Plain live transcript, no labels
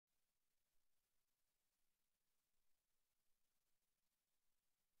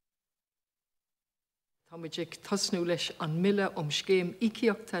Támuidig tosnú leis an mille scéim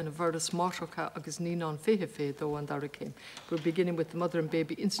íceachta na bhhardas máthracha agus ní an fiche fé dó an dara céim. We're beginning with the Mother and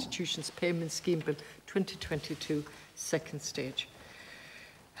Baby Institutions Payment Scheme Bill 2022, second stage.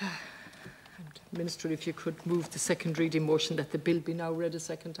 And Minister, if you could move the second reading motion that the bill be now read a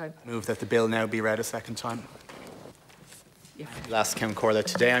second time. Move that the bill now be read a second time. Yeah. Last Count Corla,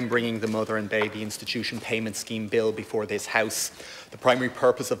 today I'm bringing the Mother and Baby Institution Payment Scheme Bill before this House. The primary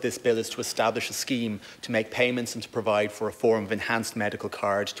purpose of this bill is to establish a scheme to make payments and to provide for a form of enhanced medical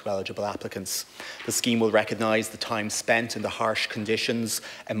card to eligible applicants. The scheme will recognise the time spent in the harsh conditions,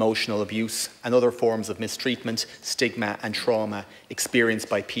 emotional abuse and other forms of mistreatment, stigma and trauma experienced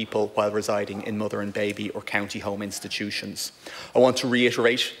by people while residing in mother and baby or county home institutions. I want to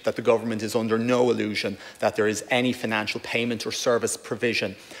reiterate that the Government is under no illusion that there is any financial payment or service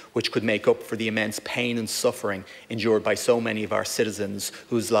provision which could make up for the immense pain and suffering endured by so many of our citizens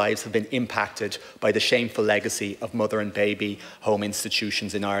whose lives have been impacted by the shameful legacy of mother and baby home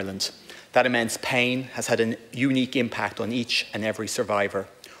institutions in Ireland. That immense pain has had a unique impact on each and every survivor.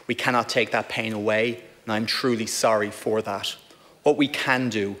 We cannot take that pain away, and I'm truly sorry for that. What we can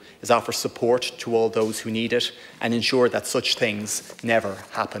do is offer support to all those who need it and ensure that such things never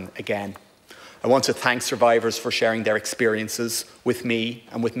happen again. I want to thank survivors for sharing their experiences with me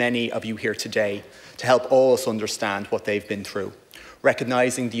and with many of you here today to help all us understand what they've been through.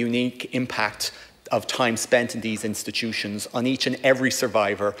 Recognising the unique impact of time spent in these institutions on each and every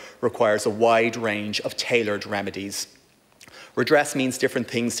survivor requires a wide range of tailored remedies. Redress means different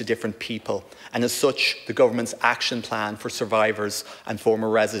things to different people, and as such, the Government's action plan for survivors and former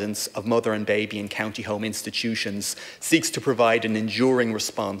residents of mother and baby and county home institutions seeks to provide an enduring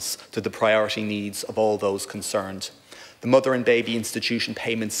response to the priority needs of all those concerned. The Mother and Baby Institution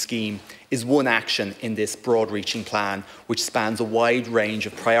Payment Scheme is one action in this broad-reaching plan which spans a wide range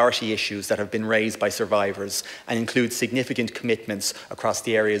of priority issues that have been raised by survivors and includes significant commitments across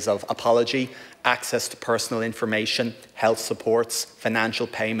the areas of apology, access to personal information, health supports, financial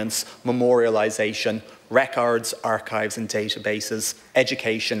payments, memorialisation, records, archives and databases,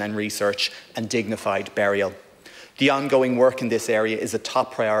 education and research, and dignified burial. The ongoing work in this area is a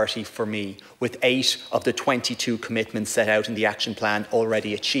top priority for me, with 8 of the 22 commitments set out in the action plan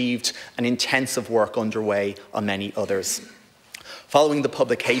already achieved and intensive work underway on many others. Following the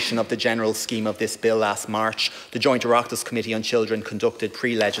publication of the general scheme of this bill last March, the Joint Oireachtas Committee on Children conducted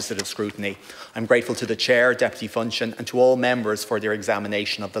pre-legislative scrutiny. I'm grateful to the Chair, Deputy Funchin and to all members for their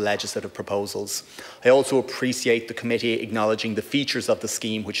examination of the legislative proposals. I also appreciate the committee acknowledging the features of the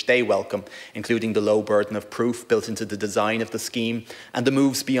scheme which they welcome, including the low burden of proof built into the design of the scheme and the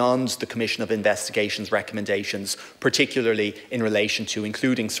moves beyond the Commission of Investigation's recommendations, particularly in relation to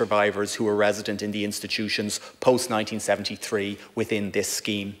including survivors who were resident in the institutions post-1973 within this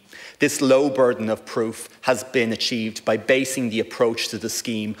scheme. This low burden of proof has been achieved by basing the approach to the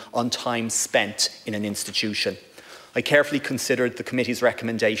scheme on time spent in an institution. I carefully considered the committee's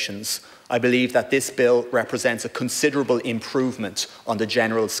recommendations. I believe that this bill represents a considerable improvement on the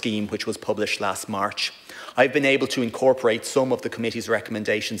general scheme which was published last March. I've been able to incorporate some of the committee's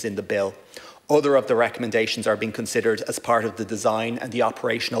recommendations in the bill. Other of the recommendations are being considered as part of the design and the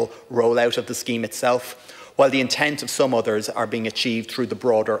operational rollout of the scheme itself, while the intent of some others are being achieved through the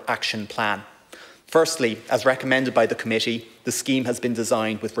broader action plan. Firstly, as recommended by the committee, the scheme has been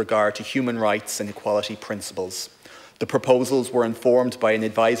designed with regard to human rights and equality principles. The proposals were informed by an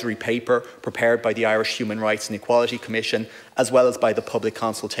advisory paper prepared by the Irish Human Rights and Equality Commission, as well as by the public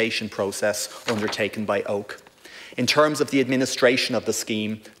consultation process undertaken by OAK. In terms of the administration of the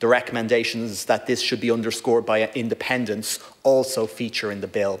scheme, the recommendations that this should be underscored by independence also feature in the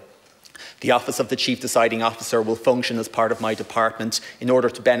bill. The Office of the Chief Deciding Officer will function as part of my department in order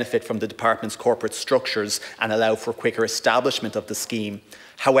to benefit from the department's corporate structures and allow for quicker establishment of the scheme.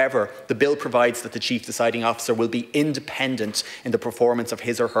 However, the bill provides that the Chief Deciding Officer will be independent in the performance of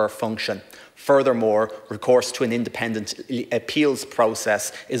his or her function. Furthermore, recourse to an independent appeals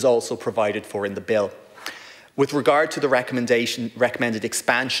process is also provided for in the bill. With regard to the recommended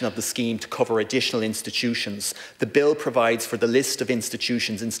expansion of the scheme to cover additional institutions, the bill provides for the list of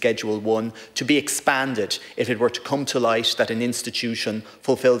institutions in Schedule 1 to be expanded if it were to come to light that an institution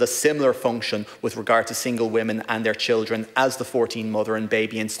fulfilled a similar function with regard to single women and their children as the 14 mother and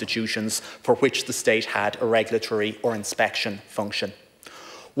baby institutions for which the state had a regulatory or inspection function.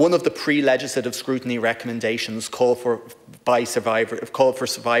 One of the pre-legislative scrutiny recommendations called for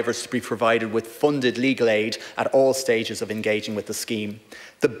survivors to be provided with funded legal aid at all stages of engaging with the scheme.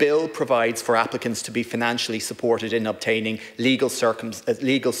 The bill provides for applicants to be financially supported in obtaining legal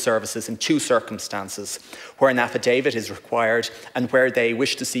services in two circumstances: where an affidavit is required and where they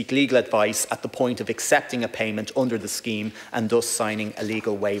wish to seek legal advice at the point of accepting a payment under the scheme and thus signing a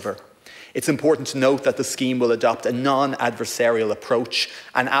legal waiver. It's important to note that the scheme will adopt a non-adversarial approach,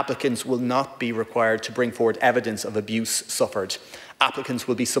 and applicants will not be required to bring forward evidence of abuse suffered. Applicants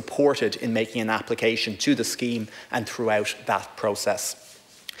will be supported in making an application to the scheme and throughout that process.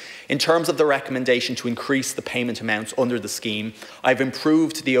 In terms of the recommendation to increase the payment amounts under the scheme, I've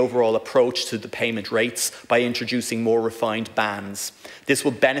improved the overall approach to the payment rates by introducing more refined bands. This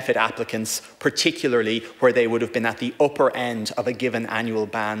will benefit applicants, particularly where they would have been at the upper end of a given annual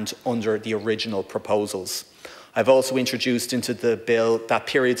band under the original proposals. I've also introduced into the bill that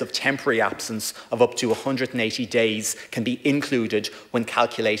periods of temporary absence of up to 180 days can be included when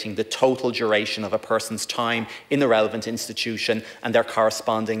calculating the total duration of a person's time in the relevant institution and their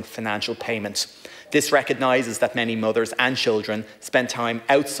corresponding financial payment. This recognises that many mothers and children spend time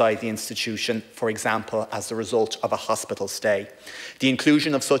outside the institution, for example, as a result of a hospital stay. The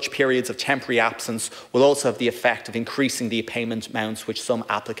inclusion of such periods of temporary absence will also have the effect of increasing the payment amounts which some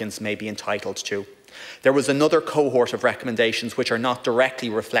applicants may be entitled to. There was another cohort of recommendations which are not directly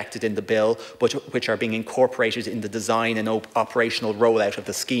reflected in the bill, but which are being incorporated in the design and operational rollout of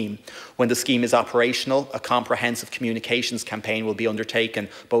the scheme. When the scheme is operational, a comprehensive communications campaign will be undertaken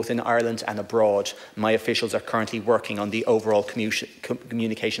both in Ireland and abroad. My officials are currently working on the overall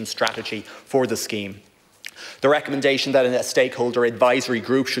communication strategy for the scheme. The recommendation that a stakeholder advisory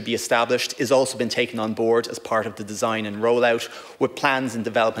group should be established has also been taken on board as part of the design and rollout, with plans in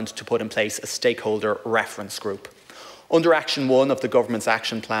development to put in place a stakeholder reference group. Under Action 1 of the Government's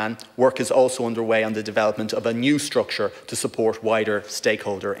Action Plan, work is also underway on the development of a new structure to support wider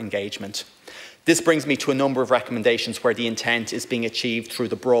stakeholder engagement. This brings me to a number of recommendations where the intent is being achieved through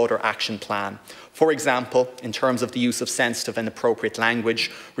the broader action plan. For example, in terms of the use of sensitive and appropriate language,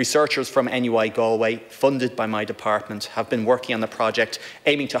 researchers from NUI Galway, funded by my department, have been working on a project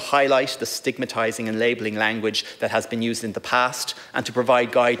aiming to highlight the stigmatising and labelling language that has been used in the past and to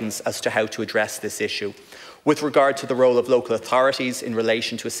provide guidance as to how to address this issue. With regard to the role of local authorities in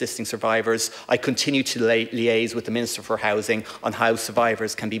relation to assisting survivors, I continue to liaise with the Minister for Housing on how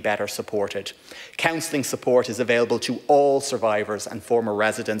survivors can be better supported. Counselling support is available to all survivors and former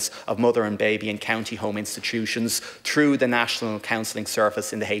residents of mother and baby and county home institutions through the National Counselling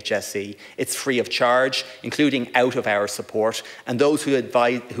Service in the HSE. It's free of charge, including out-of-hours support, and those who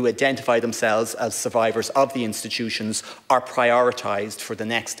identify themselves as survivors of the institutions are prioritised for the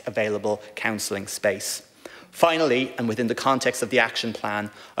next available counselling space. Finally, and within the context of the action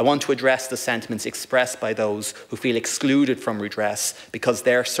plan, I want to address the sentiments expressed by those who feel excluded from redress because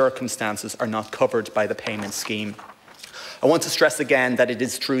their circumstances are not covered by the payment scheme. I want to stress again that it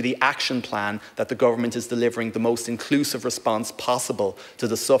is through the action plan that the government is delivering the most inclusive response possible to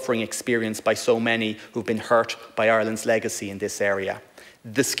the suffering experienced by so many who've been hurt by Ireland's legacy in this area.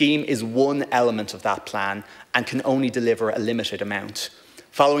 The scheme is one element of that plan and can only deliver a limited amount.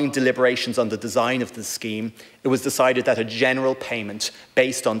 Following deliberations on the design of the scheme, it was decided that a general payment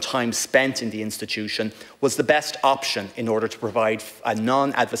based on time spent in the institution was the best option in order to provide a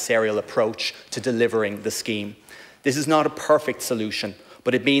non-adversarial approach to delivering the scheme. This is not a perfect solution,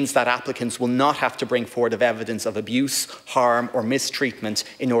 but it means that applicants will not have to bring forward evidence of abuse, harm or mistreatment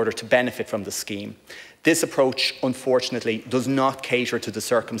in order to benefit from the scheme. This approach, unfortunately, does not cater to the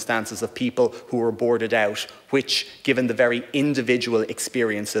circumstances of people who were boarded out, which, given the very individual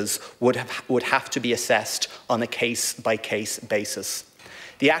experiences, would have to be assessed on a case-by-case basis.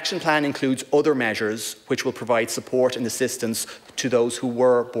 The action plan includes other measures which will provide support and assistance to those who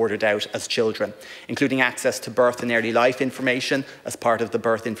were boarded out as children, including access to birth and early life information as part of the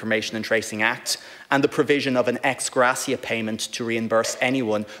Birth Information and Tracing Act, and the provision of an ex gratia payment to reimburse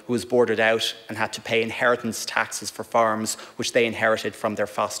anyone who was boarded out and had to pay inheritance taxes for farms which they inherited from their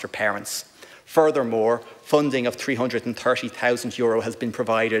foster parents. Furthermore, funding of €330,000 has been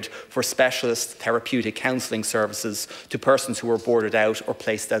provided for specialist therapeutic counselling services to persons who were boarded out or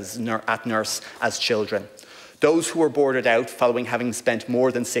placed at nurse as children. Those who were boarded out following having spent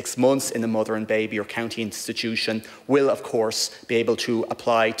more than 6 months in a mother and baby or county institution will, of course, be able to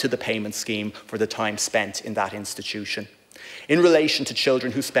apply to the payment scheme for the time spent in that institution. In relation to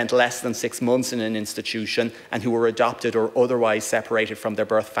children who spent less than 6 months in an institution and who were adopted or otherwise separated from their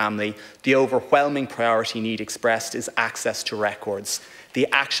birth family, the overwhelming priority need expressed is access to records. The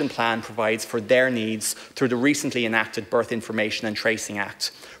action plan provides for their needs through the recently enacted Birth Information and Tracing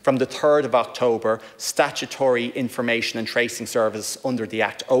Act. From the 3rd of October, statutory information and tracing service under the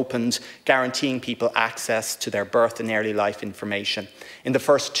Act opened, guaranteeing people access to their birth and early life information. In the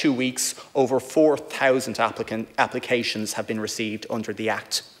first 2 weeks, over 4,000 applications have been received under the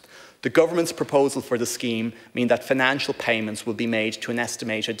Act. The Government's proposal for the scheme mean that financial payments will be made to an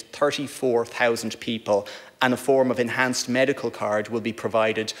estimated 34,000 people, and a form of enhanced medical card will be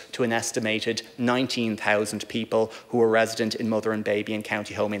provided to an estimated 19,000 people who are resident in mother and baby and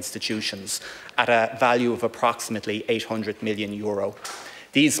county home institutions, at a value of approximately €800 million.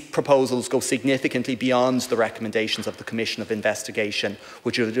 These proposals go significantly beyond the recommendations of the Commission of Investigation,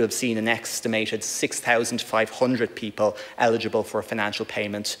 which would have seen an estimated 6,500 people eligible for a financial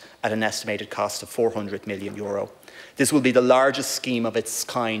payment at an estimated cost of €400 million. This will be the largest scheme of its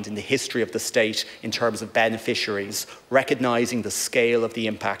kind in the history of the state in terms of beneficiaries, recognising the scale of the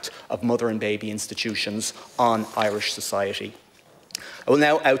impact of mother and baby institutions on Irish society. I will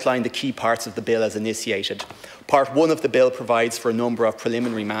now outline the key parts of the bill as initiated. Part 1 of the bill provides for a number of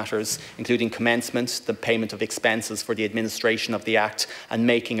preliminary matters, including commencement, the payment of expenses for the administration of the Act, and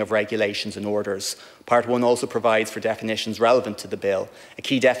making of regulations and orders. Part 1 also provides for definitions relevant to the bill. A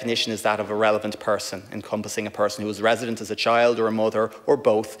key definition is that of a relevant person, encompassing a person who is resident as a child or a mother or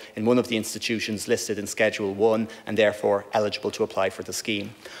both in one of the institutions listed in Schedule 1 and therefore eligible to apply for the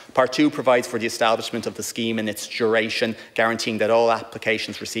scheme. Part 2 provides for the establishment of the scheme and its duration, guaranteeing that all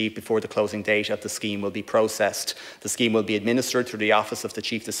applications received before the closing date of the scheme will be processed. The scheme will be administered through the Office of the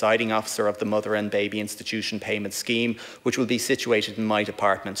Chief Deciding Officer of the Mother and Baby Institution Payment Scheme, which will be situated in my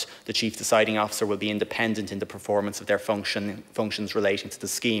department. The Chief Deciding Officer will be independent in the performance of their functions relating to the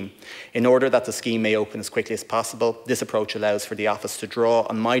scheme. In order that the scheme may open as quickly as possible, this approach allows for the Office to draw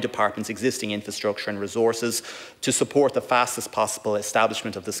on my department's existing infrastructure and resources to support the fastest possible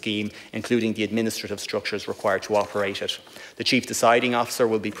establishment of the scheme, including the administrative structures required to operate it. The Chief Deciding Officer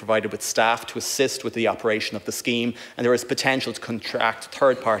will be provided with staff to assist with the operation of the scheme, and there is potential to contract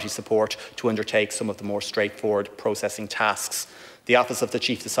third-party support to undertake some of the more straightforward processing tasks. The Office of the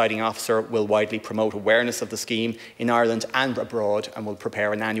Chief Deciding Officer will widely promote awareness of the scheme in Ireland and abroad, and will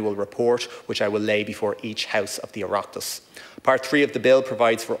prepare an annual report which I will lay before each House of the Oireachtas. Part 3 of the bill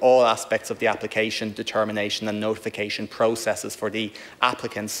provides for all aspects of the application, determination and notification processes for the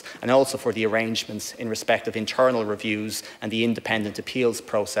applicants, and also for the arrangements in respect of internal reviews and the independent appeals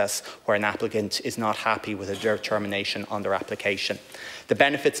process where an applicant is not happy with a determination on their application. The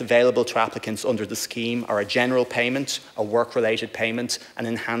benefits available to applicants under the scheme are a general payment, a work-related payment, an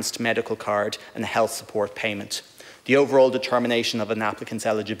enhanced medical card and a health support payment. The overall determination of an applicant's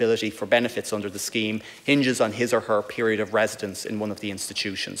eligibility for benefits under the scheme hinges on his or her period of residence in one of the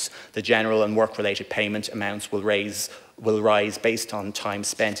institutions. The general and work-related payment amounts will rise based on time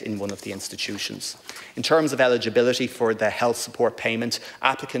spent in one of the institutions. In terms of eligibility for the health support payment,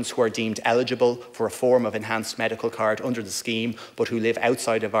 applicants who are deemed eligible for a form of enhanced medical card under the scheme but who live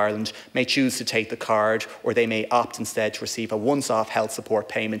outside of Ireland may choose to take the card, or they may opt instead to receive a once-off health support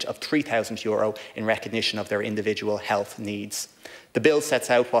payment of €3,000 in recognition of their individual health needs. The bill sets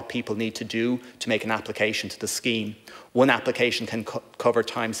out what people need to do to make an application to the scheme. One application can cover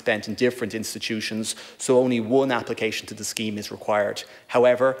time spent in different institutions, so only one application to the scheme is required.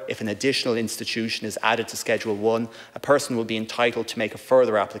 However, if an additional institution is added to Schedule 1, a person will be entitled to make a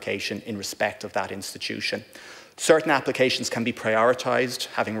further application in respect of that institution. Certain applications can be prioritised,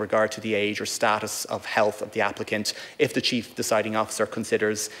 having regard to the age or status of health of the applicant, if the Chief Deciding Officer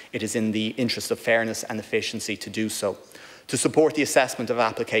considers it is in the interest of fairness and efficiency to do so. To support the assessment of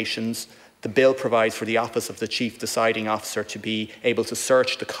applications, the bill provides for the Office of the Chief Deciding Officer to be able to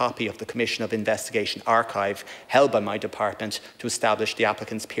search the copy of the Commission of Investigation archive held by my department to establish the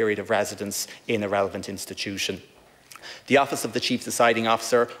applicant's period of residence in a relevant institution. The Office of the Chief Deciding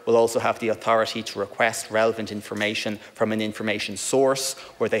Officer will also have the authority to request relevant information from an information source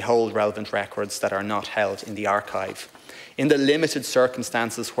where they hold relevant records that are not held in the archive. In the limited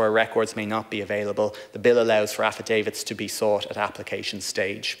circumstances where records may not be available, the bill allows for affidavits to be sought at application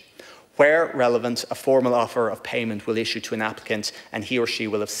stage. Where relevant, a formal offer of payment will issue to an applicant, and he or she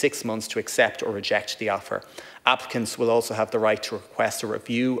will have 6 months to accept or reject the offer. Applicants will also have the right to request a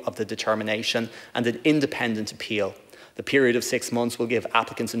review of the determination and an independent appeal. The period of 6 months will give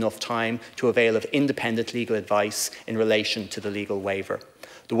applicants enough time to avail of independent legal advice in relation to the legal waiver.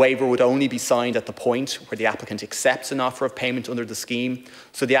 The waiver would only be signed at the point where the applicant accepts an offer of payment under the scheme,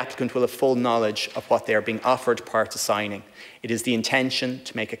 so the applicant will have full knowledge of what they are being offered prior to signing. It is the intention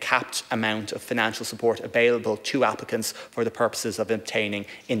to make a capped amount of financial support available to applicants for the purposes of obtaining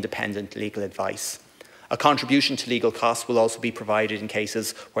independent legal advice. A contribution to legal costs will also be provided in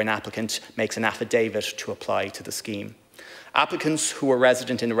cases where an applicant makes an affidavit to apply to the scheme. Applicants who are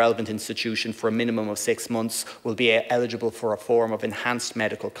resident in the relevant institution for a minimum of 6 months will be eligible for a form of enhanced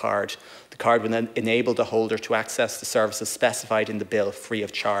medical card. The card will enable the holder to access the services specified in the bill free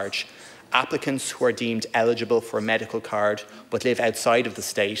of charge. Applicants who are deemed eligible for a medical card but live outside of the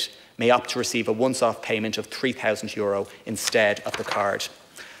state may opt to receive a once-off payment of €3,000 instead of the card.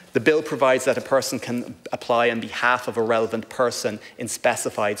 The bill provides that a person can apply on behalf of a relevant person in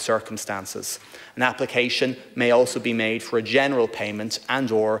specified circumstances. An application may also be made for a general payment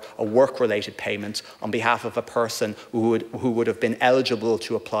and/or a work-related payment on behalf of a person who would have been eligible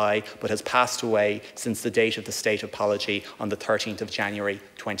to apply but has passed away since the date of the state apology on the 13th of January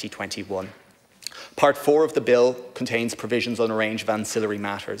 2021. Part 4 of the bill contains provisions on a range of ancillary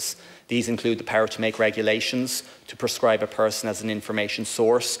matters. These include the power to make regulations, to prescribe a person as an information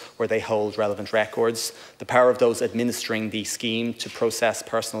source where they hold relevant records, the power of those administering the scheme to process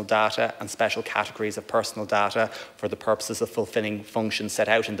personal data and special categories of personal data for the purposes of fulfilling functions set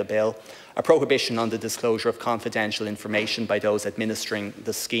out in the bill, a prohibition on the disclosure of confidential information by those administering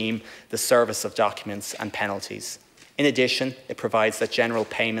the scheme, the service of documents and penalties. In addition, it provides that general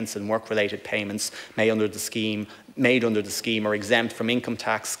payments and work-related payments made under the scheme are exempt from income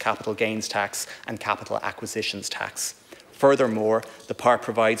tax, capital gains tax and capital acquisitions tax. Furthermore, the part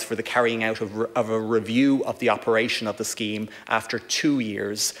provides for the carrying out of a review of the operation of the scheme after 2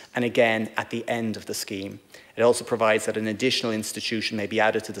 years and again at the end of the scheme. It also provides that an additional institution may be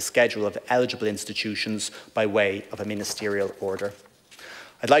added to the schedule of eligible institutions by way of a ministerial order.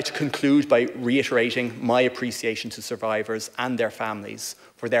 I'd like to conclude by reiterating my appreciation to survivors and their families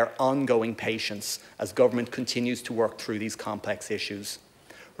for their ongoing patience as government continues to work through these complex issues.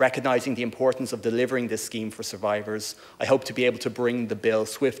 Recognising the importance of delivering this scheme for survivors, I hope to be able to bring the bill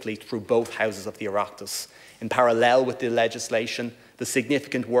swiftly through both houses of the Oireachtas. In parallel with the legislation, the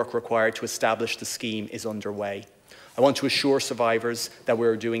significant work required to establish the scheme is underway. I want to assure survivors that we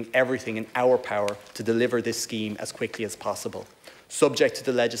are doing everything in our power to deliver this scheme as quickly as possible. Subject to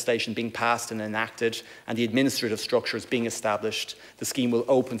the legislation being passed and enacted and the administrative structures being established, the scheme will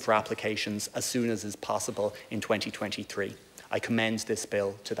open for applications as soon as is possible in 2023. I commend this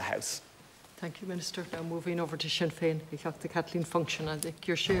bill to the House. Thank you, Minister. Now moving over to Sinn Féin, we have the Kathleen Function. I think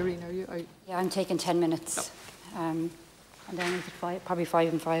you're sharing, are you? Yeah, I'm taking 10 minutes. No. And then probably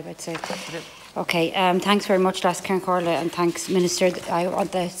 5 and 5, I'd say. Okay, thanks very much, Las Carla, and thanks, Minister.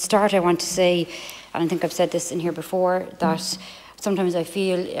 At the start, I want to say, and I think I've said this in here before, that sometimes I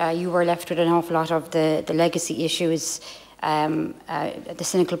feel you were left with an awful lot of the legacy issues. The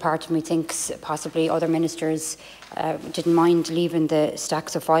cynical part of me thinks possibly other ministers didn't mind leaving the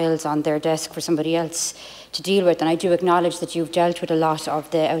stacks of files on their desk for somebody else to deal with. And I do acknowledge that you've dealt with a lot of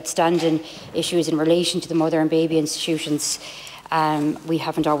the outstanding issues in relation to the mother and baby institutions. We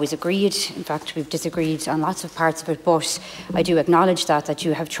haven't always agreed. In fact, we've disagreed on lots of parts of it. But I do acknowledge that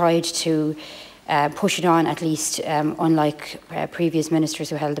you have tried to push it on, at least, unlike previous ministers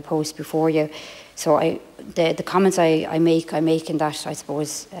who held the post before you. So the comments I make in that, I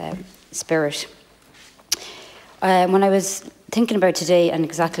suppose, spirit. When I was thinking about today and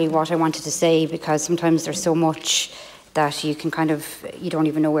exactly what I wanted to say, because sometimes there's so much that you don't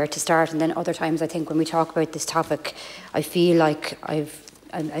even know where to start, and then other times I think when we talk about this topic, I feel like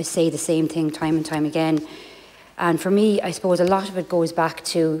I say the same thing time and time again. And for me, I suppose a lot of it goes back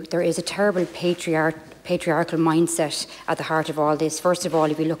to there is a terrible patriarchal mindset at the heart of all this. First of all,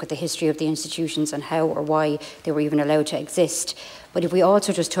 if you look at the history of the institutions and how or why they were even allowed to exist. But if we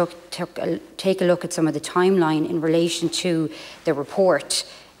also just take a look at some of the timeline in relation to the report,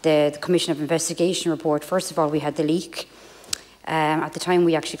 the Commission of Investigation report, first of all, we had the leak. At the time,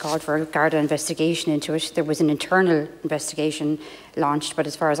 we actually called for a Garda investigation into it. There was an internal investigation launched, but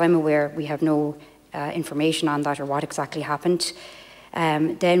as far as I'm aware, we have no information on that or what exactly happened.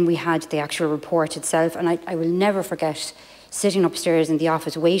 Then we had the actual report itself, and I will never forget sitting upstairs in the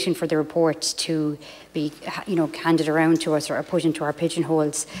office waiting for the report to be handed around to us or put into our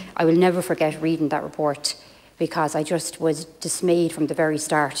pigeonholes. I will never forget reading that report because I just was dismayed from the very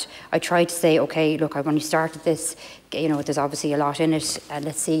start. I tried to say, okay, look, I've only started this, there's obviously a lot in it, and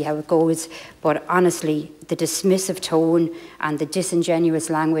let's see how it goes. But honestly, the dismissive tone and the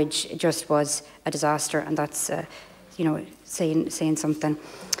disingenuous language just was a disaster, and that's, saying something.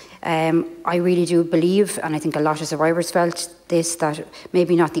 I really do believe, and I think a lot of survivors felt this, that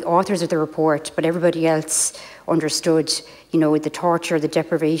maybe not the authors of the report, but everybody else understood, you know, the torture, the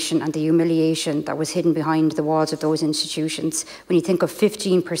deprivation and the humiliation that was hidden behind the walls of those institutions. When you think of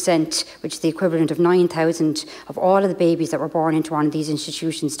 15%, which is the equivalent of 9,000 of all of the babies that were born into one of these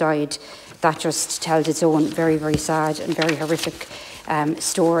institutions died, that just tells its own very, very sad and very horrific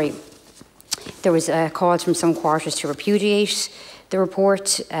story. There was calls from some quarters to repudiate the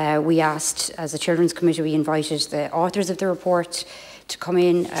report. We asked, as a Children's Committee, we invited the authors of the report to come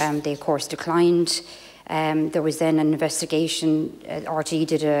in. They, of course, declined. There was then an investigation. RTE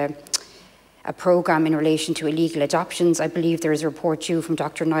did a programme in relation to illegal adoptions. I believe there is a report due from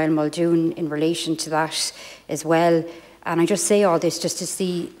Dr. Niall Muldoon in relation to that as well. And I just say all this just to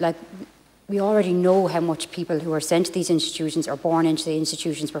see, like, we already know how much people who are sent to these institutions or born into the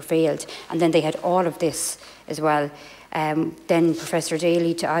institutions were failed, and then they had all of this as well. Then Professor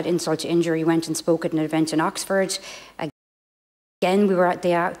Daly, to add insult to injury, went and spoke at an event in Oxford. Again, they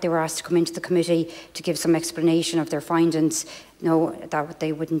were asked to come into the committee to give some explanation of their findings. No, that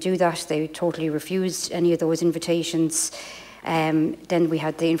they wouldn't do that. They totally refused any of those invitations. Then we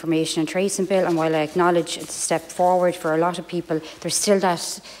had the information and tracing bill, and while I acknowledge it's a step forward for a lot of people, there's still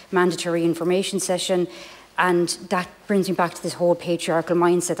that mandatory information session, and that brings me back to this whole patriarchal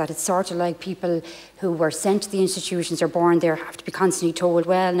mindset, that it's sort of like people who were sent to the institutions or born there have to be constantly told,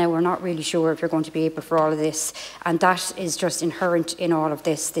 well, now we're not really sure if you're going to be able for all of this, and that is just inherent in all of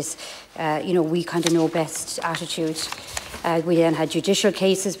this you know, we kind of know best attitude. We then had judicial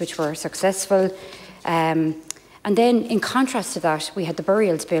cases which were successful. And then, in contrast to that, we had the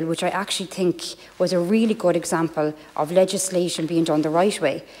burials bill, which I actually think was a really good example of legislation being done the right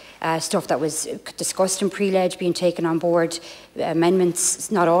way. Stuff that was discussed in pre-leg being taken on board, amendments,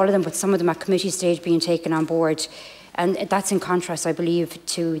 not all of them, but some of them at committee stage being taken on board. And that's in contrast, I believe,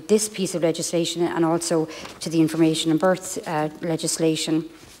 to this piece of legislation and also to the information and birth legislation.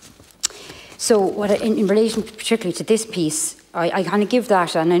 So in relation particularly to this piece, I kind of give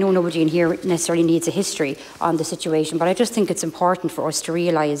that, and I know nobody in here necessarily needs a history on the situation, but I just think it's important for us to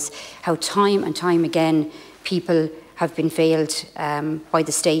realise how time and time again people have been failed by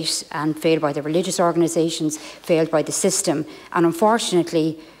the state and failed by the religious organisations, failed by the system. And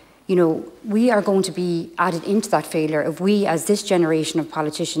unfortunately, you know, we are going to be added into that failure if we, as this generation of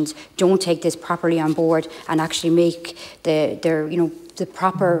politicians, don't take this properly on board and actually make the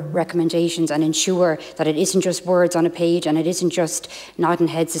proper recommendations and ensure that it isn't just words on a page and it isn't just nodding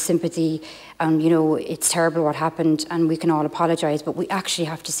heads of sympathy and, you know, it's terrible what happened and we can all apologise, but we actually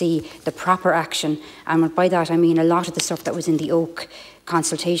have to see the proper action. And by that I mean a lot of the stuff that was in the Oak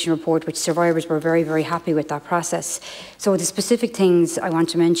consultation report, which survivors were very, very happy with that process. So the specific things I want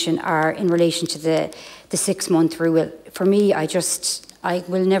to mention are in relation to the 6-month rule. For me, I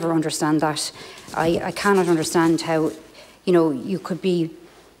will never understand that. I cannot understand how, you know, you could be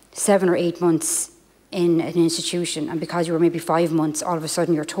 7 or 8 months in an institution and because you were maybe 5 months, all of a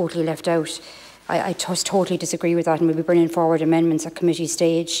sudden you're totally left out. I just totally disagree with that, and we'll be bringing forward amendments at committee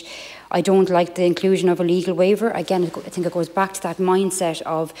stage. I don't like the inclusion of a legal waiver. Again, I think it goes back to that mindset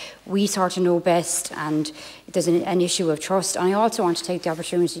of we sort of know best and there's an issue of trust. And I also want to take the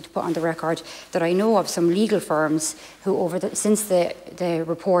opportunity to put on the record that I know of some legal firms who, since the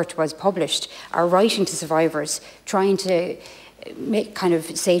report was published, are writing to survivors, trying to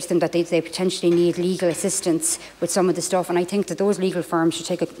say to them that they potentially need legal assistance with some of the stuff, and I think that those legal firms should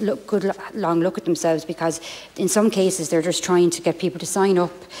take a good long look at themselves, because in some cases they're just trying to get people to sign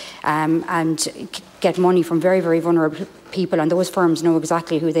up and get money from very, very vulnerable people, and those firms know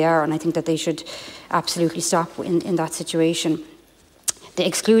exactly who they are, and I think that they should absolutely stop in that situation. The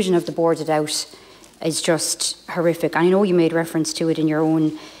exclusion of the boarded out is just horrific. I know you made reference to it in your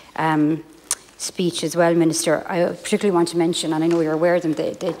own speech as well, Minister. I particularly want to mention, and I know you're aware of them,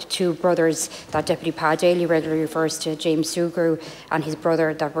 the two brothers that Deputy Pa Daly regularly refers to, James Sugru and his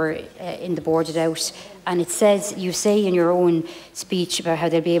brother, that were in the boarded out. And it says, you say in your own speech about how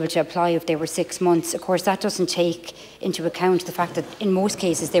they'll be able to apply if they were 6 months. Of course, that doesn't take into account the fact that in most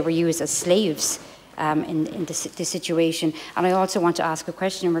cases they were used as slaves in this situation. And I also want to ask a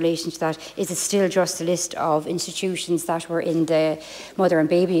question in relation to that. Is it still just a list of institutions that were in the mother and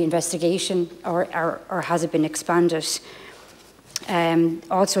baby investigation, or has it been expanded?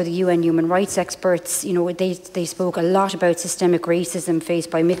 Also, the UN human rights experts, you know, they spoke a lot about systemic racism faced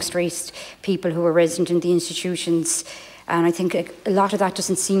by mixed race people who were resident in the institutions, and I think a lot of that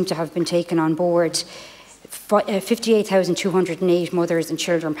doesn't seem to have been taken on board. 58,208 mothers and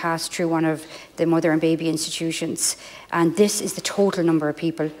children passed through one of the mother and baby institutions, and this is the total number of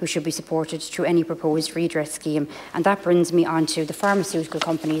people who should be supported through any proposed redress scheme. And that brings me on to the pharmaceutical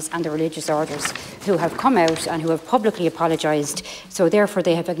companies and the religious orders who have come out and who have publicly apologised. So therefore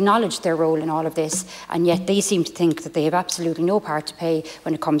they have acknowledged their role in all of this, and yet they seem to think that they have absolutely no part to play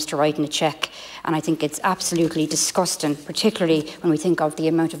when it comes to writing a cheque. And I think it's absolutely disgusting, particularly when we think of the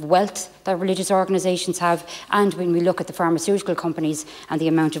amount of wealth that religious organisations have, and when we look at the pharmaceutical companies and the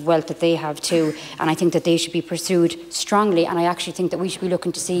amount of wealth that they have too. And I think that they should be pursued strongly, and I actually think that we should be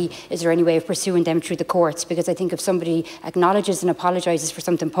looking to see, is there any way of pursuing them through the courts? Because I think if somebody acknowledges and apologises for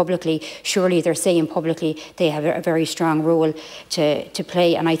something publicly, surely they're saying publicly they have a very strong role to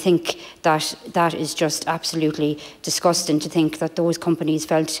play. And I think that that is just absolutely disgusting, to think that those companies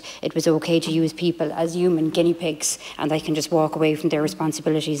felt it was okay to use people as human guinea pigs and they can just walk away from their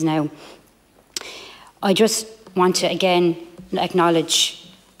responsibilities now. I just want to again acknowledge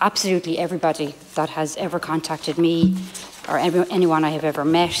absolutely everybody that has ever contacted me or anyone I have ever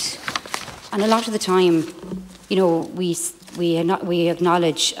met. And a lot of the time, you know, we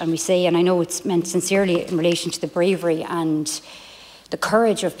acknowledge and we say, and I know it's meant sincerely in relation to the bravery and the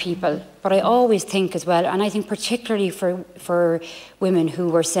courage of people, but I always think as well, and I think particularly for women who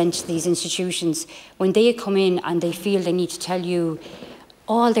were sent to these institutions, when they come in and they feel they need to tell you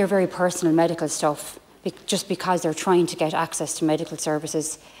all their very personal medical stuff just because they're trying to get access to medical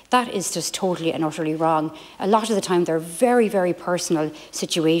services, that is just totally and utterly wrong. A lot of the time they're very, very personal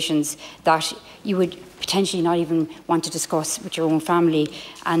situations that you would potentially not even want to discuss with your own family,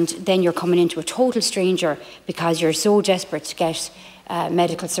 and then you're coming into a total stranger because you're so desperate to get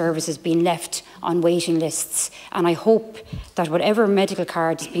medical services being left on waiting lists. And I hope that whatever medical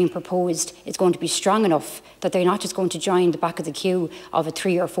card is being proposed is going to be strong enough that they're not just going to join the back of the queue of a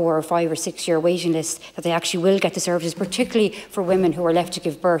 3 or 4 or 5 or 6 year waiting list, that they actually will get the services, particularly for women who are left to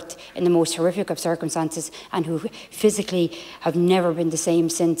give birth in the most horrific of circumstances and who physically have never been the same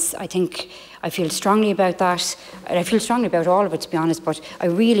since. I feel strongly about that, and I feel strongly about all of it, to be honest, but it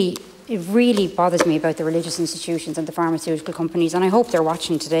really bothers me about the religious institutions and the pharmaceutical companies, and I hope they're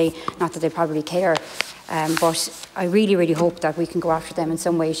watching today, not that they probably care, but I really, really hope that we can go after them in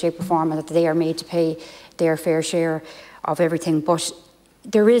some way, shape or form, and that they are made to pay their fair share of everything. But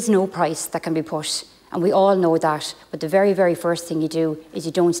there is no price that can be put, and we all know that, but the very, very first thing you do is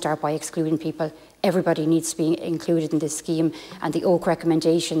you don't start by excluding people. Everybody needs to be included in this scheme, and the Oak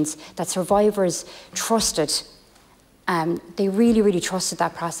recommendations that survivors trusted, they really, really trusted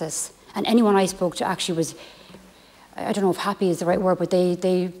that process. And anyone I spoke to actually was, I don't know if happy is the right word, but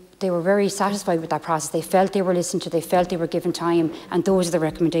they were very satisfied with that process. They felt they were listened to, they felt they were given time, and those are the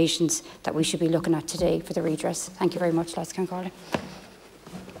recommendations that we should be looking at today for the redress. Thank you very much, Last Carla.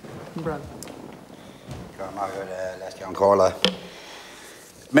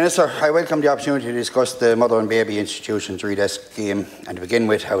 Minister, I welcome the opportunity to discuss the Mother and Baby Institutions redress scheme, and to begin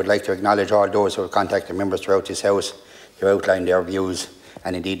with I would like to acknowledge all those who have contacted members throughout this House to outline their views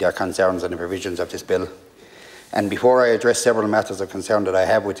and indeed their concerns on the provisions of this bill. And before I address several matters of concern that I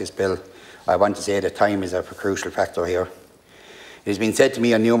have with this bill, I want to say that time is a crucial factor here. It has been said to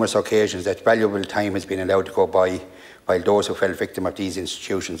me on numerous occasions that valuable time has been allowed to go by while those who fell victim of these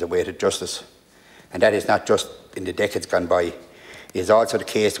institutions awaited justice. And that is not just in the decades gone by. It is also the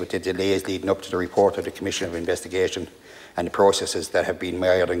case with the delays leading up to the report of the Commission of Investigation and the processes that have been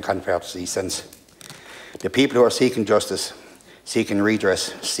mired in controversy since. The people who are seeking justice, seeking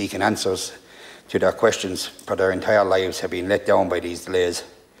redress, seeking answers to their questions for their entire lives have been let down by these delays.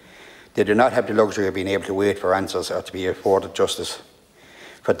 They do not have the luxury of being able to wait for answers or to be afforded justice.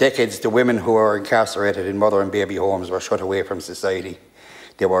 For decades, the women who are incarcerated in mother and baby homes were shut away from society.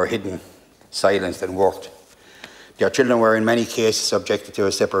 They were hidden, silenced and worked. Their children were in many cases subjected to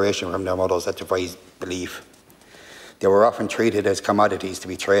a separation from their mothers that defies belief. They were often treated as commodities to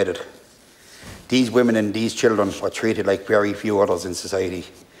be traded. These women and these children were treated like very few others in society,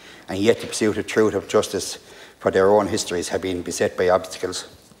 and yet the pursuit of truth of justice for their own histories have been beset by obstacles.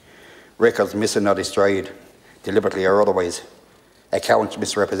 Records missing or destroyed, deliberately or otherwise, accounts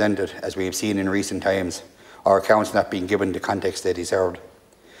misrepresented, as we have seen in recent times, or accounts not being given the context they deserved.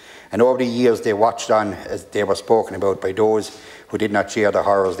 And over the years they watched on as they were spoken about by those who did not share the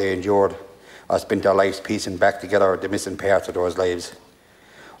horrors they endured or spent their lives piecing back together the missing parts of those lives.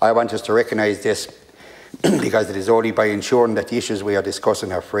 I want us to recognise this because it is only by ensuring that the issues we are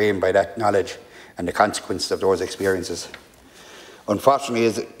discussing are framed by that knowledge and the consequences of those experiences. Unfortunately,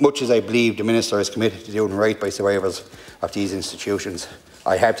 as much as I believe the Minister is committed to doing right by survivors of these institutions,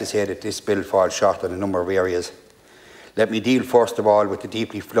 I have to say that this bill falls short in a number of areas. Let me deal first of all with the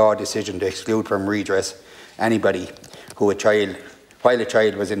deeply flawed decision to exclude from redress anybody who while a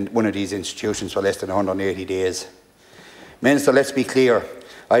child was in one of these institutions for less than 180 days. Minister, let's be clear.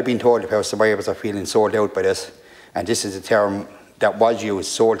 I've been told that our survivors are feeling sold out by this, and this is a term that was used,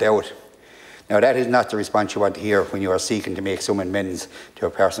 sold out. Now, that is not the response you want to hear when you are seeking to make some amends to a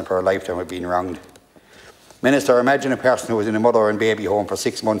person for a lifetime of being wronged. Minister, imagine a person who was in a mother and baby home for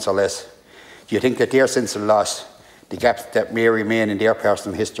 6 months or less. Do you think that their sense of loss, the gaps that may remain in their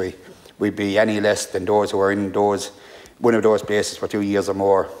personal history, will be any less than those who are in one of those places for 2 years or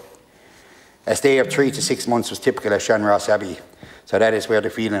more? A stay of 3 to 6 months was typical at Shanross Abbey, so that is where the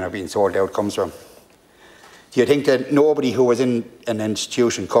feeling of being sold out comes from. Do you think that nobody who was in an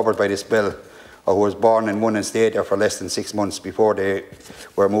institution covered by this bill, or who was born in one and stayed there for less than 6 months before they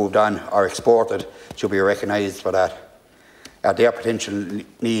were moved on or exported, should be recognised for that? Are their potential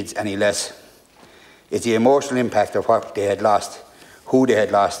needs any less? Is the emotional impact of what they had lost, who they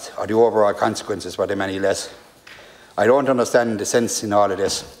had lost, or the overall consequences for them any less? I don't understand the sense in all of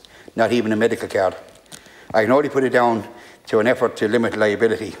this, not even a medical card. I can only put it down to an effort to limit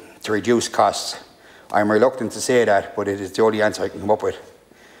liability, to reduce costs. I'm reluctant to say that, but it is the only answer I can come up with.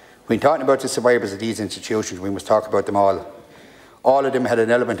 When talking about the survivors of these institutions, we must talk about them all. All of them had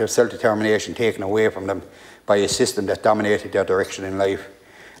an element of self-determination taken away from them by a system that dominated their direction in life,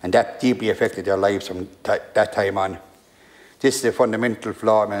 and that deeply affected their lives from that time on. This is a fundamental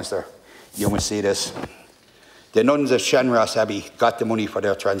flaw, Minister. You must see this. The nuns of Shanross Abbey got the money for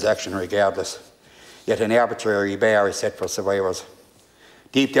their transaction regardless, yet an arbitrary bar is set for survivors.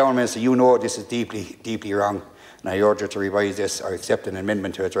 Deep down, Minister, you know this is deeply, deeply wrong, and I urge you to revise this or accept an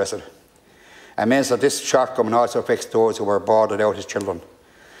amendment to address it. And Minister, this shortcoming also affects those who were boarded out as children,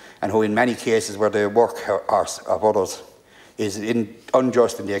 and who in many cases were the workhorse of others, is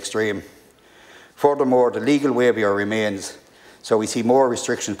unjust in the extreme. Furthermore, the legal waiver remains, so we see more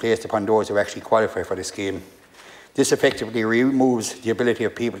restrictions placed upon those who actually qualify for the scheme. This effectively removes the ability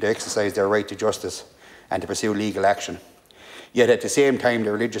of people to exercise their right to justice and to pursue legal action. Yet at the same time,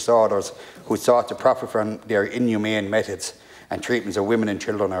 the religious orders who sought to profit from their inhumane methods and treatments of women and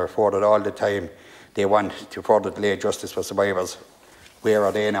children are afforded all the time they want to further delay justice for survivors. Where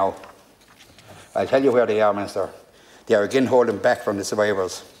are they now? I'll tell you where they are, Minister. They are again holding back from the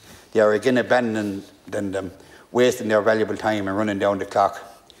survivors. They are again abandoning them, wasting their valuable time and running down the clock.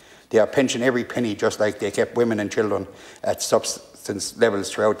 They are pinching every penny, just like they kept women and children at substance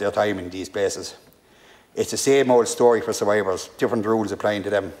levels throughout their time in these places. It's the same old story for survivors, different rules applying to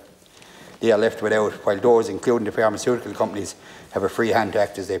them. They are left without, while those, including the pharmaceutical companies, have a free hand to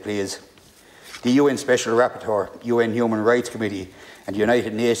act as they please. The UN Special Rapporteur, UN Human Rights Committee and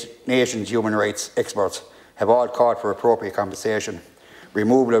United Nations human rights experts have all called for appropriate compensation,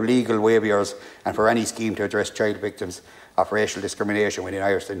 removal of legal waivers, and for any scheme to address child victims of racial discrimination within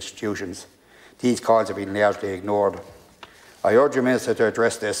Irish institutions. These calls have been largely ignored. I urge the Minister to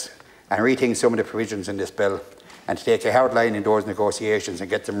address this and rethink some of the provisions in this bill, and to take a hard line in those negotiations and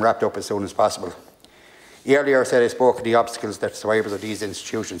get them wrapped up as soon as possible. Earlier I said I spoke of the obstacles that survivors of these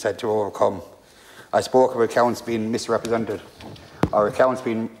institutions had to overcome. I spoke of accounts being misrepresented, or accounts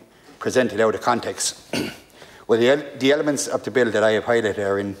being presented out of context. Well, the elements of the bill that I have highlighted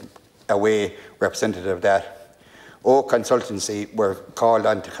are in a way representative of that. Oak Consultancy were called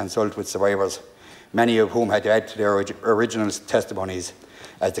on to consult with survivors, many of whom had to add to their original testimonies,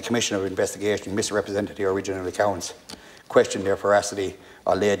 as the Commission of Investigation misrepresented the original accounts, questioned their veracity,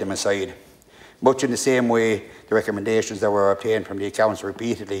 or laid them aside. Much in the same way, the recommendations that were obtained from the accounts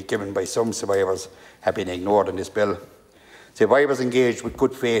repeatedly given by some survivors have been ignored in this bill. Survivors engaged with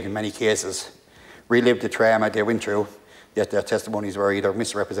good faith in many cases relived the trauma they went through, yet their testimonies were either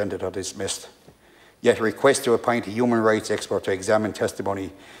misrepresented or dismissed. Yet a request to appoint a human rights expert to examine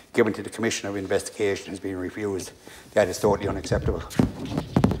testimony given to the Commission of Investigation has been refused. That is totally unacceptable.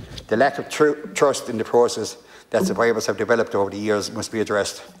 The lack of trust in the process that survivors have developed over the years must be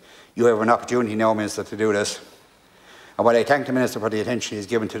addressed. You have an opportunity now, Minister, to do this. And while I thank the Minister for the attention he has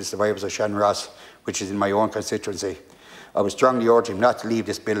given to the survivors of Shanross, which is in my own constituency, I would strongly urge him not to leave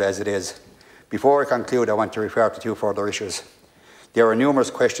this bill as it is. Before I conclude, I want to refer to two further issues. There are numerous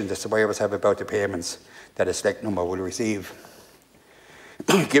questions that survivors have about the payments that a select number will receive.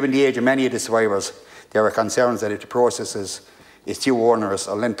 Given the age of many of the survivors, there are concerns that if the process is too onerous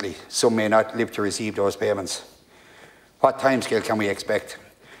or lengthy, some may not live to receive those payments. What timescale can we expect?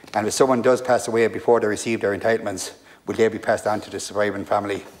 And if someone does pass away before they receive their entitlements, will they be passed on to the surviving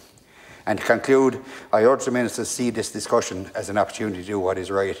family? And to conclude, I urge the Minister to see this discussion as an opportunity to do what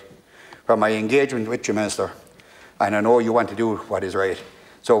is right. From my engagement with you, Minister, and I know you want to do what is right,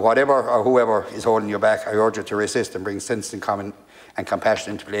 So whatever or whoever is holding you back, I urge you to resist and bring sense and common and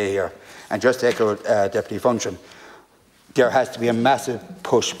compassion into play here. And just to echo Deputy Function, there has to be a massive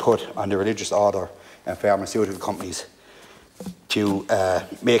push put on the religious order and pharmaceutical companies to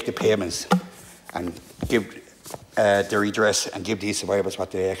make the payments and give the redress and give these survivors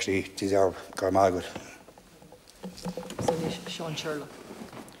what they actually deserve. Gormagood. Sean Sherlock.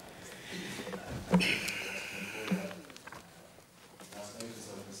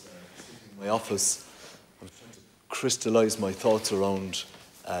 My office, I'm trying to crystallise my thoughts around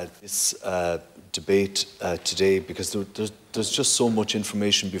this debate today, because there's just so much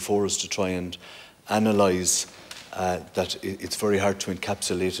information before us to try and analyse that it's very hard to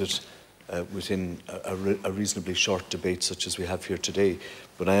encapsulate it within a reasonably short debate such as we have here today.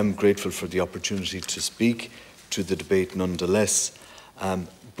 But I am grateful for the opportunity to speak to the debate nonetheless.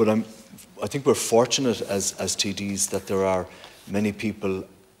 But I think we're fortunate as TDs that there are many people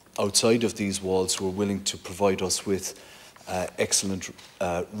outside of these walls who are willing to provide us with excellent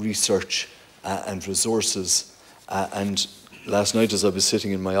research and resources. And last night, as I was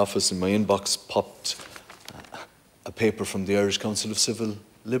sitting in my office, in my inbox popped a paper from the Irish Council of Civil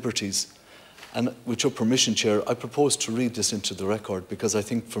Liberties. And with your permission, Chair, I propose to read this into the record, because I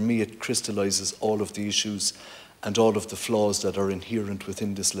think for me it crystallises all of the issues and all of the flaws that are inherent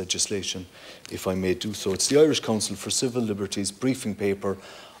within this legislation, if I may do so. It's the Irish Council for Civil Liberties briefing paper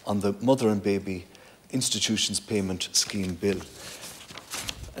on the Mother and Baby Institutions Payment Scheme Bill.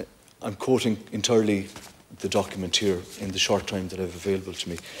 I'm quoting entirely the document here in the short time that I have available to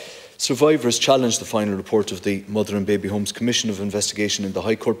me. Survivors challenged the final report of the Mother and Baby Homes Commission of Investigation in the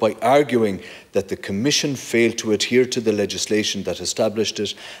High Court by arguing that the Commission failed to adhere to the legislation that established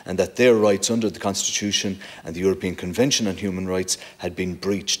it, and that their rights under the Constitution and the European Convention on Human Rights had been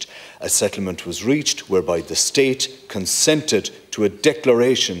breached. A settlement was reached whereby the state consented to a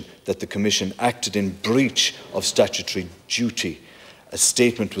declaration that the Commission acted in breach of statutory duty. A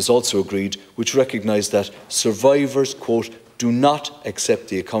statement was also agreed which recognised that survivors, quote, do not accept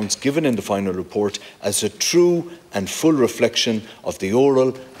the accounts given in the final report as a true and full reflection of the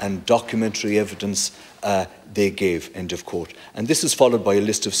oral and documentary evidence they gave, end of quote. And this is followed by a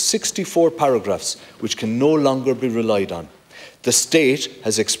list of 64 paragraphs which can no longer be relied on. The state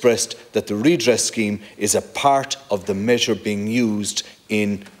has expressed that the redress scheme is a part of the measure being used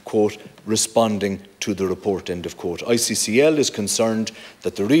in, quote, responding to the report, end of quote. ICCL is concerned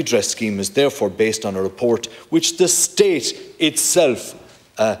that the redress scheme is therefore based on a report which the state itself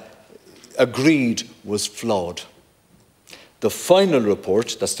agreed was flawed. The final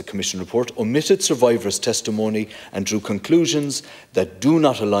report, that's the Commission report, omitted survivors' testimony and drew conclusions that do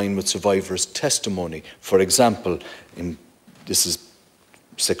not align with survivors' testimony. For example, this is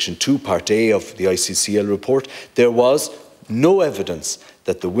Section 2, Part A of the ICCL report, there was no evidence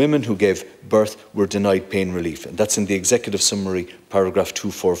that the women who gave birth were denied pain relief. And that's in the Executive Summary, paragraph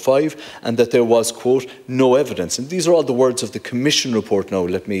 245, and that there was, quote, no evidence. And these are all the words of the Commission report now,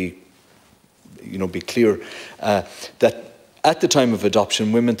 let me be clear, that at the time of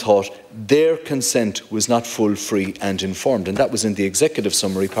adoption, women thought their consent was not full, free and informed. And that was in the Executive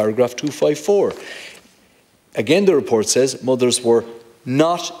Summary, paragraph 254. Again, the report says mothers were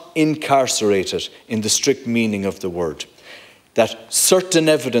not incarcerated in the strict meaning of the word, that certain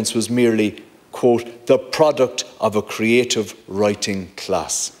evidence was merely, quote, the product of a creative writing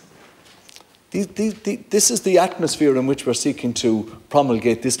class. This is the atmosphere in which we're seeking to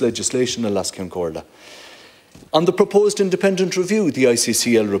promulgate this legislation in Laskin Corda. On the proposed independent review, the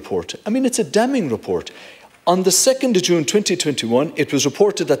ICCL report, I mean, it's a damning report. On the 2nd of June 2021, it was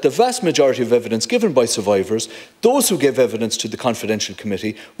reported that the vast majority of evidence given by survivors, those who gave evidence to the Confidential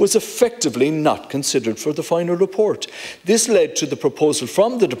Committee, was effectively not considered for the final report. This led to the proposal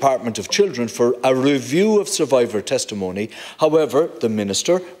from the Department of Children for a review of survivor testimony. However, the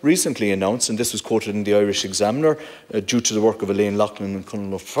Minister recently announced, and this was quoted in the Irish Examiner, due to the work of Elaine Loughlin and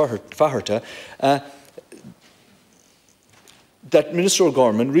Conal Faherty, that Minister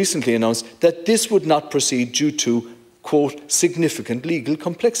O'Gorman recently announced that this would not proceed due to, quote, significant legal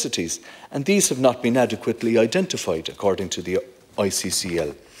complexities. And these have not been adequately identified, according to the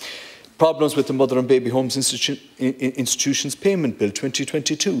ICCL. Problems with the Mother and Baby Homes Institutions Payment Bill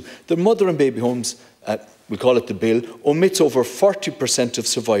 2022. The Mother and Baby Homes, we call it the bill, omits over 40% of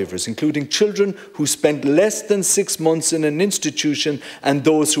survivors, including children who spent less than 6 months in an institution and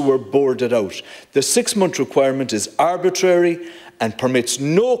those who were boarded out. The 6-month requirement is arbitrary and permits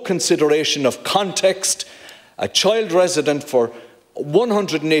no consideration of context. A child resident for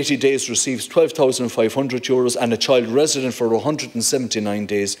 180 days receives €12,500 and a child resident for 179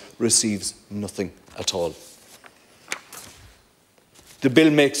 days receives nothing at all. The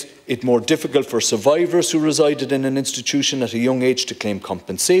bill makes it more difficult for survivors who resided in an institution at a young age to claim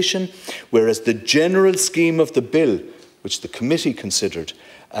compensation, whereas the general scheme of the bill, which the committee considered,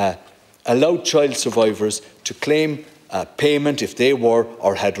 allowed child survivors to claim payment if they were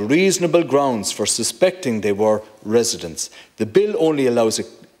or had reasonable grounds for suspecting they were residents. The bill only allows a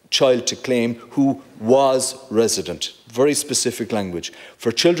child to claim who was resident. Very specific language.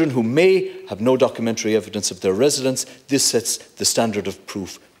 For children who may have no documentary evidence of their residence, this sets the standard of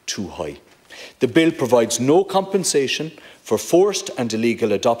proof too high. The bill provides no compensation for forced and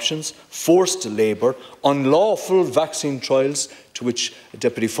illegal adoptions, forced labour, unlawful vaccine trials, to which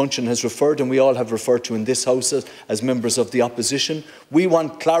Deputy Funchion has referred and we all have referred to in this House as members of the opposition. We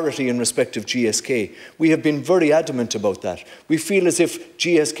want clarity in respect of GSK. We have been very adamant about that. We feel as if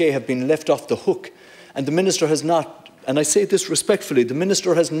GSK have been left off the hook, and the Minister has not, and I say this respectfully, the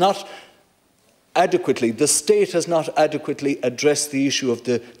Minister has not adequately, the State has not adequately addressed the issue of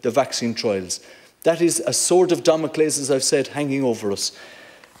the vaccine trials. That is a sword of Damocles, as I've said, hanging over us,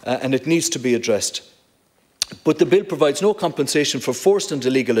 and it needs to be addressed. But the bill provides no compensation for forced and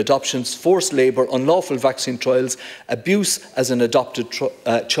illegal adoptions, forced labour, unlawful vaccine trials, abuse as an adopted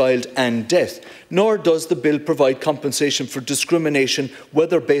child and death. Nor does the bill provide compensation for discrimination,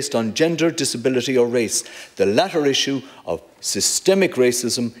 whether based on gender, disability or race. The latter issue of systemic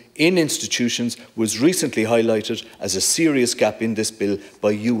racism in institutions was recently highlighted as a serious gap in this bill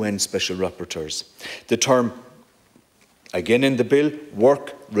by UN Special Rapporteurs. The term, again in the bill,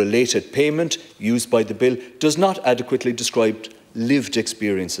 work-related payment used by the bill does not adequately describe lived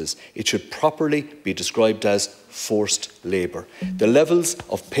experiences. It should properly be described as forced labour. The levels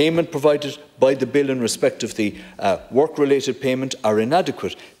of payment provided by the bill in respect of the work-related payment are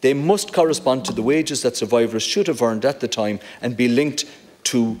inadequate. They must correspond to the wages that survivors should have earned at the time and be linked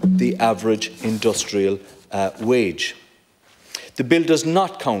to the average industrial wage. The bill does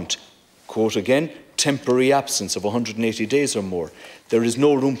not count, quote again, temporary absence of 180 days or more. There is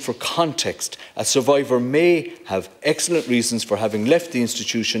no room for context. A survivor may have excellent reasons for having left the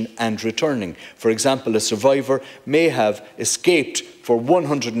institution and returning. For example, a survivor may have escaped for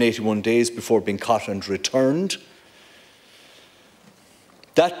 181 days before being caught and returned.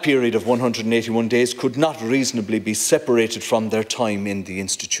 That period of 181 days could not reasonably be separated from their time in the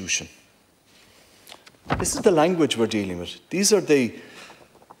institution. This is the language we're dealing with. This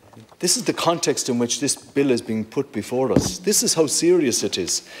is the context in which this bill is being put before us. This is how serious it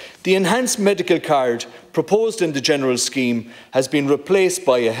is. The enhanced medical card proposed in the general scheme has been replaced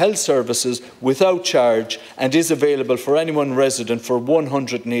by a health services without charge and is available for anyone resident for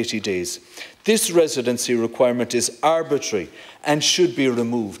 180 days. This residency requirement is arbitrary and should be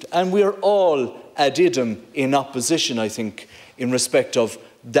removed. And we are all ad idem in opposition, I think, in respect of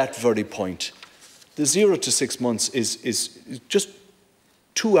that very point. The 0 to 6 months is just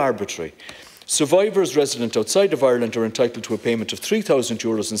too arbitrary. Survivors resident outside of Ireland are entitled to a payment of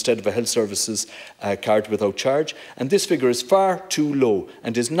 €3,000 instead of a health services card without charge, and this figure is far too low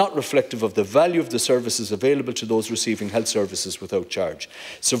and is not reflective of the value of the services available to those receiving health services without charge.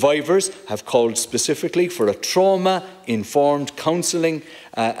 Survivors have called specifically for a trauma-informed counselling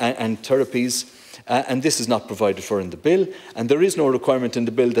and therapies, and this is not provided for in the bill, and there is no requirement in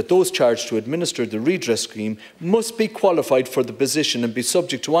the bill that those charged to administer the redress scheme must be qualified for the position and be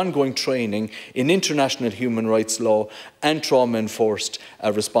subject to ongoing training in international human rights law and trauma-enforced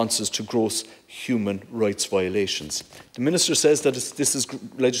responses to gross human rights violations. The Minister says that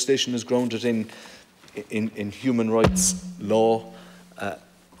legislation is grounded in human rights law.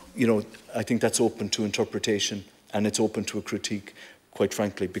 I think that's open to interpretation and it's open to a critique, quite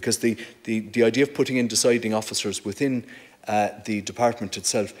frankly, because the idea of putting in deciding officers within the department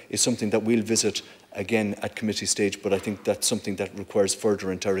itself is something that we'll visit again at committee stage, but I think that's something that requires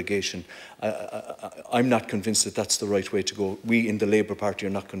further interrogation. I'm not convinced that that's the right way to go. We in the Labour Party are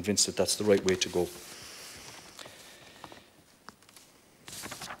not convinced that that's the right way to go.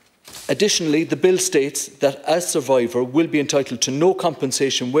 Additionally, the bill states that a survivor will be entitled to no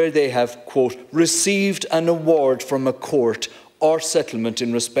compensation where they have, quote, received an award from a court or settlement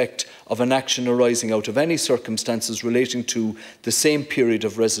in respect of an action arising out of any circumstances relating to the same period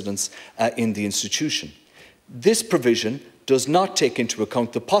of residence in the institution. This provision does not take into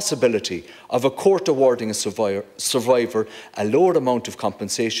account the possibility of a court awarding a survivor a lower amount of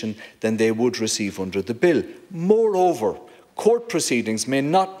compensation than they would receive under the bill. Moreover, court proceedings may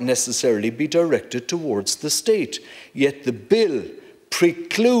not necessarily be directed towards the state, yet the bill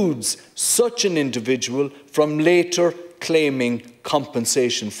precludes such an individual from later claiming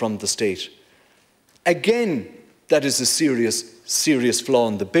compensation from the state. Again, that is a serious flaw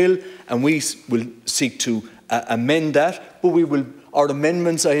in the bill, and we will seek to amend that, but we will Our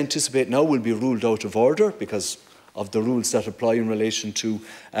amendments, I anticipate now, will be ruled out of order because of the rules that apply in relation to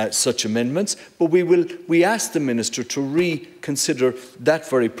such amendments. But we ask the Minister to reconsider that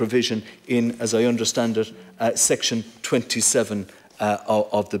very provision in, as I understand it, section 27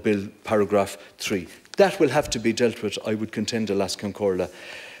 of the bill, paragraph 3. That will have to be dealt with, I would contend, Alas Concorla.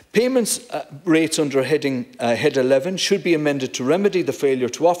 Payments rates under Head 11 should be amended to remedy the failure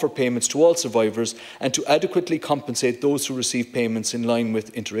to offer payments to all survivors and to adequately compensate those who receive payments in line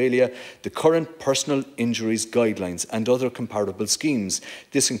with, inter alia, the current personal injuries guidelines and other comparable schemes.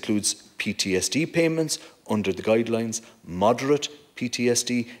 This includes PTSD payments under the guidelines. Moderate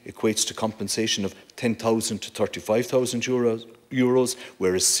PTSD equates to compensation of €10,000 to €35,000,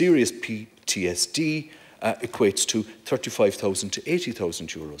 whereas serious PTSD equates to €35,000 to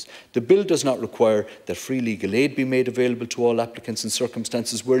 €80,000. The bill does not require that free legal aid be made available to all applicants in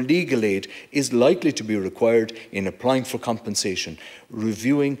circumstances where legal aid is likely to be required in applying for compensation,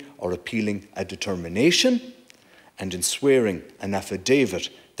 reviewing or appealing a determination, and in swearing an affidavit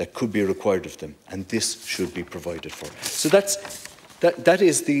that could be required of them, and this should be provided for. So that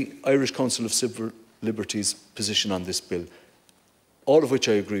is the Irish Council of Civil Liberties position on this bill, all of which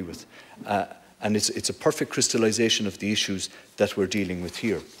I agree with. And it's a perfect crystallisation of the issues that we're dealing with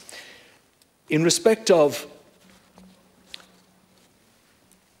here. In respect of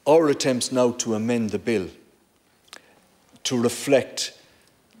our attempts now to amend the bill to reflect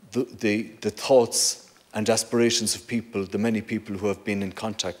the thoughts and aspirations of people, the many people who have been in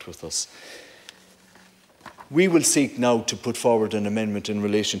contact with us, we will seek now to put forward an amendment in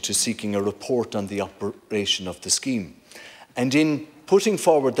relation to seeking a report on the operation of the scheme. And in putting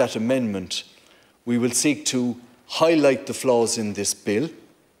forward that amendment, we will seek to highlight the flaws in this bill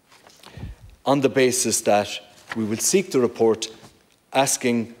on the basis that we will seek the report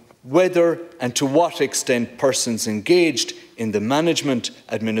asking whether and to what extent persons engaged in the management,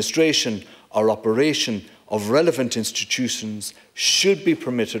 administration or operation of relevant institutions should be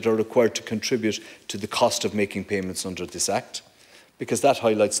permitted or required to contribute to the cost of making payments under this Act, because that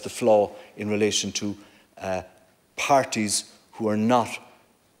highlights the flaw in relation to parties who are not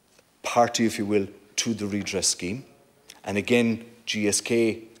party, if you will, to the redress scheme. And again,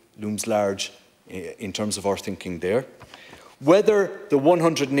 GSK looms large in terms of our thinking there. Whether the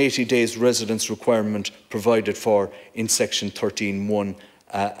 180 days residence requirement provided for in section 13(1)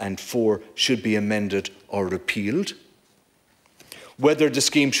 and 4 should be amended or repealed. Whether the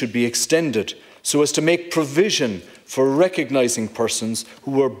scheme should be extended so as to make provision for recognising persons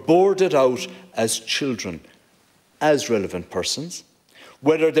who were boarded out as children as relevant persons.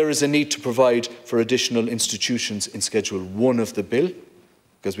 Whether there is a need to provide for additional institutions in Schedule 1 of the bill,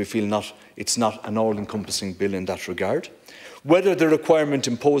 because we feel it's not an all-encompassing bill in that regard. Whether the requirement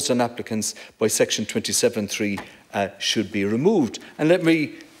imposed on applicants by Section 27(3) should be removed. And let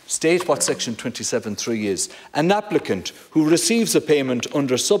me state what Section 27(3) is. An applicant who receives a payment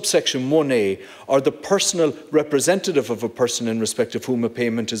under subsection 1A or the personal representative of a person in respect of whom a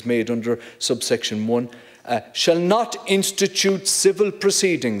payment is made under subsection 1 shall not institute civil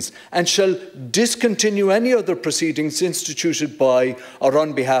proceedings and shall discontinue any other proceedings instituted by or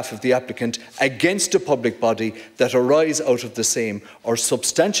on behalf of the applicant against a public body that arise out of the same or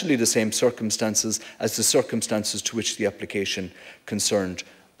substantially the same circumstances as the circumstances to which the application concerned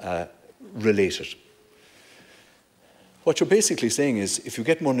related. What you're basically saying is, if you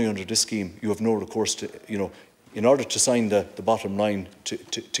get money under this scheme, you have no recourse to, in order to sign the bottom line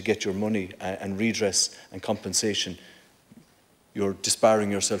to get your money and redress and compensation, you're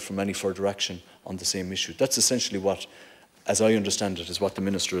disbarring yourself from any further action on the same issue. That's essentially what, as I understand it, is what the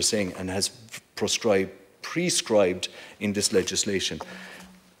Minister is saying and has prescribed in this legislation.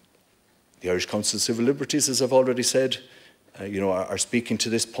 The Irish Council of Civil Liberties, as I've already said, are speaking to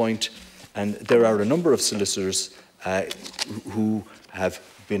this point, and there are a number of solicitors who have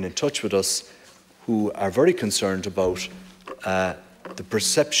been in touch with us who are very concerned about the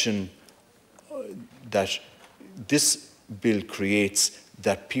perception that this bill creates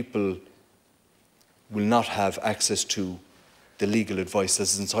that people will not have access to the legal advice that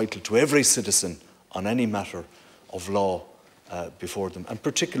is entitled to every citizen on any matter of law before them, and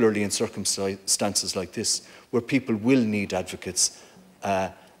particularly in circumstances like this, where people will need advocates,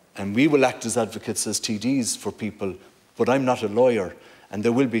 and we will act as advocates, as TDs for people, but I'm not a lawyer, and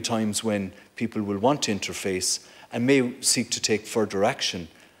there will be times when people will want to interface and may seek to take further action,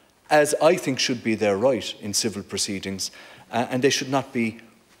 as I think should be their right in civil proceedings, and they should not be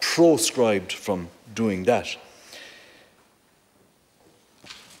proscribed from doing that.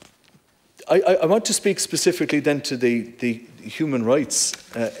 I want to speak specifically then to the human rights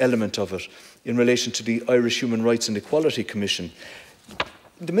element of it in relation to the Irish Human Rights and Equality Commission.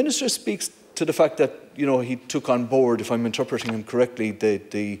 the Minister speaks to the fact that, you know, he took on board, if I'm interpreting him correctly,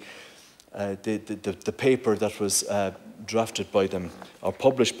 the paper that was drafted by them or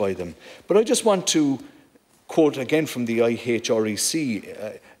published by them. But I just want to quote again from the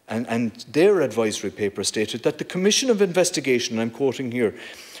IHREC, and their advisory paper stated that the Commission of Investigation, I'm quoting here,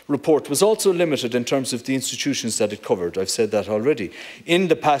 report was also limited in terms of the institutions that it covered. I've said that already. In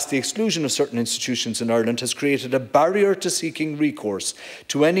the past, the exclusion of certain institutions in Ireland has created a barrier to seeking recourse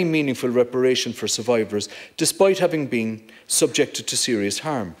to any meaningful reparation for survivors, despite having been subjected to serious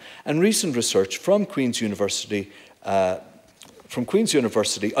harm. And recent research from Queen's University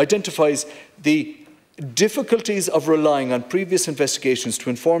identifies the difficulties of relying on previous investigations to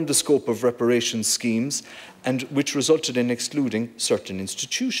inform the scope of reparation schemes, and which resulted in excluding certain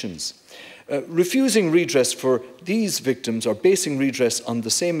institutions. Refusing redress for these victims or basing redress on the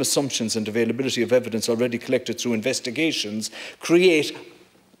same assumptions and availability of evidence already collected through investigations creates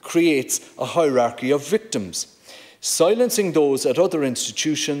a hierarchy of victims, silencing those at other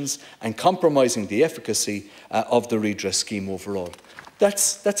institutions and compromising the efficacy of the redress scheme overall.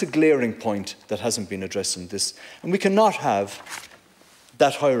 That's a glaring point that hasn't been addressed in this. And we cannot have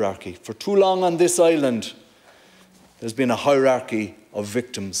that hierarchy. For too long on this island, there's been a hierarchy of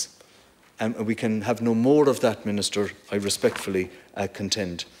victims. And we can have no more of that, Minister, I respectfully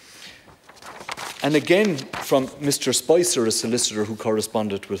contend. And again, from Mr. Spicer, a solicitor who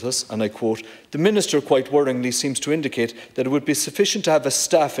corresponded with us, and I quote, "The Minister quite worryingly seems to indicate that it would be sufficient to have a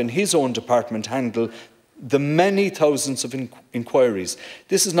staff in his own department handle the many thousands of inquiries.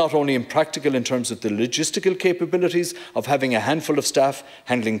 This is not only impractical in terms of the logistical capabilities of having a handful of staff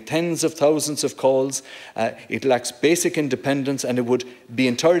handling tens of thousands of calls, it lacks basic independence, and it would be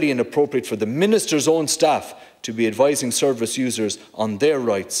entirely inappropriate for the Minister's own staff to be advising service users on their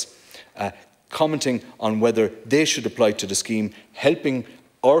rights, commenting on whether they should apply to the scheme, helping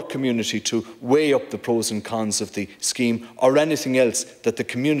our community to weigh up the pros and cons of the scheme, or anything else that the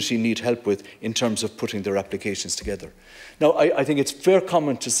community need help with in terms of putting their applications together." Now, I think it's fair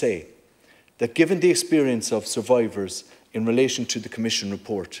comment to say that given the experience of survivors in relation to the Commission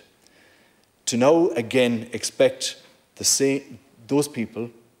report, to now again expect those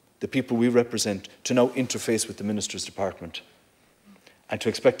people, the people we represent, to now interface with the Minister's department and to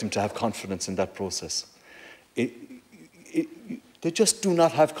expect them to have confidence in that process. They just do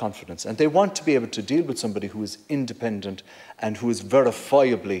not have confidence, and they want to be able to deal with somebody who is independent and who is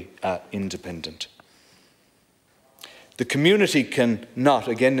verifiably independent. The community cannot,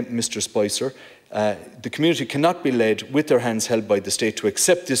 again, Mr. Spicer, the community cannot be led with their hands held by the state to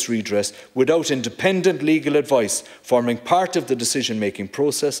accept this redress without independent legal advice forming part of the decision-making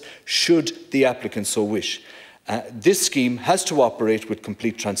process, should the applicant so wish. This scheme has to operate with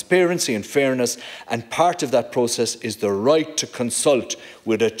complete transparency and fairness, and part of that process is the right to consult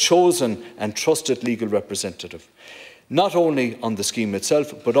with a chosen and trusted legal representative, not only on the scheme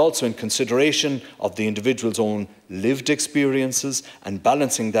itself, but also in consideration of the individual's own lived experiences and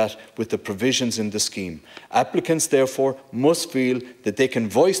balancing that with the provisions in the scheme. Applicants, therefore, must feel that they can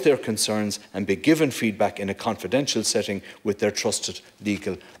voice their concerns and be given feedback in a confidential setting with their trusted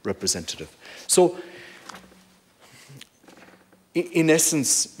legal representative. So, in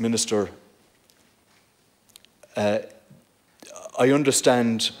essence, Minister, I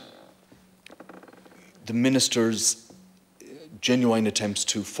understand the Minister's genuine attempts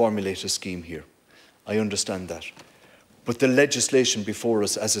to formulate a scheme here. I understand that. But the legislation before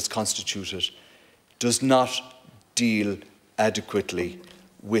us, as it's constituted, does not deal adequately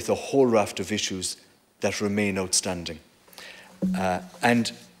with a whole raft of issues that remain outstanding.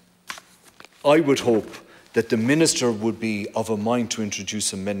 And I would hope that the Minister would be of a mind to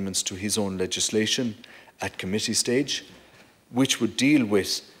introduce amendments to his own legislation at committee stage, which would deal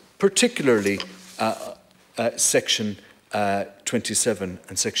with particularly Section 27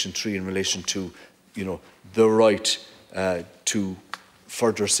 and Section 3 in relation to, the right to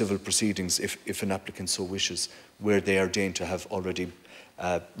further civil proceedings if an applicant so wishes, where they are deemed to have already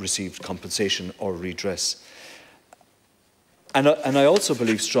received compensation or redress. And I also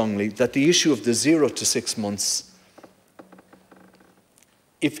believe strongly that the issue of the 0 to 6 months,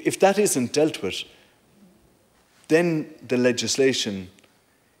 if that isn't dealt with, then the legislation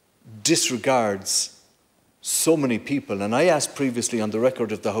disregards so many people. And I asked previously on the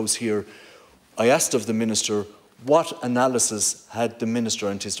record of the House here, I asked of the Minister what analysis had the Minister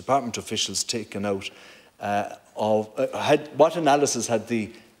and his department officials taken out what analysis had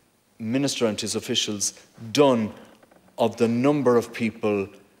the Minister and his officials done of the number of people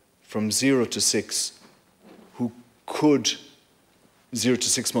from 0 to 6 who could, 0 to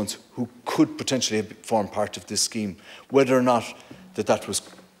 6 months, who could potentially form part of this scheme, whether or not that that was,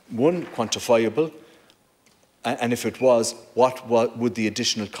 one, quantifiable, and if it was, what would the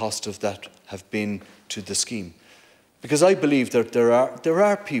additional cost of that have been to the scheme? Because I believe that there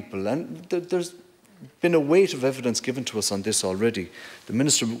are people, and there's been a weight of evidence given to us on this already. The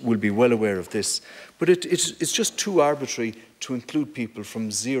Minister will be well aware of this. But it's just too arbitrary to include people from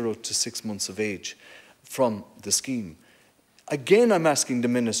 0 to 6 months of age from the scheme. Again, I'm asking the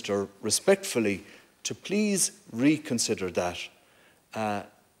Minister respectfully to please reconsider that,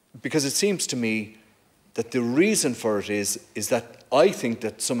 because it seems to me that the reason for it is that I think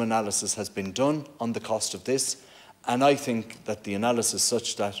that some analysis has been done on the cost of this, and I think that the analysis is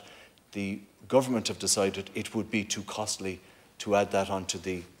such that the government have decided it would be too costly to add that onto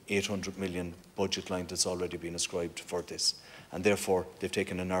the 800 million budget line that's already been ascribed for this, and therefore they've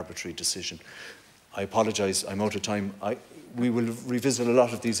taken an arbitrary decision. I apologise, I'm out of time. We will revisit a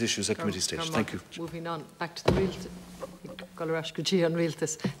lot of these issues at committee stage. Thank you. Moving on, back to the realty. Galarashkuji on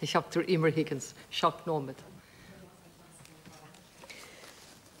realties. Ich habe der Emer Higgins. Shock Nomad.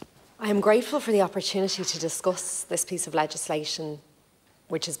 I am grateful for the opportunity to discuss this piece of legislation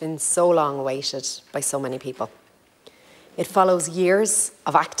which has been so long awaited by so many people. It follows years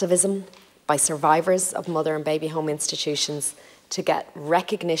of activism by survivors of mother and baby home institutions to get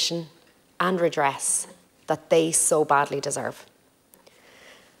recognition and redress that they so badly deserve.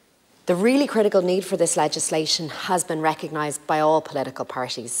 The really critical need for this legislation has been recognised by all political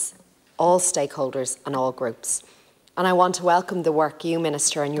parties, all stakeholders and all groups. And I want to welcome the work you,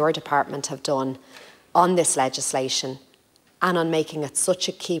 Minister, and your department have done on this legislation and on making it such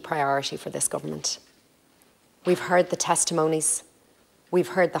a key priority for this government. We've heard the testimonies, we've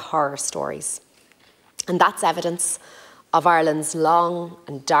heard the horror stories, and that's evidence of Ireland's long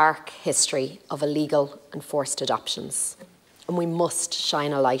and dark history of illegal and forced adoptions. And we must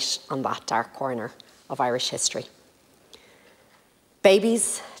shine a light on that dark corner of Irish history.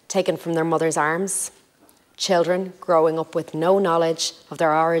 Babies taken from their mother's arms, children growing up with no knowledge of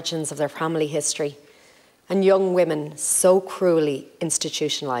their origins, of their family history, and young women so cruelly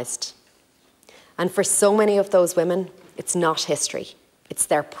institutionalised. And for so many of those women, it's not history, it's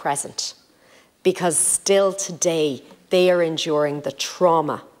their present. Because still today, they are enduring the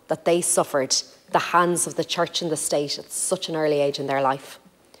trauma that they suffered at the hands of the church and the state at such an early age in their life.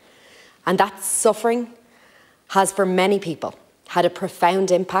 And that suffering has, for many people, had a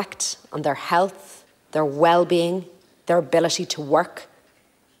profound impact on their health, their well-being, their ability to work,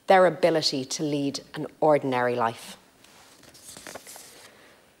 their ability to lead an ordinary life.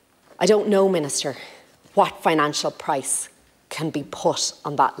 I don't know, Minister, what financial price can be put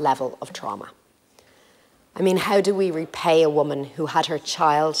on that level of trauma. I mean, how do we repay a woman who had her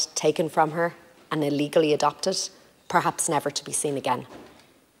child taken from her and illegally adopted, perhaps never to be seen again?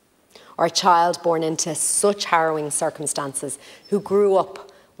 Or a child born into such harrowing circumstances who grew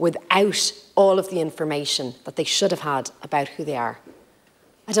up without all of the information that they should have had about who they are?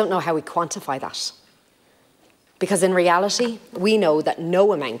 I don't know how we quantify that. Because in reality, we know that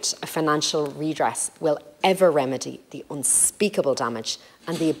no amount of financial redress will ever remedy the unspeakable damage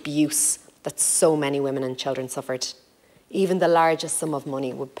and the abuse that so many women and children suffered. Even the largest sum of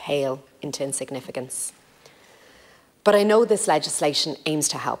money would pale into insignificance. But I know this legislation aims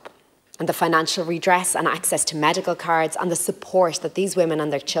to help, and the financial redress and access to medical cards and the support that these women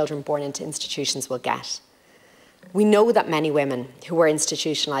and their children born into institutions will get. We know that many women who were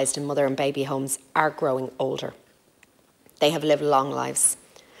institutionalised in mother and baby homes are growing older. They have lived long lives.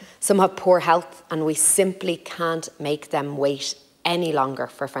 Some have poor health, and we simply can't make them wait any longer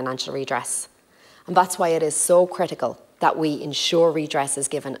for financial redress. And that's why it is so critical that we ensure redress is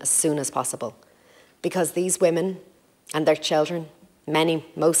given as soon as possible. Because these women and their children, many,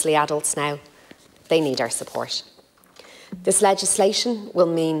 mostly adults now, they need our support. This legislation will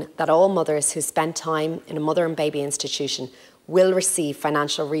mean that all mothers who spend time in a mother and baby institution will receive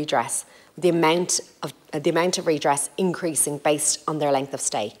financial redress, the amount of redress increasing based on their length of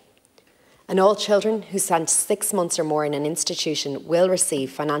stay. And all children who spend 6 months or more in an institution will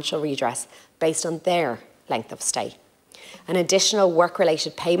receive financial redress based on their length of stay. An additional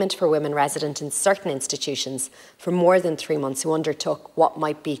work-related payment for women resident in certain institutions for more than 3 months who undertook what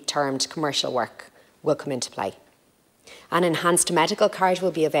might be termed commercial work will come into play. An enhanced medical card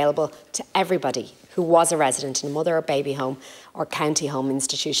will be available to everybody who was a resident in a mother or baby home or county home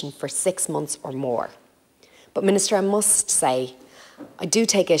institution for 6 months or more. But Minister, I must say, I do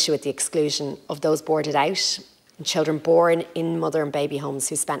take issue with the exclusion of those boarded out and children born in mother and baby homes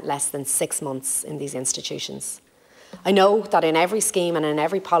who spent less than 6 months in these institutions. I know that in every scheme and in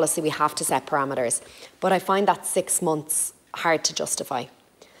every policy we have to set parameters, but I find that 6 months hard to justify.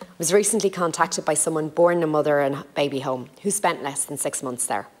 I was recently contacted by someone born in a mother and baby home who spent less than 6 months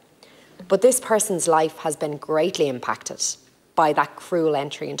there. But this person's life has been greatly impacted by that cruel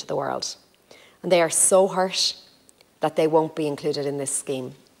entry into the world. And they are so hurt that they won't be included in this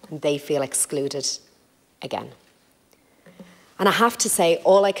scheme, and they feel excluded again. And I have to say,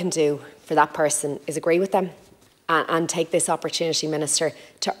 all I can do for that person is agree with them and take this opportunity, Minister,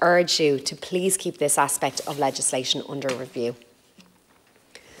 to urge you to please keep this aspect of legislation under review.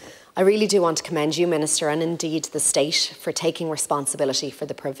 I really do want to commend you, Minister, and indeed the state for taking responsibility for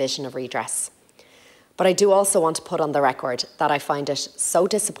the provision of redress. But I do also want to put on the record that I find it so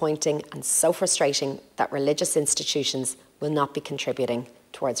disappointing and so frustrating that religious institutions will not be contributing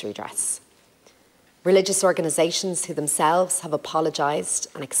towards redress. Religious organisations who themselves have apologised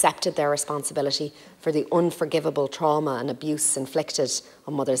and accepted their responsibility for the unforgivable trauma and abuse inflicted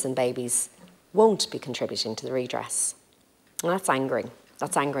on mothers and babies won't be contributing to the redress. And that's angering.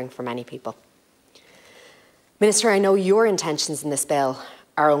 That's angering for many people. Minister, I know your intentions in this bill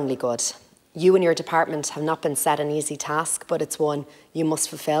are only good. You and your department have not been set an easy task, but it's one you must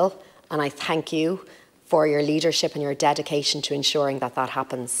fulfil, and I thank you for your leadership and your dedication to ensuring that that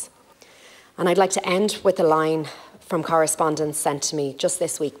happens. And I'd like to end with a line from correspondence sent to me just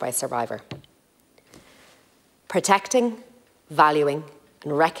this week by a survivor. Protecting, valuing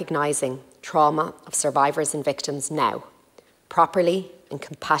and recognising trauma of survivors and victims now, properly and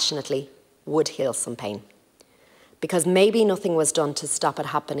compassionately, would heal some pain. Because maybe nothing was done to stop it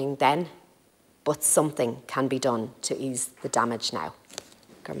happening then, but something can be done to ease the damage now.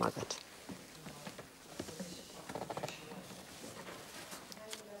 Garmagat.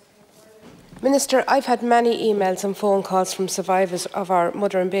 Minister, I've had many emails and phone calls from survivors of our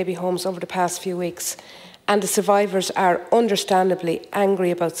mother and baby homes over the past few weeks, and the survivors are understandably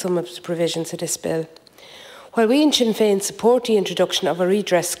angry about some of the provisions of this bill. While we in Sinn Féin support the introduction of a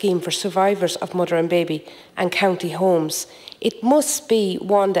redress scheme for survivors of mother and baby and county homes, it must be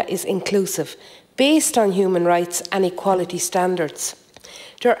one that is inclusive, based on human rights and equality standards.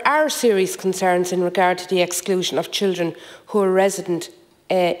 There are serious concerns in regard to the exclusion of children who are resident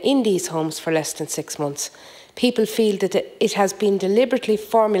in these homes for less than 6 months. People feel that it has been deliberately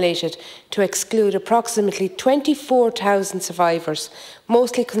formulated to exclude approximately 24,000 survivors,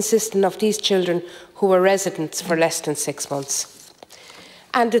 mostly consisting of these children who were residents for less than 6 months.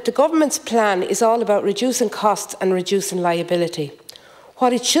 And that the government's plan is all about reducing costs and reducing liability.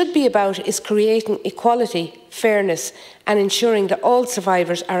 What it should be about is creating equality, fairness and ensuring that all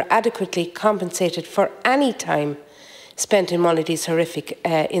survivors are adequately compensated for any time spent in one of these horrific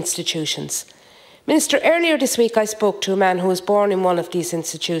institutions. Minister, earlier this week I spoke to a man who was born in one of these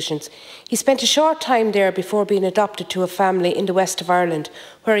institutions. He spent a short time there before being adopted to a family in the west of Ireland,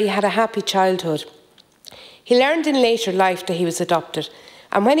 where he had a happy childhood. He learned in later life that he was adopted,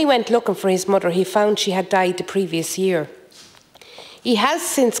 and when he went looking for his mother, he found she had died the previous year. He has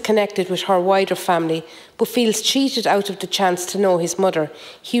since connected with her wider family, but feels cheated out of the chance to know his mother.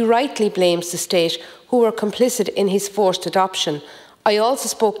 He rightly blames the state, who were complicit in his forced adoption. I also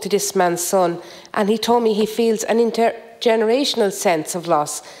spoke to this man's son, and he told me he feels an intergenerational sense of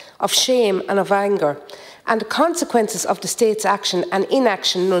loss, of shame and of anger, and the consequences of the state's action and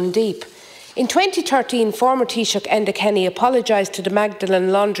inaction run deep. In 2013, former Taoiseach Enda Kenny apologised to the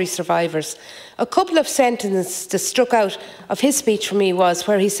Magdalen Laundry survivors. A couple of sentences that struck out of his speech for me was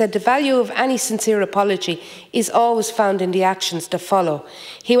where he said the value of any sincere apology is always found in the actions that follow.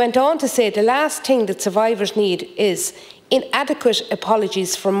 He went on to say the last thing that survivors need is inadequate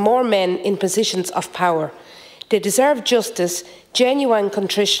apologies from more men in positions of power. They deserve justice, genuine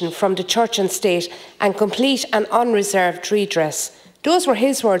contrition from the church and state, and complete and unreserved redress. Those were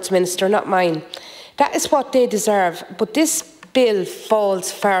his words, Minister, not mine. That is what they deserve, but this bill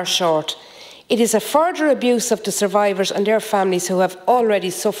falls far short. It is a further abuse of the survivors and their families who have already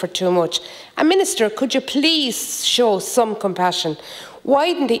suffered too much. And Minister, could you please show some compassion?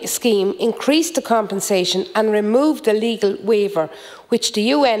 Widen the scheme, increase the compensation and remove the legal waiver, which the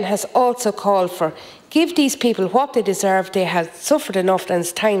UN has also called for. Give these people what they deserve. They have suffered enough and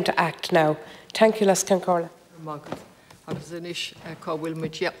it's time to act now. Thank you, Lascan Corla. Agus inis cá bhfuil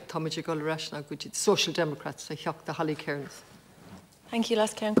muid táiméid go leis na go Social Democrats a cheach the Holly Cairns. Thank you,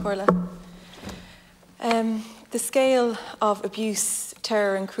 Lascan Corla. The scale of abuse,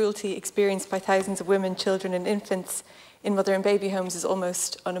 terror and cruelty experienced by thousands of women, children and infants in mother and baby homes is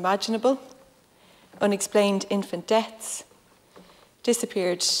almost unimaginable. Unexplained infant deaths,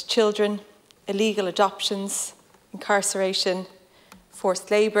 disappeared children, illegal adoptions, incarceration,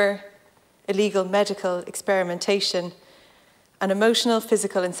 forced labour, illegal medical experimentation, and emotional,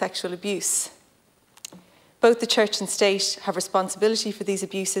 physical and sexual abuse. Both the Church and State have responsibility for these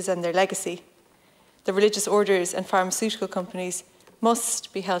abuses and their legacy. The religious orders and pharmaceutical companies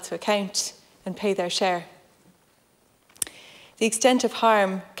must be held to account and pay their share. The extent of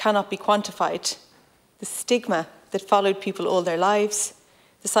harm cannot be quantified. The stigma that followed people all their lives,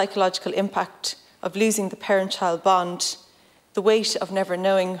 the psychological impact of losing the parent-child bond, the weight of never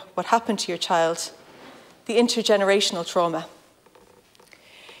knowing what happened to your child, the intergenerational trauma.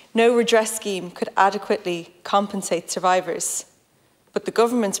 No redress scheme could adequately compensate survivors, but the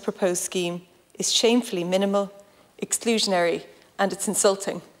government's proposed scheme is shamefully minimal, exclusionary, and it's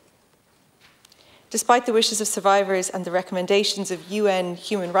insulting. Despite the wishes of survivors and the recommendations of UN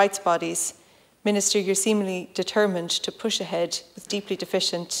human rights bodies, Minister, you're seemingly determined to push ahead with deeply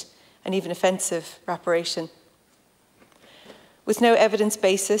deficient and even offensive reparation. With no evidence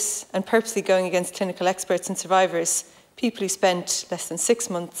basis and purposely going against clinical experts and survivors, people who spent less than 6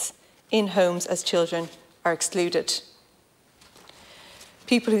 months in homes as children are excluded.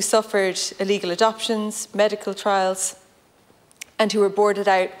 People who suffered illegal adoptions, medical trials, and who were boarded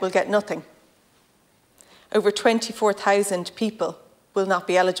out will get nothing. Over 24,000 people will not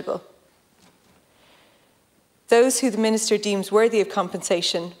be eligible. Those who the Minister deems worthy of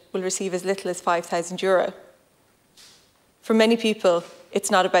compensation will receive as little as €5,000. For many people,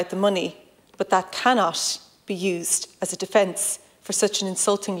 it's not about the money, but that cannot be used as a defence for such an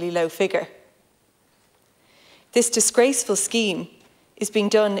insultingly low figure. This disgraceful scheme is being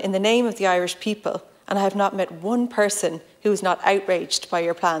done in the name of the Irish people, and I have not met one person who is not outraged by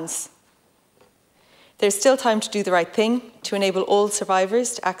your plans. There's still time to do the right thing, to enable all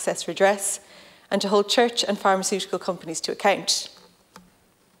survivors to access redress, and to hold church and pharmaceutical companies to account.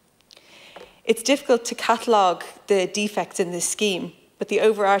 It's difficult to catalogue the defects in this scheme, but the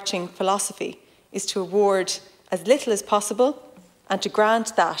overarching philosophy is to award as little as possible and to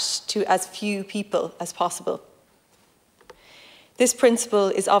grant that to as few people as possible. This principle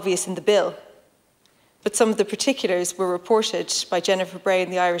is obvious in the bill, but some of the particulars were reported by Jennifer Bray in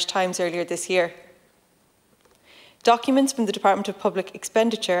the Irish Times earlier this year. Documents from the Department of Public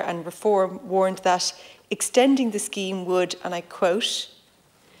Expenditure and Reform warned that extending the scheme would, and I quote,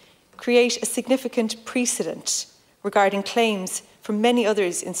 create a significant precedent regarding claims from many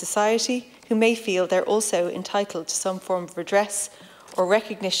others in society who may feel they're also entitled to some form of redress or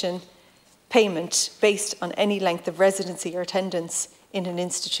recognition payment based on any length of residency or attendance in an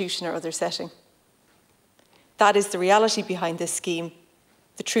institution or other setting. That is the reality behind this scheme,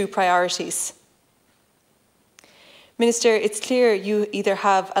 the true priorities. Minister, it's clear you either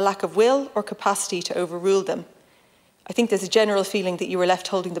have a lack of will or capacity to overrule them. I think there's a general feeling that you were left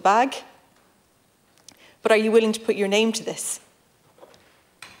holding the bag. But are you willing to put your name to this?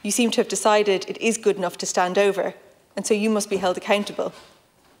 You seem to have decided it is good enough to stand over, and so you must be held accountable.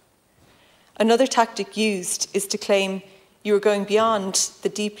 Another tactic used is to claim you are going beyond the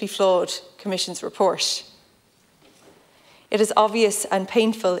deeply flawed Commission's report. It has obvious and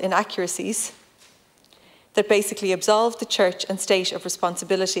painful inaccuracies that basically absolve the Church and State of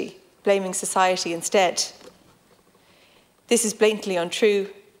responsibility, blaming society instead. This is blatantly untrue,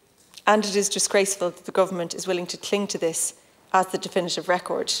 and it is disgraceful that the government is willing to cling to this as the definitive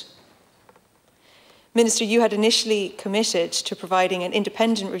record. Minister, you had initially committed to providing an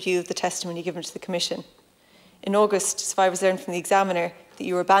independent review of the testimony given to the Commission. In August, survivors learned from the Examiner that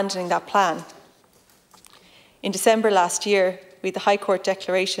you were abandoning that plan. In December last year, we had the High Court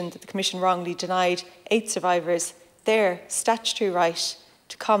declaration that the Commission wrongly denied 8 survivors their statutory right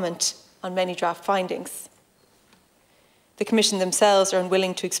to comment on many draft findings. The Commission themselves are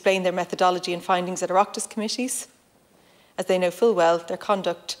unwilling to explain their methodology and findings at Oireachtas committees, as they know full well their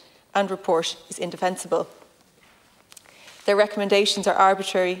conduct and report is indefensible. Their recommendations are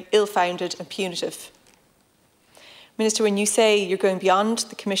arbitrary, ill-founded and punitive. Minister, when you say you're going beyond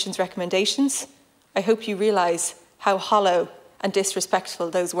the Commission's recommendations, I hope you realise how hollow and disrespectful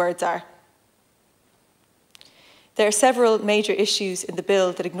those words are. There are several major issues in the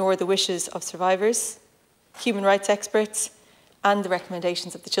bill that ignore the wishes of survivors, human rights experts, and the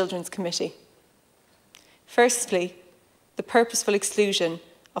recommendations of the Children's Committee. Firstly, the purposeful exclusion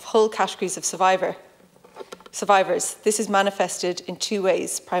of whole categories of survivors. This is manifested in 2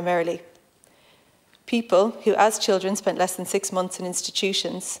 ways, primarily. People who, as children, spent less than 6 months in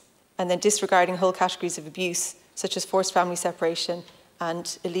institutions and then disregarding whole categories of abuse, such as forced family separation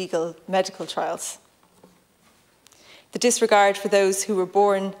and illegal medical trials. The disregard for those who were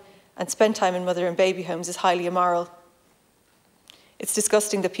born and spent time in mother and baby homes is highly immoral. It's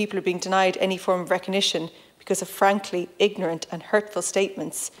disgusting that people are being denied any form of recognition because of frankly ignorant and hurtful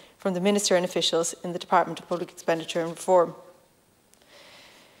statements from the Minister and officials in the Department of Public Expenditure and Reform.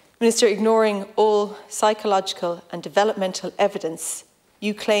 Minister, ignoring all psychological and developmental evidence,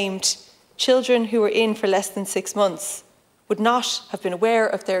 you claimed children who were in for less than 6 months would not have been aware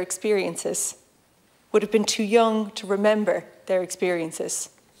of their experiences, would have been too young to remember their experiences.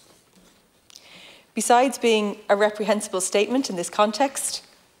 Besides being a reprehensible statement in this context,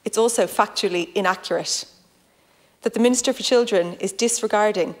 it's also factually inaccurate. That the Minister for Children is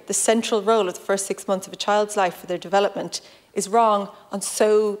disregarding the central role of the first 6 months of a child's life for their development is wrong on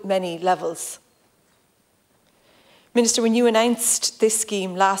so many levels. Minister, when you announced this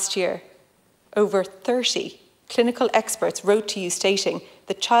scheme last year, over 30 clinical experts wrote to you stating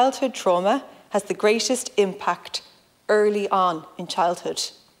that childhood trauma has the greatest impact early on in childhood.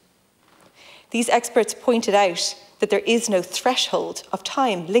 These experts pointed out that there is no threshold of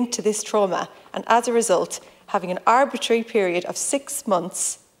time linked to this trauma, and as a result, having an arbitrary period of 6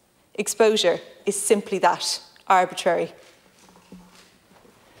 months exposure is simply that, arbitrary.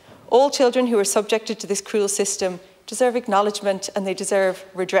 All children who are subjected to this cruel system deserve acknowledgement and they deserve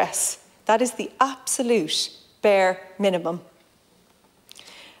redress. That is the absolute bare minimum.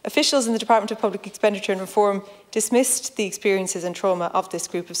 Officials in the Department of Public Expenditure and Reform dismissed the experiences and trauma of this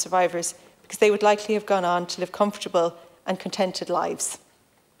group of survivors because they would likely have gone on to live comfortable and contented lives.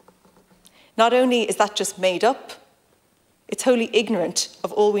 Not only is that just made up, it's wholly ignorant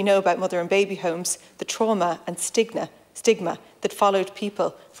of all we know about mother and baby homes, the trauma and stigma that followed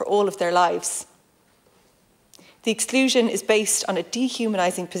people for all of their lives. The exclusion is based on a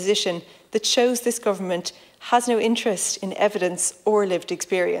dehumanising position that shows this government has no interest in evidence or lived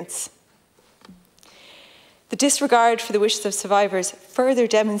experience. The disregard for the wishes of survivors further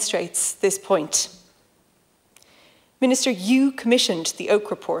demonstrates this point. Minister, you commissioned the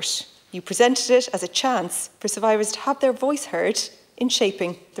Oak Report. You presented it as a chance for survivors to have their voice heard in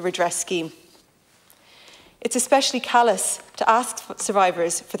shaping the redress scheme. It's especially callous to ask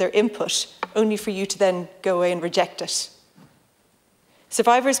survivors for their input, only for you to then go away and reject it.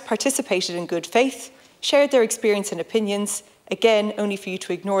 Survivors participated in good faith, shared their experience and opinions, again, only for you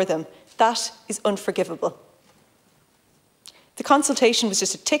to ignore them. That is unforgivable. The consultation was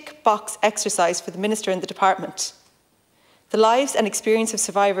just a tick-box exercise for the Minister and the Department. The lives and experience of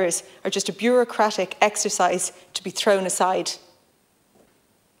survivors are just a bureaucratic exercise to be thrown aside.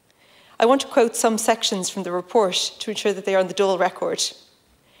 I want to quote some sections from the report to ensure that they are on the Dáil record,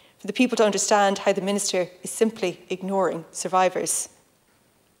 for the people to understand how the Minister is simply ignoring survivors.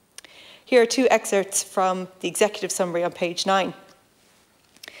 Here are 2 excerpts from the executive summary on page 9.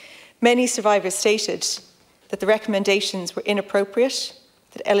 Many survivors stated that the recommendations were inappropriate,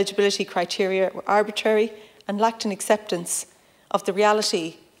 that eligibility criteria were arbitrary and lacked an acceptance of the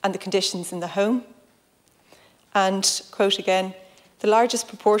reality and the conditions in the home. And, quote again, the largest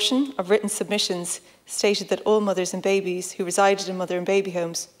proportion of written submissions stated that all mothers and babies who resided in mother and baby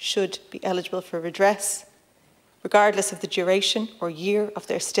homes should be eligible for redress, regardless of the duration or year of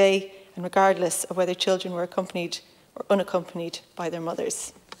their stay, and regardless of whether children were accompanied or unaccompanied by their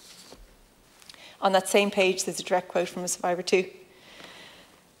mothers. On that same page, there's a direct quote from a survivor too.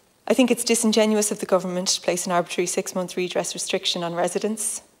 I think it's disingenuous of the government to place an arbitrary 6-month redress restriction on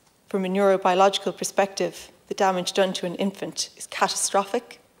residents. From a neurobiological perspective, the damage done to an infant is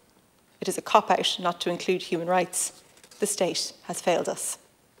catastrophic. It is a cop-out not to include human rights. The state has failed us.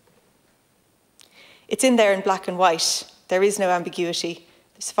 It's in there in black and white. There is no ambiguity.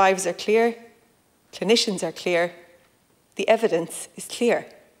 The survivors are clear. Clinicians are clear. The evidence is clear.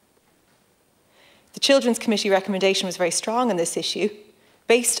 The Children's Committee recommendation was very strong on this issue,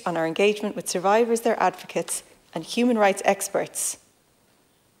 based on our engagement with survivors, their advocates, and human rights experts.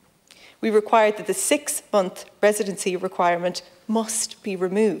 We required that the 6-month residency requirement must be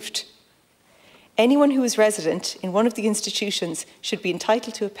removed. Anyone who is resident in one of the institutions should be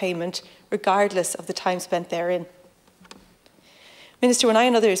entitled to a payment regardless of the time spent therein. Minister, when I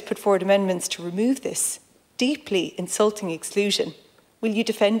and others put forward amendments to remove this deeply insulting exclusion, will you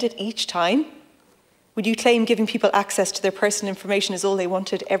defend it each time? Would you claim giving people access to their personal information is all they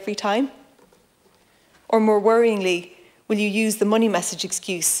wanted every time? Or more worryingly, will you use the money message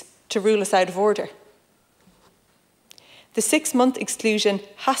excuse to rule us out of order? The 6-month exclusion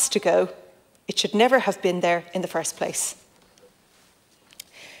has to go. It should never have been there in the first place.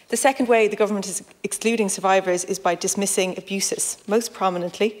 The second way the government is excluding survivors is by dismissing abuses, most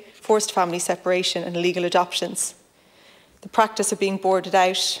prominently forced family separation and illegal adoptions, the practice of being boarded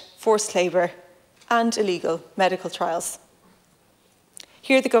out, forced labour, and illegal medical trials.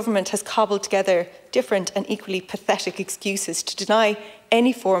 Here the government has cobbled together different and equally pathetic excuses to deny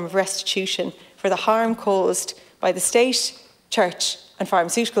any form of restitution for the harm caused by the state, church and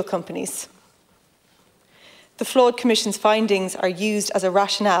pharmaceutical companies. the flawed Commission's findings are used as a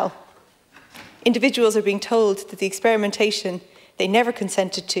rationale. Individuals are being told that the experimentation they never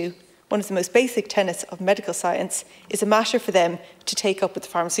consented to, one of the most basic tenets of medical science, is a matter for them to take up with the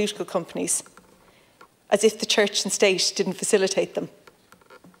pharmaceutical companies, as if the church and state didn't facilitate them.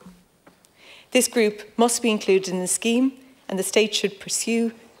 This group must be included in the scheme, and the state should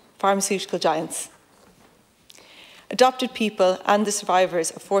pursue pharmaceutical giants. Adopted people and the survivors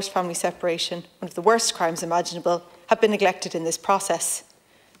of forced family separation, one of the worst crimes imaginable, have been neglected in this process.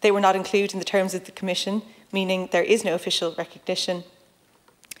 They were not included in the terms of the Commission, meaning there is no official recognition,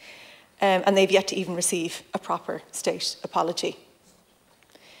 and they've yet to even receive a proper state apology.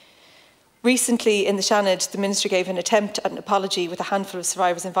 Recently in the Seanad, the Minister gave an attempt at an apology with a handful of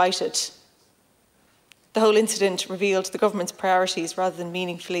survivors invited. The whole incident revealed the government's priorities rather than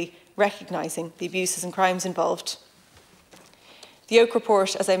meaningfully recognising the abuses and crimes involved. The Oak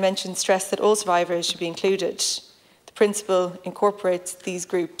report, as I mentioned, stressed that all survivors should be included. The principle incorporates these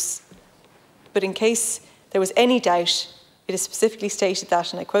groups. But in case there was any doubt, it is specifically stated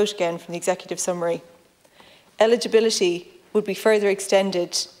that, and I quote again from the executive summary, eligibility would be further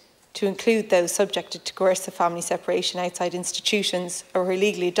extended to include those subjected to coercive family separation outside institutions or who are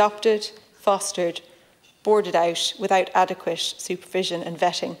illegally adopted, fostered, boarded out without adequate supervision and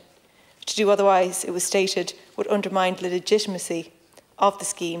vetting. To do otherwise, it was stated, would undermine the legitimacy of the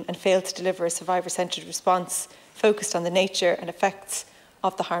scheme and fail to deliver a survivor-centred response focused on the nature and effects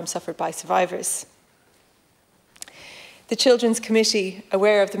of the harm suffered by survivors. The Children's Committee,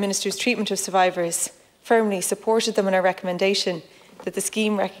 aware of the Minister's treatment of survivors, firmly supported them in our recommendation that the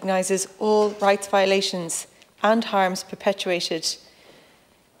scheme recognises all rights violations and harms perpetuated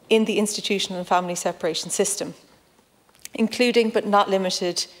in the institutional and family separation system, including but not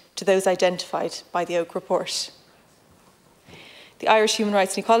limited to those identified by the Oak report. The Irish Human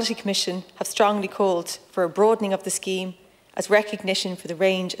Rights and Equality Commission have strongly called for a broadening of the scheme as recognition for the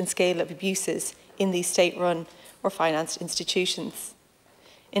range and scale of abuses in these state-run or financed institutions.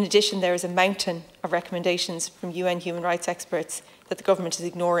 In addition, there is a mountain of recommendations from UN human rights experts that the government is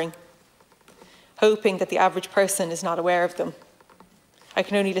ignoring, hoping that the average person is not aware of them. I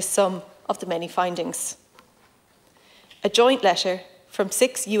can only list some of the many findings. A joint letter from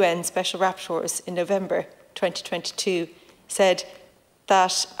 6 UN Special Rapporteurs in November 2022 said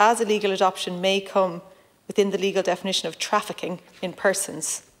that as illegal adoption may come within the legal definition of trafficking in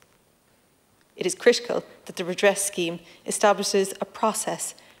persons, it is critical that the redress scheme establishes a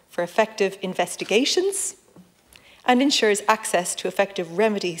process for effective investigations and ensures access to effective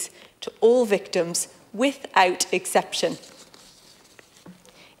remedies to all victims without exception.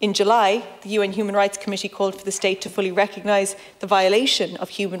 In July, the UN Human Rights Committee called for the state to fully recognise the violation of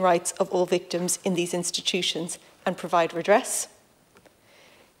human rights of all victims in these institutions and provide redress.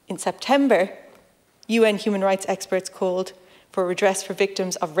 In September, UN human rights experts called for redress for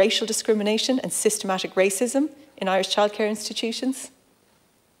victims of racial discrimination and systematic racism in Irish childcare institutions.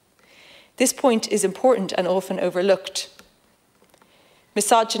 This point is important and often overlooked.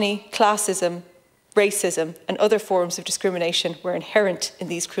 Misogyny, classism, racism and other forms of discrimination were inherent in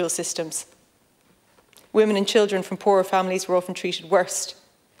these cruel systems. Women and children from poorer families were often treated worst.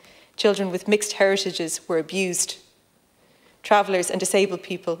 Children with mixed heritages were abused. Travellers and disabled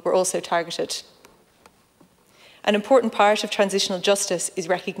people were also targeted. An important part of transitional justice is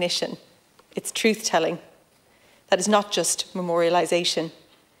recognition. It's truth-telling. That is not just memorialisation.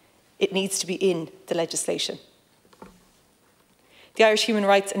 It needs to be in the legislation. The Irish Human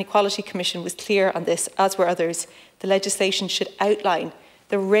Rights and Equality Commission was clear on this, as were others. The legislation should outline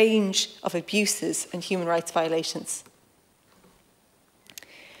the range of abuses and human rights violations.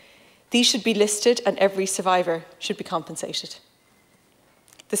 These should be listed and every survivor should be compensated.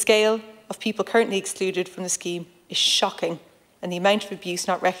 The scale of people currently excluded from the scheme is shocking and the amount of abuse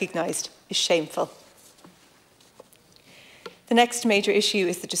not recognised is shameful. The next major issue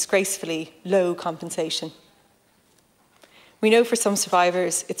is the disgracefully low compensation. We know for some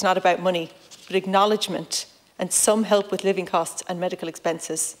survivors it's not about money, but acknowledgement and some help with living costs and medical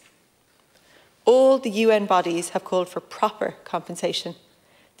expenses. All the UN bodies have called for proper compensation.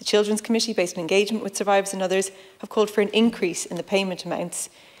 The Children's Committee, based on engagement with survivors and others, have called for an increase in the payment amounts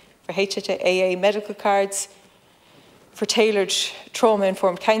for HHAA medical cards, for tailored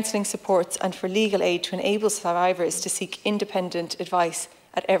trauma-informed counselling supports and for legal aid to enable survivors to seek independent advice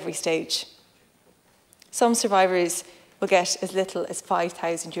at every stage. Some survivors will get as little as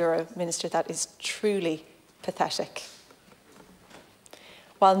 €5,000. Minister, that is truly pathetic.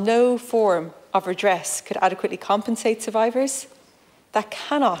 While no form of redress could adequately compensate survivors, that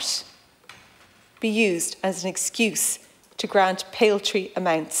cannot be used as an excuse to grant paltry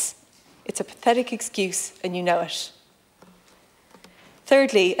amounts. It's a pathetic excuse, and you know it.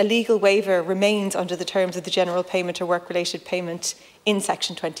 Thirdly, a legal waiver remains under the terms of the General Payment or Work-Related Payment in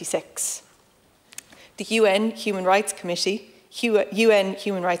Section 26. The UN Human Rights Committee, UN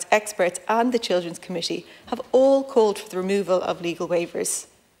human rights experts and the Children's Committee have all called for the removal of legal waivers.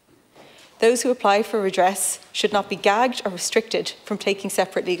 Those who apply for redress should not be gagged or restricted from taking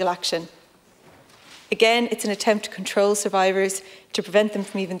separate legal action. Again, it's an attempt to control survivors, to prevent them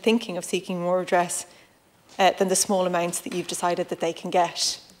from even thinking of seeking more redress than the small amounts that you've decided that they can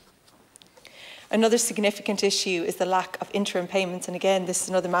get. Another significant issue is the lack of interim payments, and again, this is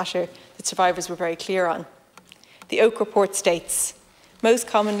another matter that survivors were very clear on. The Oak report states, most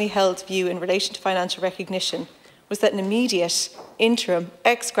commonly held view in relation to financial recognition was that an immediate, interim,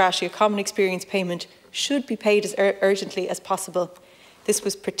 ex gratia common experience payment should be paid as urgently as possible. This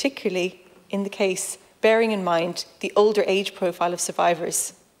was particularly in the case bearing in mind the older age profile of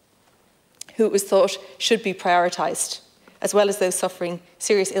survivors, who it was thought should be prioritised, as well as those suffering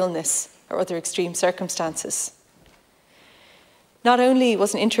serious illness or other extreme circumstances. Not only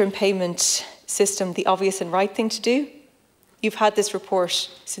was an interim payment system the obvious and right thing to do, you've had this report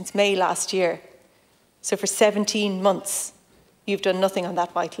since May last year. So for 17 months, you've done nothing on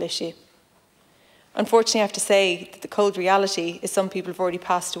that vital issue. Unfortunately, I have to say that the cold reality is some people have already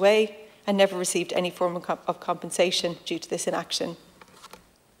passed away and never received any form of compensation due to this inaction.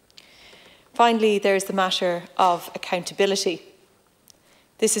 Finally, there is the matter of accountability.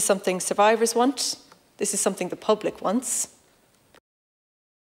 This is something survivors want. This is something the public wants.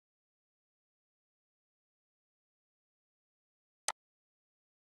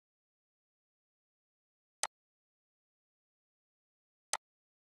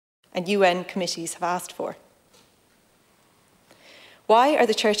 And UN committees have asked for. Why are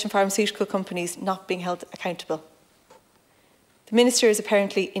the church and pharmaceutical companies not being held accountable? The Minister is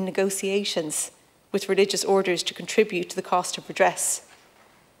apparently in negotiations with religious orders to contribute to the cost of redress.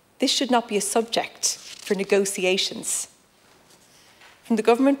 This should not be a subject for negotiations. From the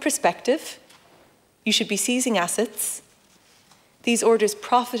government perspective, you should be seizing assets. These orders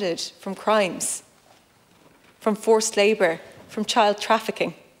profited from crimes, from forced labour, from child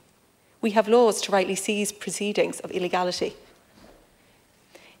trafficking. We have laws to rightly seize proceedings of illegality.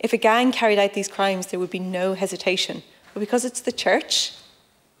 If a gang carried out these crimes, there would be no hesitation. But because it's the church,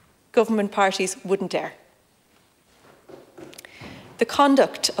 government parties wouldn't dare. The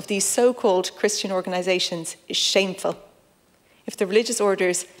conduct of these so-called Christian organisations is shameful. If the religious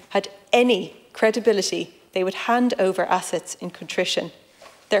orders had any credibility, they would hand over assets in contrition.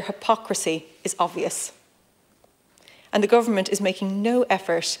 Their hypocrisy is obvious. And the government is making no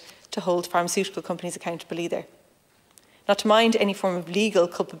effort to hold pharmaceutical companies accountable either. Not to mind any form of legal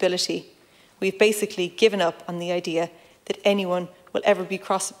culpability, we've basically given up on the idea that anyone will ever be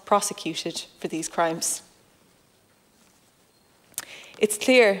prosecuted for these crimes. It's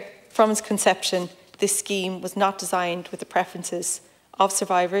clear from its conception this scheme was not designed with the preferences of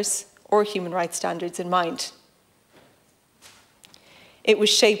survivors or human rights standards in mind. It was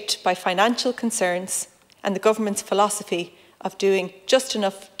shaped by financial concerns and the government's philosophy of doing just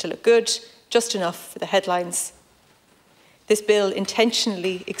enough to look good, just enough for the headlines. This bill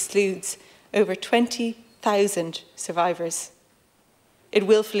intentionally excludes over 20,000 survivors. It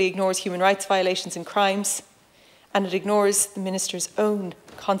willfully ignores human rights violations and crimes, and it ignores the Minister's own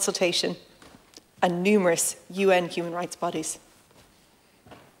consultation and numerous UN human rights bodies.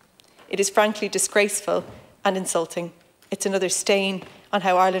 It is frankly disgraceful and insulting. It's another stain on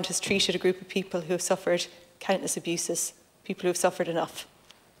how Ireland has treated a group of people who have suffered countless abuses, people who have suffered enough.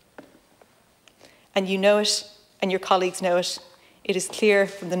 And you know it, and your colleagues know it. It is clear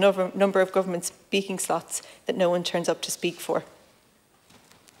from the number of government speaking slots that no one turns up to speak for.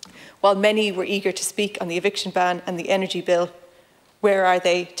 While many were eager to speak on the eviction ban and the energy bill, where are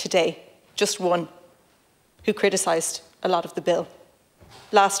they today? Just one, who criticised a lot of the bill.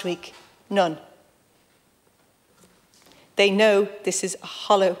 Last week, none. They know this is a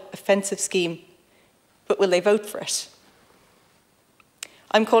hollow, offensive scheme, but will they vote for it?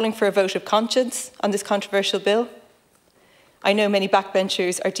 I'm calling for a vote of conscience on this controversial bill. I know many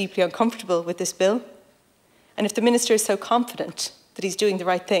backbenchers are deeply uncomfortable with this bill, and if the Minister is so confident that he's doing the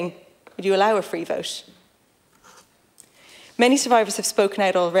right thing, would you allow a free vote? Many survivors have spoken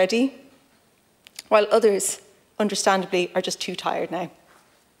out already, while others, understandably, are just too tired now.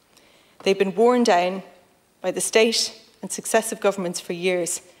 They've been worn down by the state and successive governments for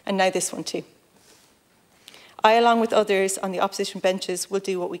years, and now this one too. I, along with others on the opposition benches, will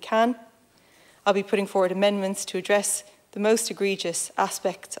do what we can. I'll be putting forward amendments to address the most egregious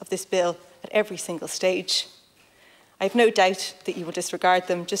aspects of this bill at every single stage. I have no doubt that you will disregard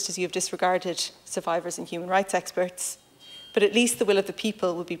them, just as you have disregarded survivors and human rights experts. But at least the will of the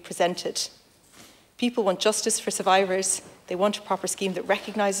people will be presented. People want justice for survivors. They want a proper scheme that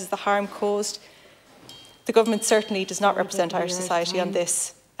recognises the harm caused. The government certainly does not represent Irish society on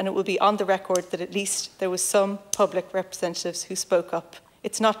this, and it will be on the record that at least there was some public representatives who spoke up.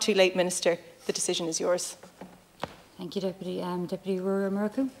 It's not too late, Minister. The decision is yours. Thank you, Deputy. Deputy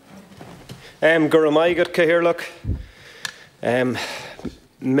Ruairi-Murphy. Guramaigad Cahirlock.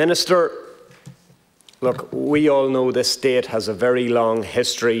 Minister, look, we all know this state has a very long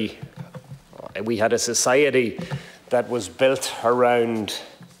history. We had a society that was built around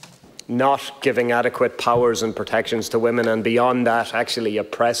not giving adequate powers and protections to women, and beyond that, actually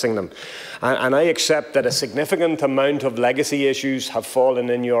oppressing them. And I accept that a significant amount of legacy issues have fallen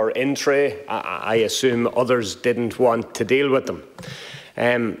in your in tray. I assume others didn't want to deal with them.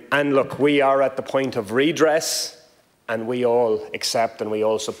 And look, we are at the point of redress, and we all accept and we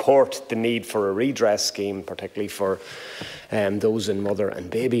all support the need for a redress scheme, particularly for those in mother and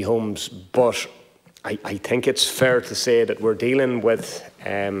baby homes. But I think it's fair to say that we're dealing with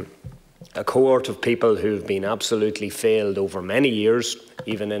a cohort of people who've been absolutely failed over many years.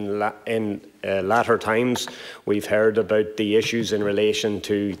 Even in latter times, we've heard about the issues in relation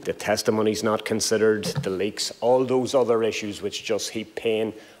to the testimonies not considered, the leaks, all those other issues which just heap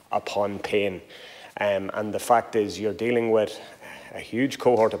pain upon pain. And the fact is, you're dealing with a huge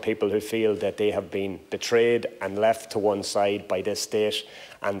cohort of people who feel that they have been betrayed and left to one side by this state,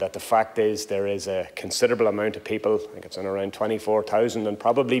 and that the fact is there is a considerable amount of people, I think it's in around 24,000 and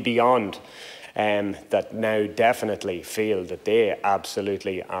probably beyond, that now definitely feel that they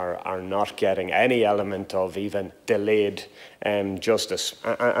absolutely are not getting any element of even delayed justice.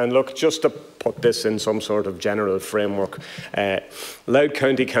 And look, just to put this in some sort of general framework, Louth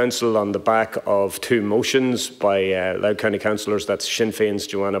County Council, on the back of two motions by Louth County councillors, that's Sinn Féin's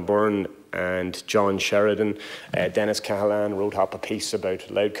Joanna Byrne and John Sheridan, Dennis Cahalan wrote up a piece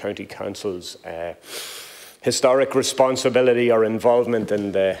about Louth County Council's historic responsibility or involvement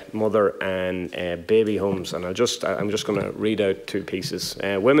in the mother and baby homes. And I'm just going to read out two pieces.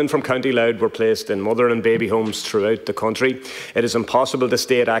 Women from County Louth were placed in mother and baby homes throughout the country. It is impossible to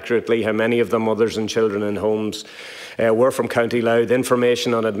state accurately how many of the mothers and children in homes were from County Louth.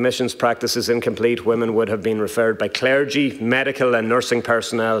 Information on admissions practices incomplete. Women would have been referred by clergy, medical and nursing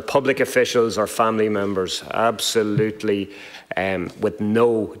personnel, public officials or family members, absolutely with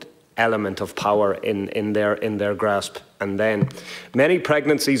no element of power in their grasp. And then many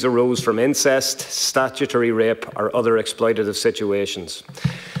pregnancies arose from incest, statutory rape or other exploitative situations.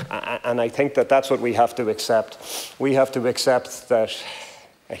 And I think that that's what we have to accept. We have to accept that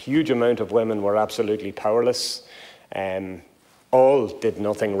a huge amount of women were absolutely powerless. All did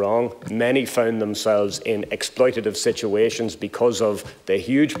nothing wrong. Many found themselves in exploitative situations because of the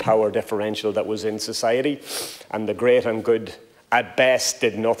huge power differential that was in society, and the great and good at best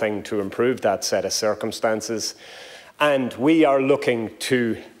did nothing to improve that set of circumstances. And we are looking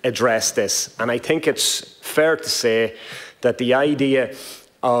to address this. And I think it's fair to say that the idea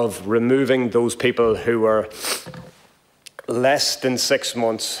of removing those people who were less than 6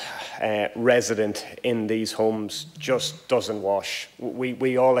 months resident in these homes just doesn't wash.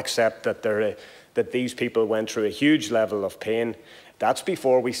 We all accept that that these people went through a huge level of pain. That's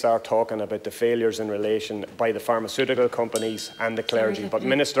before we start talking about the failures in relation by the pharmaceutical companies and the clergy. But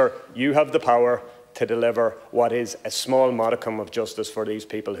Minister, you have the power to deliver what is a small modicum of justice for these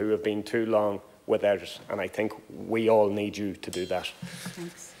people who have been too long without it. And I think we all need you to do that.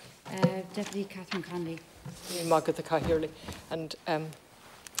 Thanks. Deputy Catherine Conley. And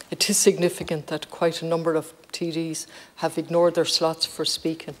it is significant that quite a number of TDs have ignored their slots for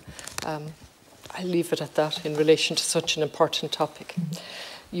speaking. I'll leave it at that in relation to such an important topic.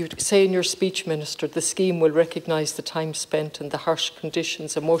 You say in your speech, Minister, the scheme will recognise the time spent and the harsh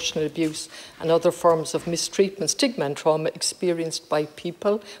conditions, emotional abuse and other forms of mistreatment, stigma and trauma experienced by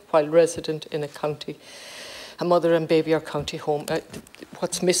people while resident in a county, a mother and baby or county home.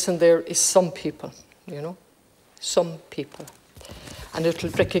 What's missing there is some people, you know, some people. And it'll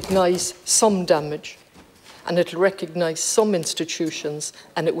recognise some damage, and it'll recognise some institutions,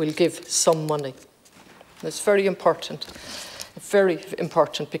 and it will give some money. And it's very important,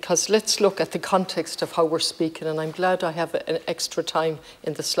 because let's look at the context of how we're speaking, and I'm glad I have an extra time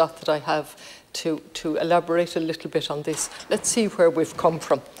in the slot that I have to elaborate a little bit on this. Let's see where we've come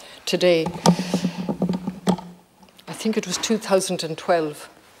from today. I think it was 2012,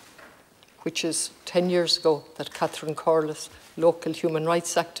 which is 10 years ago, that Catherine Corless, local human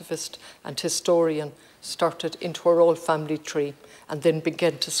rights activist and historian, started into her old family tree and then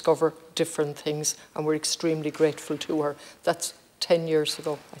began to different things, and we're extremely grateful to her. That's 10 years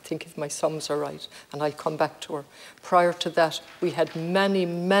ago, I think, if my sums are right, and I'll come back to her. Prior to that, we had many,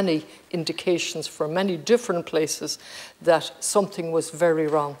 many indications from many different places that something was very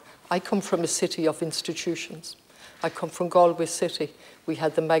wrong. I come from a city of institutions. I come from Galway City. We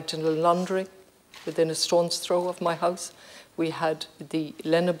had the Magdalen Laundry within a stone's throw of my house. We had the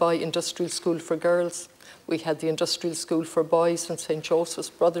Lennaby Industrial School for Girls. We had the Industrial School for Boys in St. Joseph's,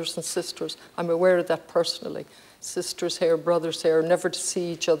 brothers and sisters. I'm aware of that personally. Sisters here, brothers here, never to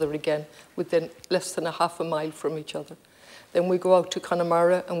see each other again, within less than a half a mile from each other. Then we go out to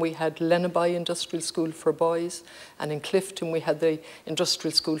Connemara and we had Lennaby Industrial School for Boys, and in Clifton we had the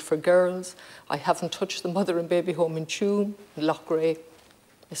Industrial School for Girls. I haven't touched the mother and baby home in Tuam, in Loughrea,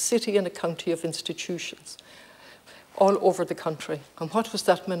 a city and a county of institutions all over the country. And what was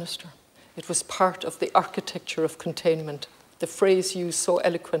that, Minister? It was part of the architecture of containment, the phrase used so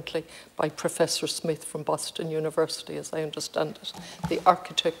eloquently by Professor Smith from Boston University, as I understand it, the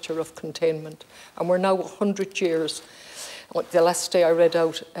architecture of containment. And we're now 100 years. The last day I read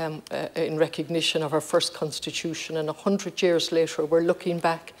out in recognition of our first constitution, and 100 years later we're looking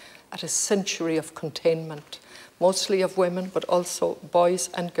back at a century of containment, mostly of women, but also boys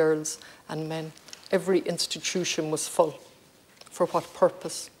and girls and men. Every institution was full. For what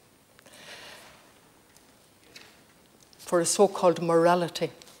purpose? For a so-called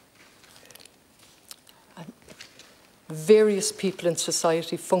morality. And various people in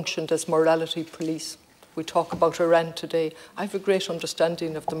society functioned as morality police. We talk about Iran today. I have a great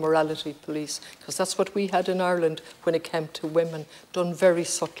understanding of the morality police, because that's what we had in Ireland when it came to women, done very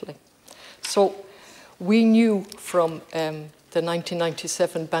subtly. So we knew from the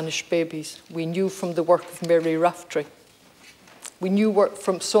 1997 banished babies, we knew from the work of Mary Raftery, we knew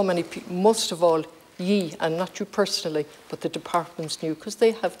from so many people, most of all ye, and not you personally, but the departments knew, because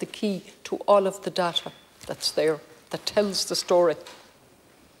they have the key to all of the data that's there, that tells the story.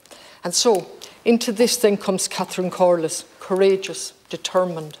 And so, into this then comes Catherine Corless, courageous,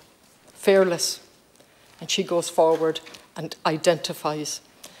 determined, fearless, and she goes forward and identifies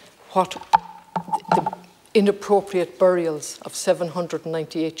what the inappropriate burials of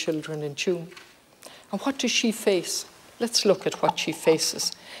 798 children in Tuam. And what does she face? Let's look at what she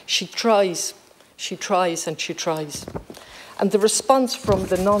faces. She tries, and she tries. And the response from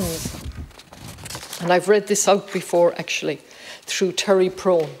the nuns, and I've read this out before actually, through Terry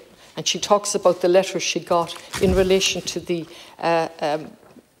Prone, and she talks about the letter she got in relation to the,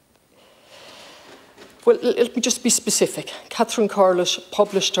 well, let me just be specific. Catherine Corless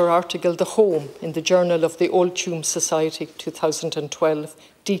published her article, The Home, in the Journal of the Old Tuam Society, 2012,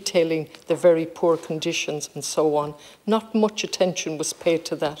 detailing the very poor conditions and so on. Not much attention was paid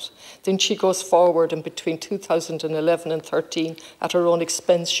to that. Then she goes forward, and between 2011 and 13, at her own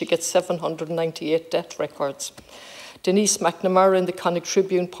expense, she gets 798 death records. Denise McNamara in the Connacht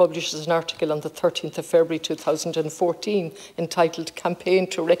Tribune publishes an article on the 13th of February 2014 entitled Campaign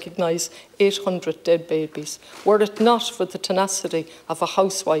to Recognise 800 Dead Babies. Were it not for the tenacity of a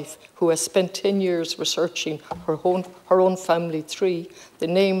housewife who has spent 10 years researching her own family tree, the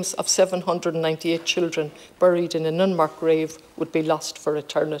names of 798 children buried in an unmarked grave would be lost for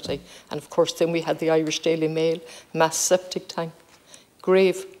eternity. And of course then we had the Irish Daily Mail, mass septic tank,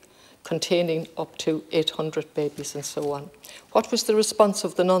 grave containing up to 800 babies and so on. What was the response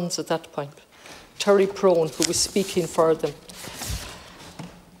of the nuns at that point? Terry Prone, who was speaking for them,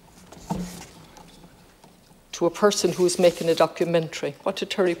 to a person who was making a documentary. What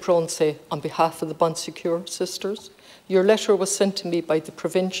did Terry Prone say on behalf of the Bon Secours sisters? Your letter was sent to me by the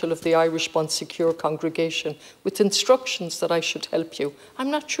Provincial of the Irish Bon Secours congregation with instructions that I should help you.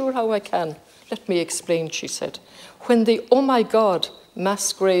 I'm not sure how I can. Let me explain, she said. When the Oh My God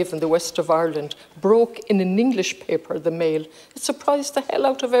mass grave in the west of Ireland broke in an English paper, the Mail, it surprised the hell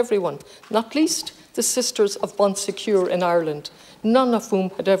out of everyone, not least the sisters of Bon Secours in Ireland, none of whom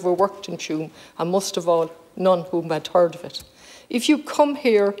had ever worked in Tuam, and most of all, none whom had heard of it. If you come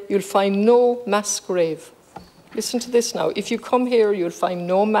here, you'll find no mass grave. Listen to this now. If you come here, you'll find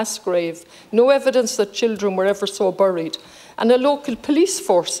no mass grave, no evidence that children were ever so buried, and a local police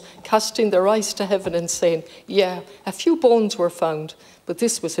force casting their eyes to heaven and saying, yeah, a few bones were found, but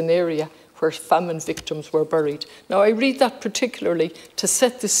this was an area where famine victims were buried. Now, I read that particularly to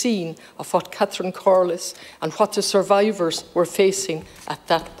set the scene of what Catherine Corless and what the survivors were facing at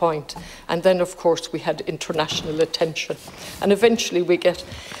that point. And then, of course, we had international attention. And eventually we get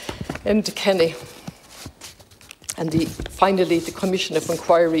Enda Kenny. And finally, the Commission of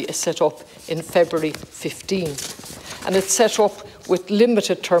Inquiry is set up in February 15. And it's set up with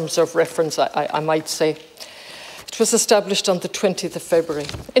limited terms of reference, I might say. It was established on the 20th of February.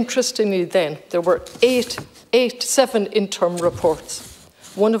 Interestingly then, there were seven interim reports.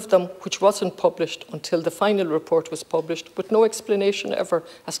 One of them which wasn't published until the final report was published, with no explanation ever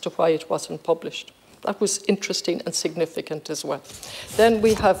as to why it wasn't published. That was interesting and significant as well. Then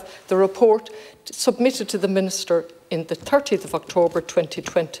we have the report submitted to the Minister in the 30th of October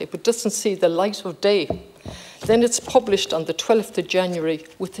 2020, but doesn't see the light of day. Then it's published on the 12th of January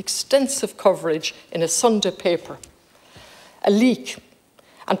with extensive coverage in a Sunday paper. A leak,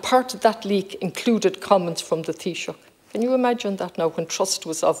 and part of that leak included comments from the Taoiseach. Can you imagine that now, when trust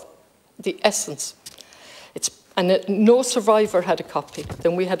was of the essence? No survivor had a copy.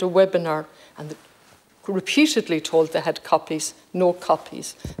 Then we had a webinar, and repeatedly told they had copies, no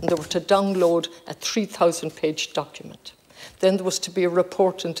copies, and they were to download a 3,000-page document. Then there was to be a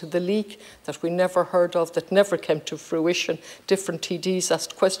report into the leak that we never heard of, that never came to fruition. Different TDs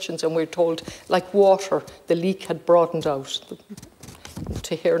asked questions, and we were told, like water, the leak had broadened out,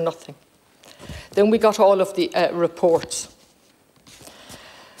 to hear nothing. Then we got all of the reports.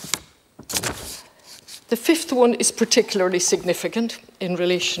 The fifth one is particularly significant in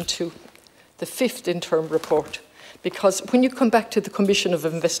relation to the fifth interim report, because when you come back to the Commission of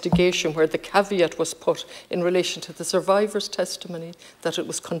Investigation, where the caveat was put in relation to the survivors' testimony that it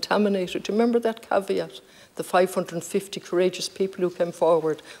was contaminated, do you remember that caveat? The 550 courageous people who came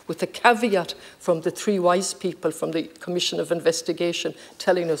forward with the caveat from the three wise people from the Commission of Investigation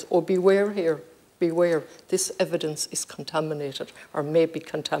telling us, oh, beware here, beware, this evidence is contaminated or may be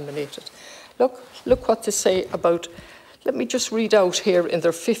contaminated. Look what they say about, let me just read out here in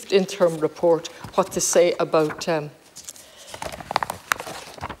their fifth interim report what they say about, I'll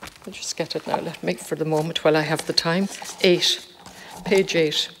just get it now, let me, for the moment while I have the time, page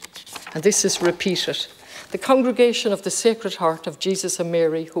 8, and this is repeated. The Congregation of the Sacred Heart of Jesus and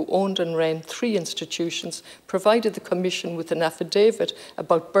Mary, who owned and ran 3 institutions, provided the Commission with an affidavit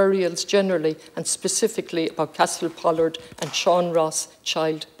about burials generally and specifically about Castle Pollard and Sean Ross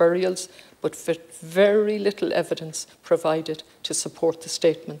child burials, but very little evidence provided to support the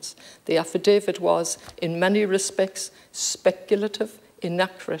statements. The affidavit was, in many respects, speculative,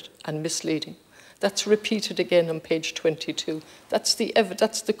 inaccurate and misleading. That's repeated again on page 22. That's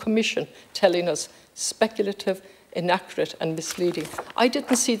the Commission telling us speculative, inaccurate and misleading. I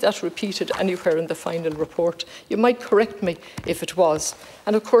didn't see that repeated anywhere in the final report. You might correct me if it was.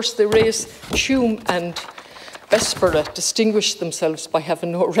 And of course they raised Hume and Bessborough distinguished themselves by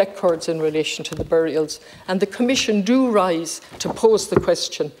having no records in relation to the burials, and the Commission do rise to pose the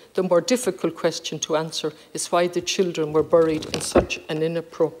question. The more difficult question to answer is why the children were buried in such an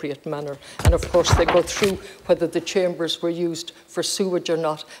inappropriate manner. And of course they go through whether the chambers were used for sewage or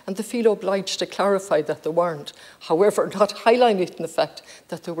not, and they feel obliged to clarify that they weren't. However, not highlighting the fact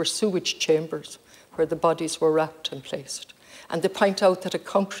that there were sewage chambers where the bodies were wrapped and placed. And they point out that a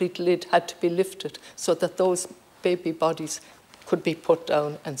concrete lid had to be lifted so that those baby bodies could be put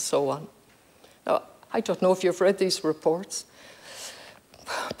down and so on. Now, I don't know if you've read these reports,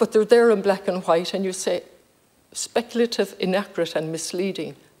 but they're there in black and white, and you say speculative, inaccurate and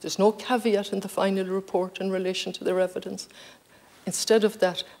misleading. There's no caveat in the final report in relation to their evidence. Instead of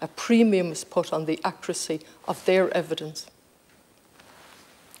that, a premium is put on the accuracy of their evidence.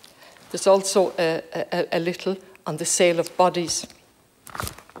 There's also a little on the sale of bodies.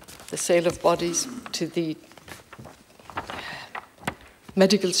 The sale of bodies to the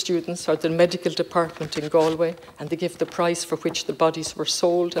medical students or the medical department in Galway, and they give the price for which the bodies were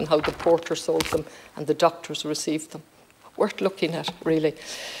sold and how the porter sold them and the doctors received them. Worth looking at, really.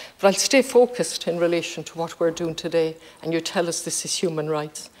 But I'll stay focused in relation to what we're doing today, and you tell us this is human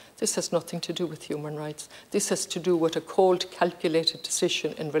rights. This has nothing to do with human rights. This has to do with a cold, calculated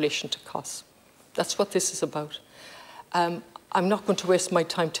decision in relation to costs. That's what this is about. I'm not going to waste my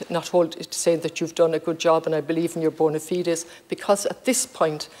time to say that you've done a good job and I believe in your bona fides, because at this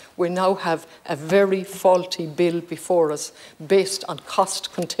point we now have a very faulty bill before us based on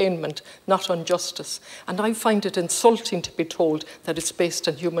cost containment, not on justice. And I find it insulting to be told that it's based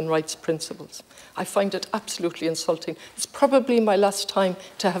on human rights principles. I find it absolutely insulting. It's probably my last time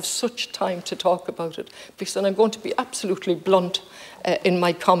to have such time to talk about it, because I'm going to be absolutely blunt in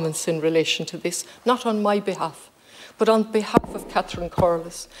my comments in relation to this, not on my behalf, but on behalf of Catherine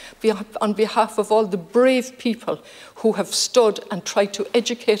Corless, on behalf of all the brave people who have stood and tried to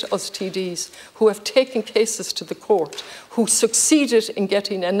educate us TDs, who have taken cases to the court, who succeeded in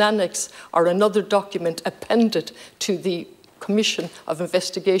getting an annex or another document appended to the Commission of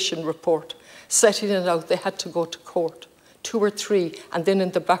Investigation report, setting it out they had to go to court. 2 or 3, and then in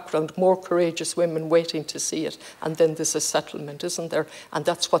the background, more courageous women waiting to see it. And then there's a settlement, isn't there? And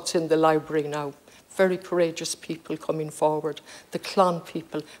that's what's in the library now. very courageous people coming forward, the Clon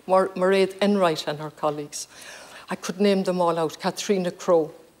people, Mairead Enright and her colleagues. I could name them all out, Katrina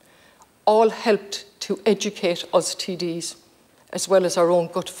Crowe, all helped to educate us TDs, as well as our own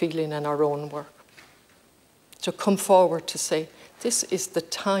gut feeling and our own work. To come forward to say, this is the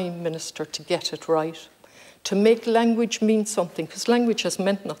time, Minister, to get it right. To make language mean something, because language has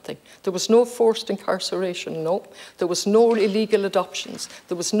meant nothing. There was no forced incarceration, no. There was no illegal adoptions.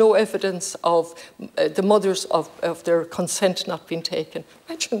 There was no evidence of the mothers of their consent not being taken.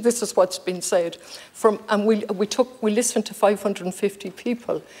 Imagine this is what's been said. And we listened to 550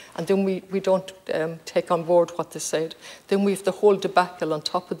 people, and then we don't take on board what they said. Then we have the whole debacle on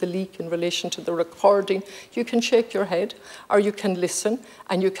top of the leak in relation to the recording. You can shake your head, or you can listen,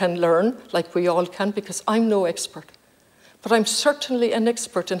 and you can learn, like we all can, because I'm no expert. But I'm certainly an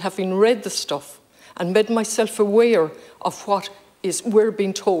expert in having read the stuff and made myself aware of what we're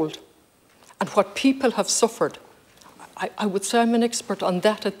being told and what people have suffered. I would say I'm an expert on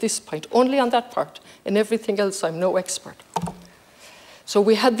that at this point, only on that part. In everything else, I'm no expert. So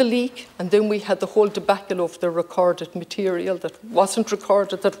we had the leak, and then we had the whole debacle of the recorded material that wasn't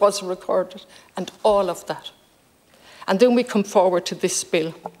recorded, that was recorded, and all of that. And then we come forward to this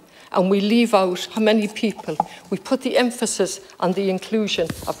bill, and we leave out how many people. We put the emphasis on the inclusion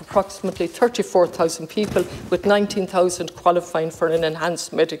of approximately 34,000 people, with 19,000 qualifying for an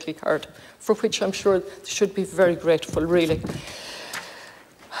enhanced medical card, for which I'm sure they should be very grateful, really.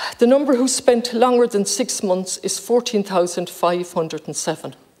 The number who spent longer than 6 months is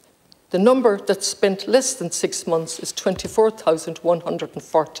 14,507. The number that spent less than 6 months is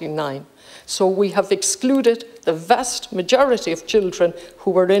 24,149. So we have excluded the vast majority of children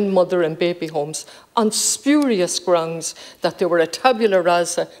who were in mother and baby homes on spurious grounds that they were a tabula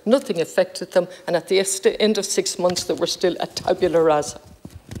rasa, nothing affected them, and at the end of 6 months they were still a tabula rasa.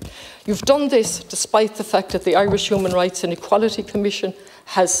 You've done this despite the fact that the Irish Human Rights and Equality Commission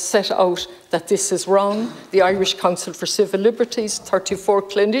has set out that this is wrong. The Irish Council for Civil Liberties, 34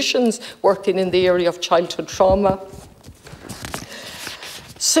 clinicians working in the area of childhood trauma.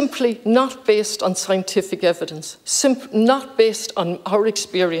 Simply not based on scientific evidence, not based on our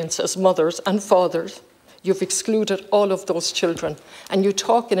experience as mothers and fathers. You've excluded all of those children. And you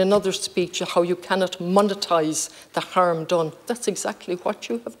talk in another speech how you cannot monetize the harm done. That's exactly what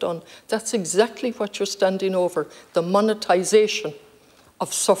you have done. That's exactly what you're standing over, the monetization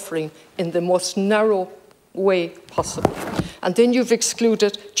of suffering in the most narrow way possible. And then you've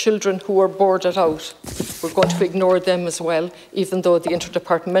excluded children who are boarded out. We're going to ignore them as well, even though the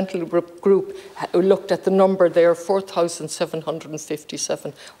interdepartmental group looked at the number there,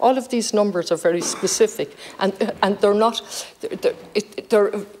 4,757. All of these numbers are very specific, and they're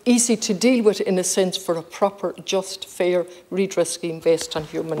easy to deal with in a sense for a proper, just, fair redress scheme based on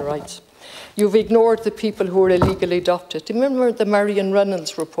human rights. You've ignored the people who were illegally adopted. Do you remember the Marion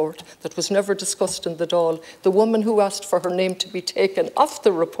Reynolds report that was never discussed in the Dáil? The woman who asked for her name to be taken off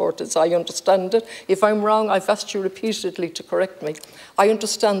the report, as I understand it. If I'm wrong, I've asked you repeatedly to correct me. I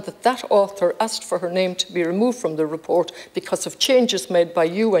understand that that author asked for her name to be removed from the report because of changes made by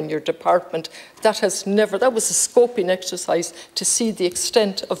you and your department. That was a scoping exercise to see the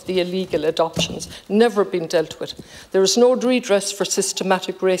extent of the illegal adoptions, never been dealt with. There is no redress for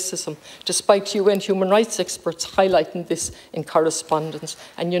systematic racism, despite UN human rights experts highlighting this in correspondence,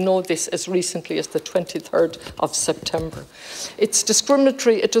 and you know this as recently as the 23rd of September. It's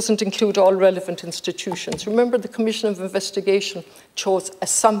discriminatory, it doesn't include all relevant institutions. Remember, the Commission of Investigation chose a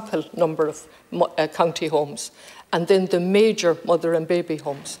sample number of county homes, and then the major mother and baby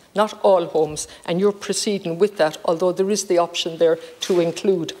homes, not all homes, and you're proceeding with that, although there is the option there to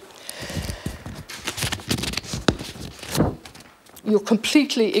include. You're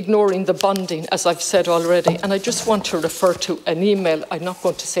completely ignoring the bonding, as I've said already, and I just want to refer to an email. I'm not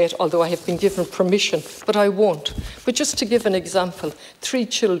going to say it, although I have been given permission, but I won't. But just to give an example, 3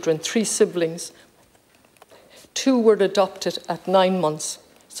 children, 3 siblings, 2 were adopted at 9 months,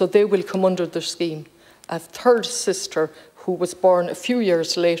 so they will come under the scheme. A 3rd sister, who was born a few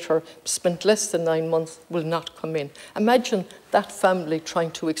years later, spent less than 9 months, will not come in. Imagine that family trying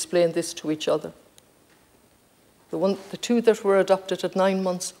to explain this to each other. The 2 that were adopted at 9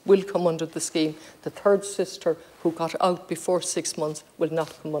 months will come under the scheme. The 3rd sister, who got out before 6 months, will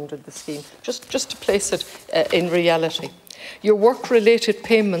not come under the scheme. Just to place it in reality. Your work-related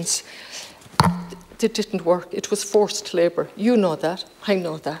payments, it didn't work. It was forced labour. You know that. I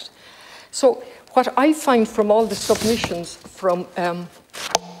know that. So what I find from all the submissions from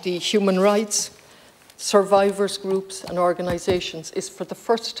the human rights, survivors groups and organisations is, for the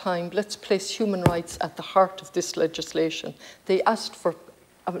first time, let's place human rights at the heart of this legislation. They asked for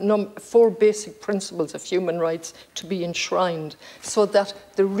 4 basic principles of human rights to be enshrined so that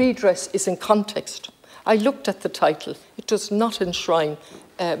the redress is in context. I looked at the title. It does not enshrine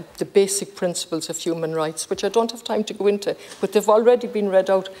the basic principles of human rights, which I don't have time to go into, but they've already been read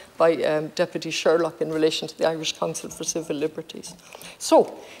out by Deputy Sherlock in relation to the Irish Council for Civil Liberties.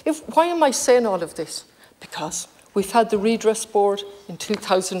 So, why am I saying all of this? Because we've had the Redress Board in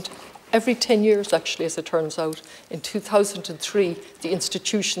 2000, every 10 years actually, as it turns out. In 2003, the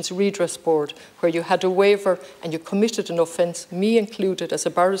Institutions Redress Board, where you had a waiver and you committed an offence, me included as a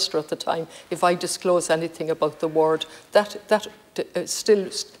barrister at the time, if I disclose anything about the ward, that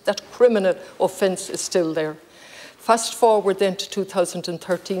criminal offence is still there. Fast forward then to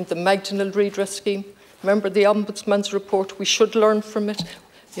 2013, the Magdalene Redress Scheme. Remember the Ombudsman's report? We should learn from it.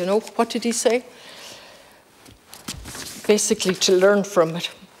 You know, what did he say? Basically, to learn from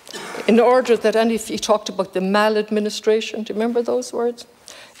it. In order that he talked about the maladministration, do you remember those words?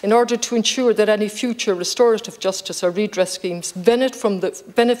 In order to ensure that any future restorative justice or redress schemes benefit from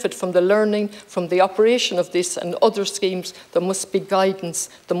the learning, from the operation of this and other schemes, there must be guidance.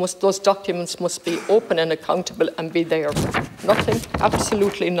 Those documents must be open and accountable and be there. Nothing,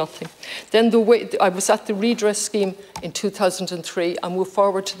 absolutely nothing. Then I was at the redress scheme in 2003. I moved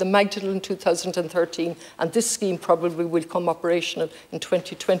forward to the Magdalene in 2013, and this scheme probably will come operational in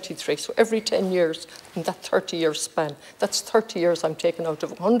 2023. So every 10 years in that 30-year span, that's 30 years I'm taking out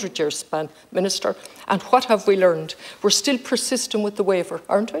of a 100-year span, Minister. And what have we learned? We're still persistent with the waiver,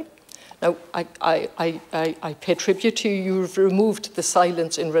 aren't we? Now, I pay tribute to you. You've removed the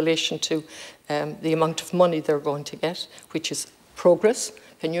silence in relation to the amount of money they're going to get, which is progress.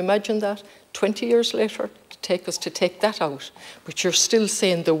 Can you imagine that? 20 years later, to take that out. But you're still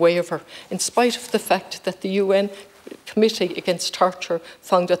saying the waiver, in spite of the fact that the UN Committee Against Torture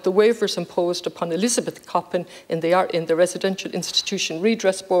found that the waivers imposed upon Elizabeth Coppin in the Residential Institution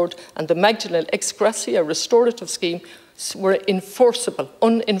Redress Board and the Magdalene Ex Gratia Restorative Scheme were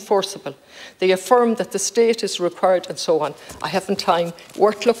unenforceable. They affirmed that the state is required and so on. I haven't time.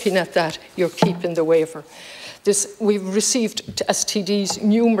 Worth looking at that. You're keeping the waiver. We've received STDs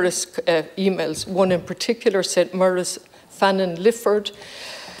numerous emails. One in particular said Murray's Fannin Lifford,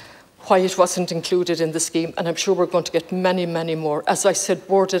 why it wasn't included in the scheme, and I'm sure we're going to get many, many more. As I said,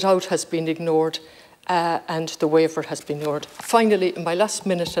 Boarded Out has been ignored, and the waiver has been ignored. Finally, in my last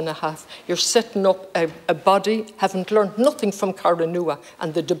minute and a half, you're setting up a body, haven't learned nothing from Carranua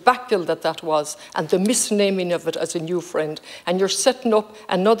and the debacle that was, and the misnaming of it as a new friend, and you're setting up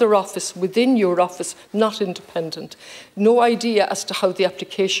another office within your office, not independent. No idea as to how the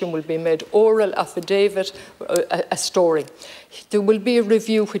application will be made, oral, affidavit, a story. There will be a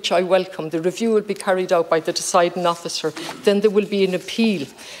review, which I welcome. The review will be carried out by the deciding officer. Then there will be an appeal.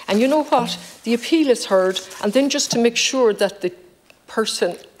 And you know what? The appeal is heard, and then just to make sure that the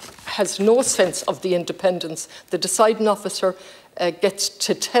person has no sense of the independence, the deciding officer gets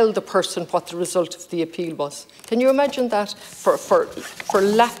to tell the person what the result of the appeal was. Can you imagine that? For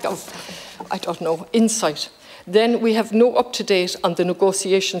lack of, I don't know, insight. Then we have no up-to-date on the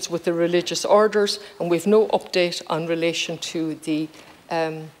negotiations with the religious orders, and we have no update on relation to the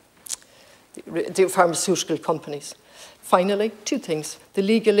pharmaceutical companies. Finally, 2 things. The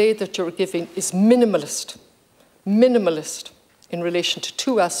legal aid that you're giving is minimalist in relation to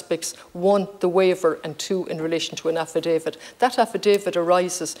 2 aspects. 1, the waiver, and 2, in relation to an affidavit. That affidavit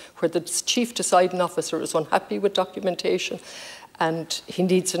arises where the chief deciding officer is unhappy with documentation and he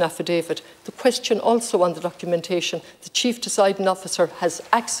needs an affidavit. The question also on the documentation, the chief deciding officer has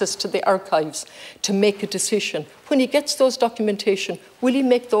access to the archives to make a decision. When he gets those documentation, will he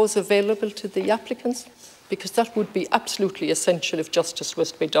make those available to the applicants? Because that would be absolutely essential if justice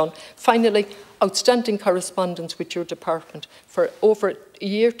was to be done. Finally, outstanding correspondence with your department. For over a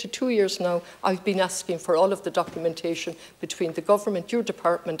year to 2 years now, I've been asking for all of the documentation between the government, your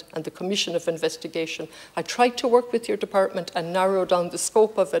department, and the Commission of Investigation. I tried to work with your department and narrow down the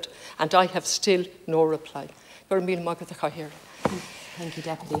scope of it, and I have still no reply. Thank you,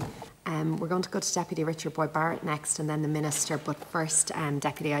 Deputy. We're going to go to Deputy Richard Boyd Barrett next, and then the Minister. But first,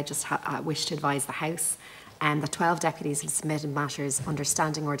 Deputy, I just wish to advise the House that 12 deputies have submitted matters under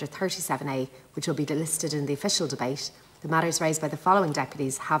Standing Order 37A, which will be listed in the official debate. The matters raised by the following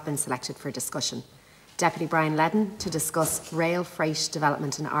deputies have been selected for discussion. Deputy Brian Ledden to discuss rail freight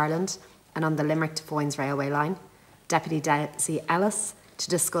development in Ireland and on the Limerick to Foynes railway line. Deputy Desi Ellis to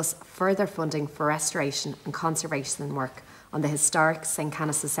discuss further funding for restoration and conservation work on the historic St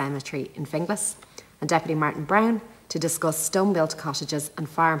Canice's Cemetery in Finglas. And Deputy Martin Brown to discuss stone-built cottages and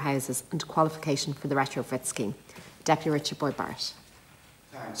farmhouses and qualification for the retrofit scheme. Deputy Richard Boyd Barrett.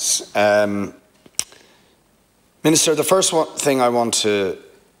 Thanks. Minister, the first thing I want to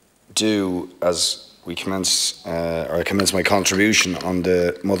do as we commence, or I commence my contribution on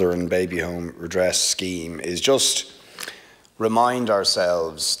the Mother and Baby Home Redress Scheme is just remind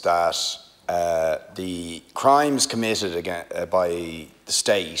ourselves that the crimes committed by the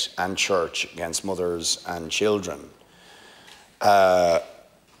state and church against mothers and children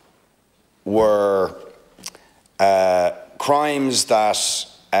were crimes that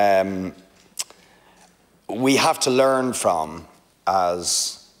we have to learn from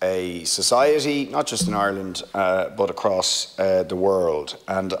as a society, not just in Ireland, but across the world.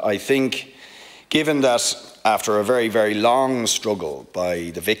 And I think, given that after a very, very long struggle by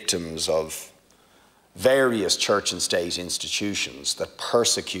the victims of various church and state institutions that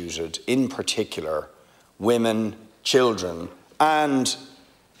persecuted, in particular, women, children, and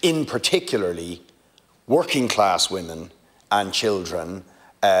in particularly working class women and children,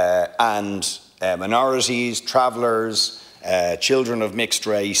 and minorities, travellers, children of mixed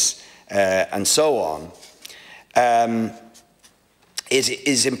race, and so on, it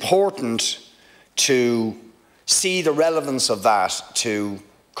is important to see the relevance of that to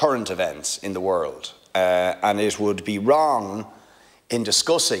current events in the world. And it would be wrong in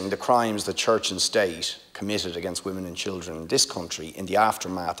discussing the crimes that church and state committed against women and children in this country in the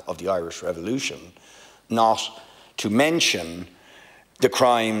aftermath of the Irish Revolution, not to mention the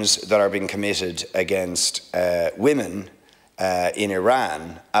crimes that are being committed against women in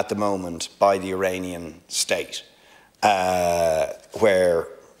Iran at the moment by the Iranian state, where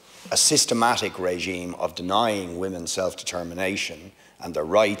a systematic regime of denying women self-determination and their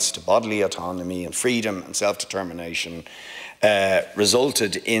rights to bodily autonomy and freedom and self-determination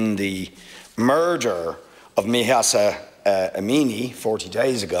resulted in the murder of Mahsa Amini 40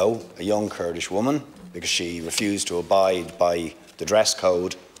 days ago, a young Kurdish woman, because she refused to abide by the dress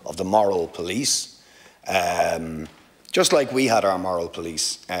code of the moral police. Just like we had our moral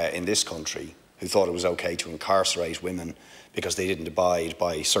police in this country, who thought it was okay to incarcerate women because they didn't abide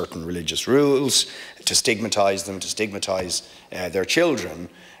by certain religious rules, to stigmatise them, to stigmatise their children.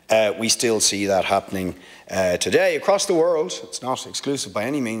 We still see that happening today across the world. It's not exclusive by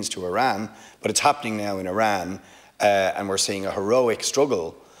any means to Iran, but it's happening now in Iran, and we're seeing a heroic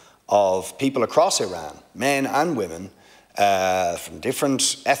struggle of people across Iran, men and women, from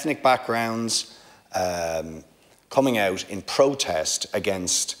different ethnic backgrounds, coming out in protest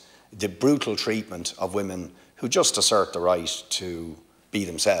against the brutal treatment of women who just assert the right to be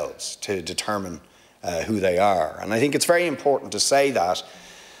themselves, to determine who they are. And I think it's very important to say that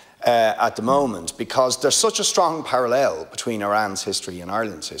at the moment, because there's such a strong parallel between Iran's history and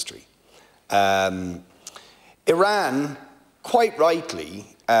Ireland's history. Iran, quite rightly,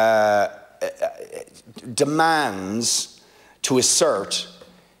 demands to assert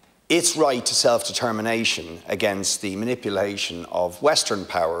its right to self-determination against the manipulation of Western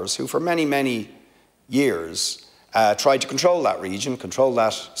powers who for many, many years tried to control that region, control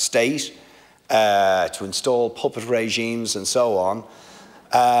that state, to install puppet regimes and so on.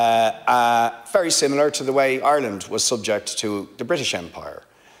 Very similar to the way Ireland was subject to the British Empire.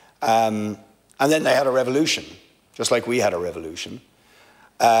 And then they had a revolution, just like we had a revolution,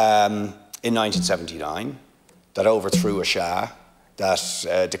 in 1979 that overthrew a Shah,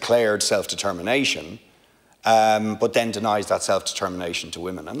 that declared self-determination, but then denies that self-determination to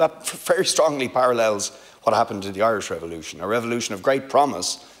women. And that very strongly parallels what happened to the Irish Revolution, a revolution of great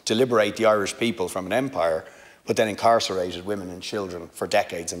promise to liberate the Irish people from an empire, but then incarcerated women and children for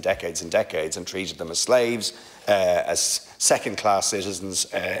decades and decades and decades and treated them as slaves, as second-class citizens,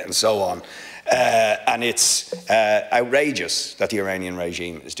 and so on. And it's outrageous that the Iranian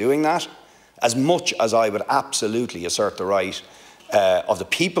regime is doing that. As much as I would absolutely assert the right of the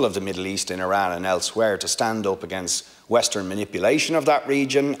people of the Middle East in Iran and elsewhere to stand up against Western manipulation of that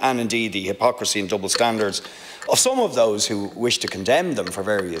region, and indeed the hypocrisy and double standards of some of those who wish to condemn them for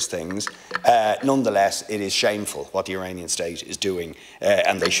various things, nonetheless it is shameful what the Iranian state is doing,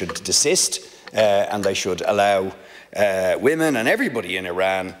 and they should desist, and they should allow women and everybody in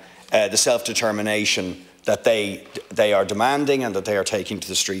Iran the self-determination that they are demanding and that they are taking to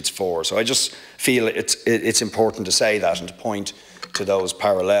the streets for. So I just feel it's important to say that and to point to those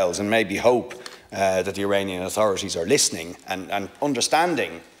parallels, and maybe hope that the Iranian authorities are listening and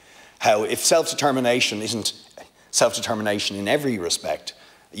understanding how, if self-determination isn't self-determination in every respect,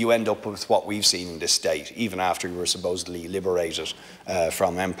 you end up with what we've seen in this state, even after we were supposedly liberated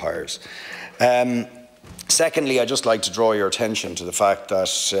from empires. Secondly, I'd just like to draw your attention to the fact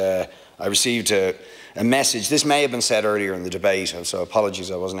that I received a message. This may have been said earlier in the debate, and so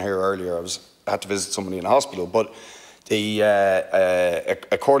apologies I wasn't here earlier. I had to visit somebody in a hospital, but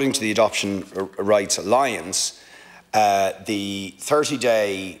according to the Adoption Rights Alliance, The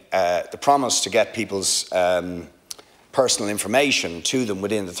 30-day, the promise to get people's personal information to them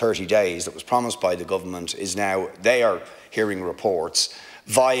within the 30 days that was promised by the government is now, they are hearing reports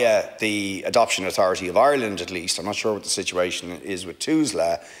via the Adoption Authority of Ireland, at least, I'm not sure what the situation is with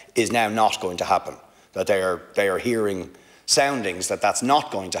TUSLA, is now not going to happen. That they are hearing soundings that that's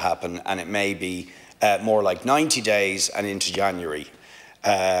not going to happen, and it may be more like 90 days and into January.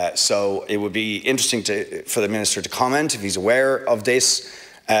 So it would be interesting for the Minister to comment if he's aware of this.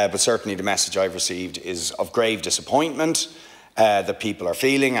 But certainly the message I've received is of grave disappointment that people are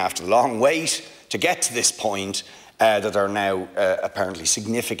feeling after the long wait to get to this point, that there are now apparently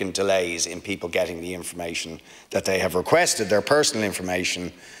significant delays in people getting the information that they have requested, their personal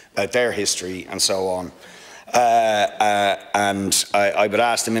information about their history and so on. And I would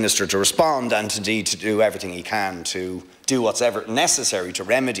ask the Minister to respond and indeed to do everything he can to do what's ever necessary to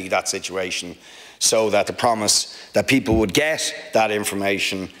remedy that situation, so that the promise that people would get that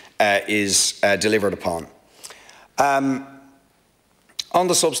information is delivered upon. On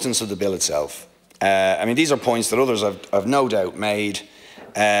the substance of the bill itself, I mean, these are points that others have no doubt made,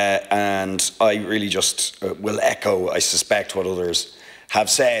 and I really just will echo, I suspect, what others have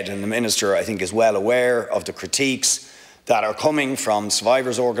said. And the Minister, I think, is well aware of the critiques that are coming from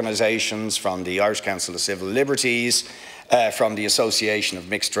survivors' organisations, from the Irish Council of Civil Liberties, from the Association of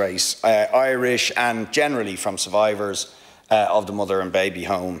Mixed Race Irish, and generally from survivors of the mother and baby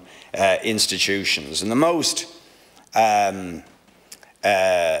home institutions. And the most, well,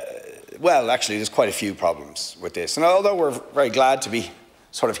 actually there's quite a few problems with this. And although we're very glad to be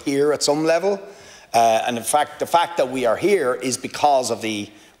sort of here at some level, and in fact, the fact that we are here is because of the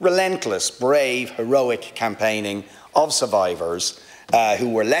relentless, brave, heroic campaigning of survivors who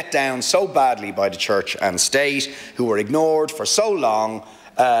were let down so badly by the church and state, who were ignored for so long,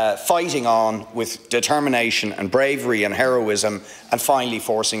 fighting on with determination and bravery and heroism, and finally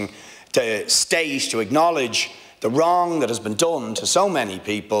forcing the state to acknowledge the wrong that has been done to so many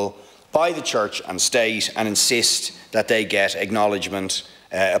people by the church and state, and insist that they get acknowledgement,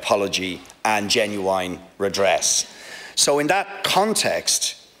 apology and genuine redress. So in that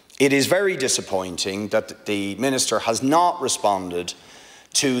context, it is very disappointing that the Minister has not responded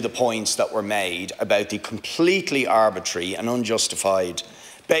to the points that were made about the completely arbitrary and unjustified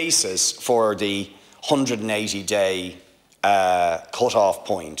basis for the 180-day cut-off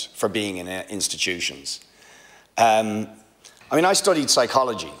point for being in institutions. I mean, I studied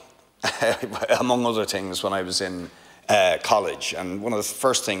psychology, among other things, when I was in college. And one of the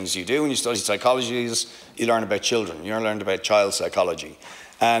first things you do when you study psychology is you learn about children. You learn about child psychology.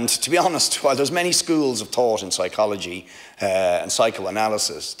 And to be honest, while there's many schools of thought in psychology and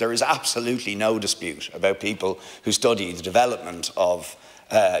psychoanalysis, there is absolutely no dispute about people who study the development of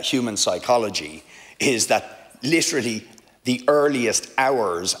human psychology, is that literally the earliest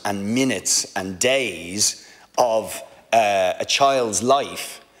hours and minutes and days of a child's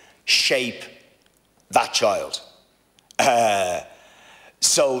life shape that child.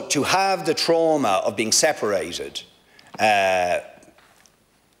 So to have the trauma of being separated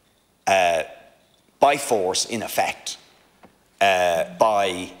by force, in effect,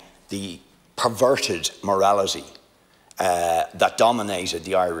 by the perverted morality that dominated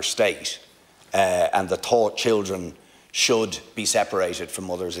the Irish state, and that thought children should be separated from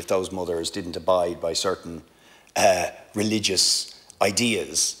mothers if those mothers didn't abide by certain religious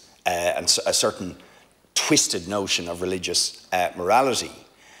ideas and a certain twisted notion of religious morality,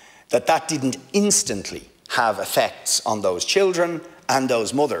 that didn't instantly have effects on those children and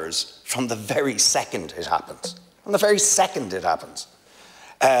those mothers from the very second it happens. From the very second it happens.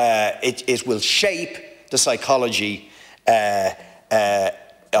 It will shape the psychology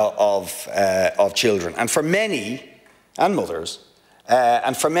of children. And for many, and mothers,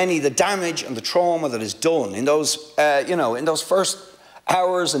 and for many, the damage and the trauma that is done in those, in those first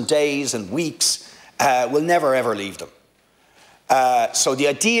hours and days and weeks will never ever leave them. So the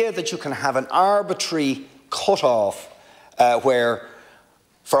idea that you can have an arbitrary cut-off where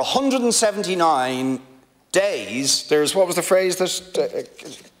for 179 days, there's, what was the phrase that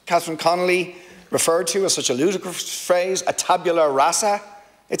Catherine Connolly referred to as such a ludicrous phrase, a tabula rasa?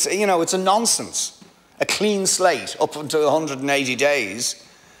 It's, it's a nonsense. A clean slate up until 180 days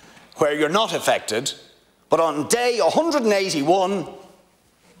where you're not affected, but on day 181,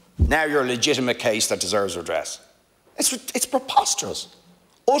 now you're a legitimate case that deserves redress. It's preposterous,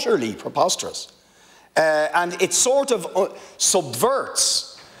 utterly preposterous. And it sort of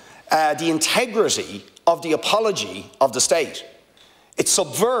subverts the integrity of the apology of the state. It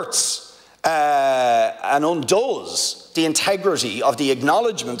subverts and undoes the integrity of the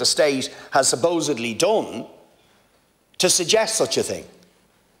acknowledgement the state has supposedly done to suggest such a thing,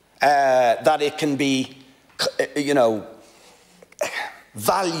 that it can be, you know,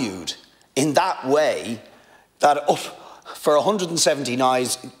 valued in that way, that up for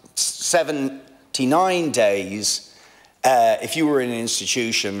 179 days, if you were in an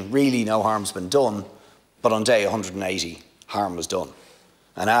institution, really no harm's been done, but on day 180, harm was done.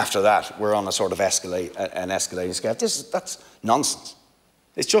 And after that, we're on a sort of escalating scale. That's nonsense.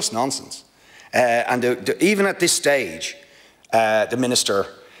 It's just nonsense. And even at this stage, the Minister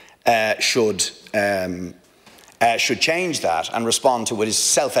should change that and respond to what is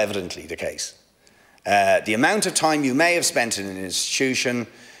self-evidently the case. The amount of time you may have spent in an institution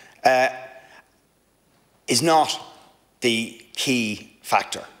is not the key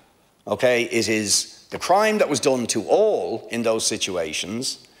factor. Okay? It is the crime that was done to all in those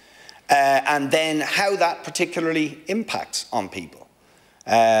situations, and then how that particularly impacts on people,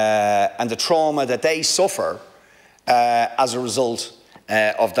 and the trauma that they suffer as a result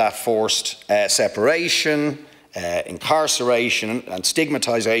of that forced separation, incarceration and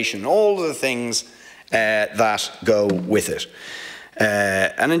stigmatisation, all of the things that go with it.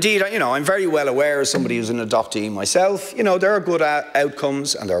 And indeed, you know, I'm very well aware, as somebody who's an adoptee myself, you know, there are good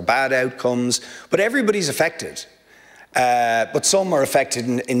outcomes and there are bad outcomes, but everybody's affected. But some are affected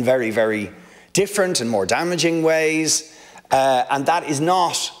in very, very different and more damaging ways, and that is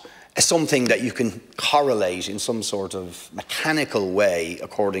not something that you can correlate in some sort of mechanical way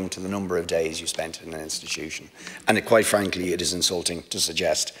according to the number of days you spent in an institution. And quite frankly, it is insulting to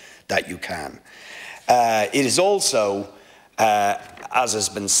suggest that you can. It is also, as has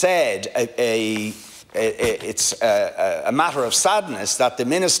been said, it's a matter of sadness that the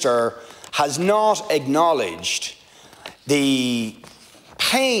Minister has not acknowledged the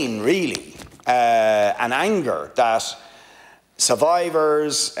pain, really, and anger that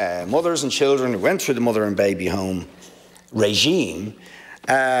survivors, mothers and children who went through the mother and baby home regime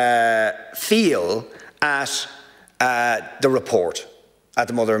feel at the report, at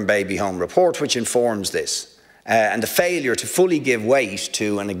the mother and baby home report, which informs this, and the failure to fully give weight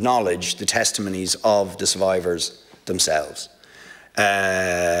to and acknowledge the testimonies of the survivors themselves.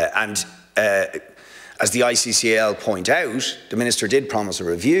 As the ICCL point out, the Minister did promise a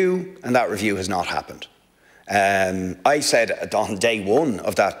review, and that review has not happened. I said on day one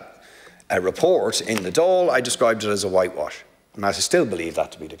of that report in the Dáil, I described it as a whitewash. And I still believe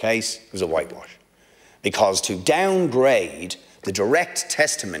that to be the case. It was a whitewash. Because to downgrade the direct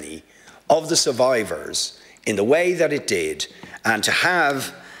testimony of the survivors in the way that it did, and to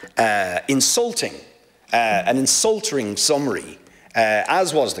have an insulting summary,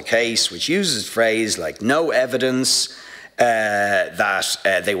 as was the case, which uses a phrase like no evidence,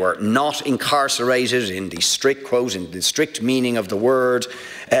 that they were not incarcerated in the strict, quote, in the strict meaning of the word,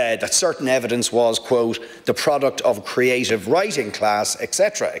 that certain evidence was, quote, the product of a creative writing class,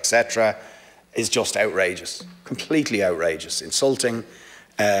 etc., is just outrageous, completely outrageous, insulting,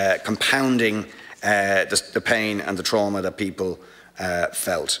 compounding the pain and the trauma that people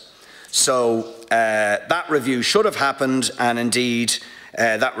felt. So that review should have happened, and indeed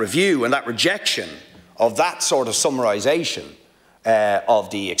that review and that rejection of that sort of summarisation of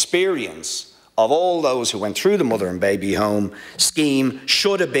the experience of all those who went through the mother and baby home scheme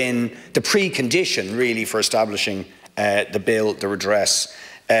should have been the precondition, really, for establishing the bill, the redress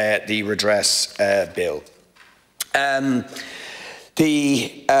bill.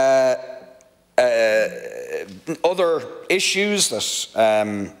 The other issues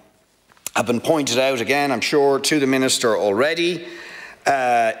that have been pointed out again, I'm sure, to the Minister already,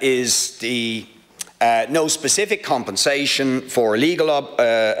 is the no specific compensation for illegal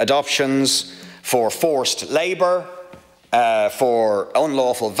adoptions, for forced labour, for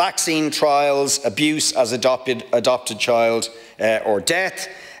unlawful vaccine trials, abuse as adopted child, or death,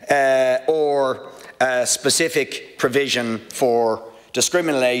 or specific provision for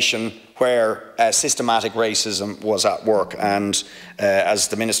discrimination where systematic racism was at work. And as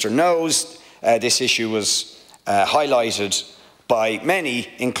the Minister knows, this issue was highlighted by many,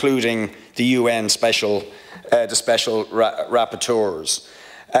 including the UN special rapporteurs.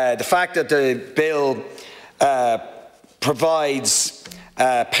 The fact that the bill provides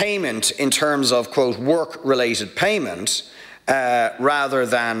payment in terms of, quote, work-related payment, rather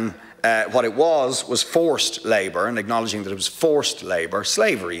than what it was forced labour, and acknowledging that it was forced labour,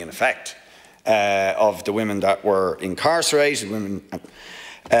 slavery in effect, of the women that were incarcerated,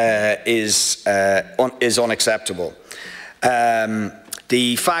 is unacceptable.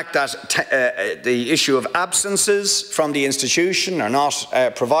 The fact that the issue of absences from the institution are not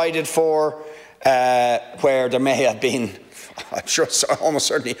provided for, where there may have been I'm sure almost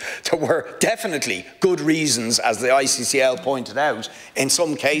certainly there were definitely good reasons, as the ICCL pointed out, in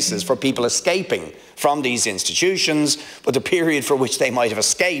some cases for people escaping from these institutions, but the period for which they might have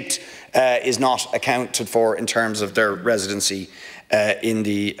escaped is not accounted for in terms of their residency in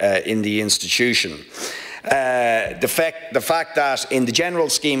the institution. The fact that in the general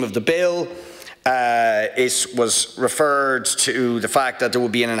scheme of the bill, it was referred to the fact that there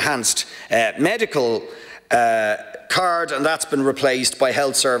would be an enhanced medical card, and that's been replaced by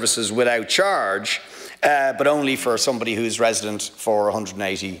health services without charge, but only for somebody who's resident for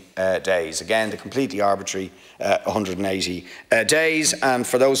 180 days. Again, the completely arbitrary 180 days. And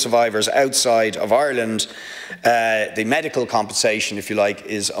for those survivors outside of Ireland, the medical compensation, if you like,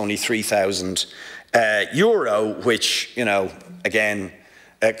 is only €3,000, which, you know, again,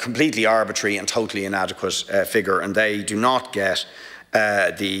 a completely arbitrary and totally inadequate figure, and they do not get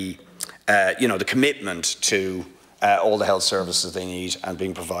the commitment to all the health services they need and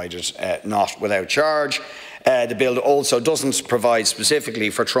being provided not without charge. The bill also doesn't provide specifically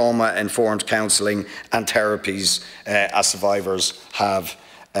for trauma-informed counselling and therapies, as survivors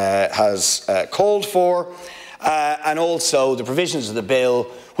has called for. And also the provisions of the bill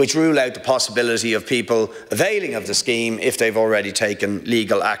which rule out the possibility of people availing of the scheme if they've already taken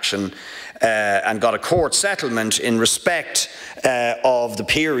legal action and got a court settlement in respect of the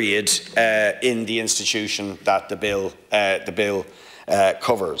period in the institution that the bill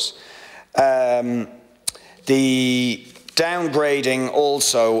covers. The downgrading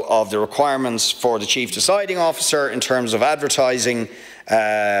also of the requirements for the Chief Deciding Officer in terms of advertising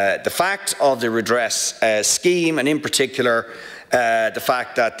the fact of the redress scheme, and in particular the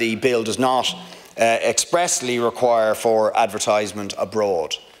fact that the bill does not expressly require for advertisement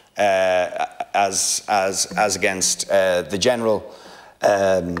abroad, as against the general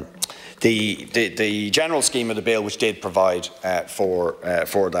the general scheme of the bill, which did provide for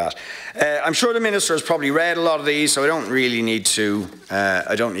that. I'm sure the Minister has probably read a lot of these, so I don't really need to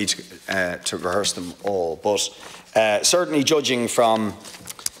to rehearse them all. But certainly, judging from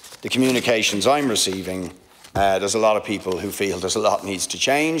the communications I'm receiving, there's a lot of people who feel there's a lot needs to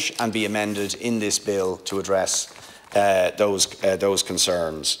change and be amended in this bill to address those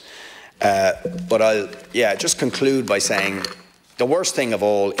concerns. But I'll just conclude by saying the worst thing of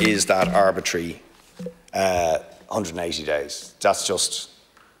all is that arbitrary 180 days. That's just,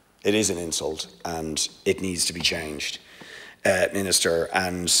 it is an insult and it needs to be changed, Minister.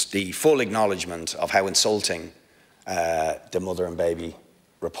 And the full acknowledgement of how insulting the Mother and Baby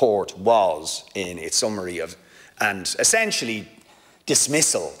report was in its summary of, and essentially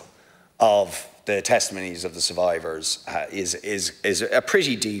dismissal of the testimonies of the survivors is a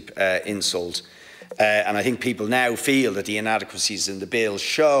pretty deep insult. And I think people now feel that the inadequacies in the bill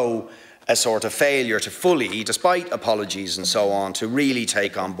show a sort of failure to fully, despite apologies and so on, to really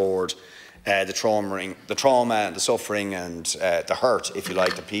take on board the trauma and the suffering and the hurt, if you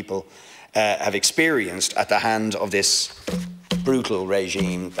like, that people have experienced at the hand of this brutal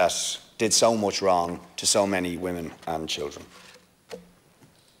regime that did so much wrong to so many women and children.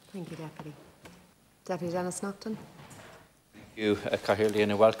 Thank you, Deputy. Deputy Denis Naughton. Thank you, Cathaoirleach,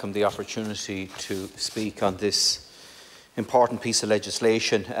 and I welcome the opportunity to speak on this important piece of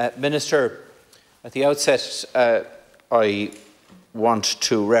legislation. Minister, at the outset, I want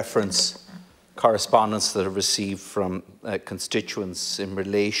to reference correspondence that I received from constituents in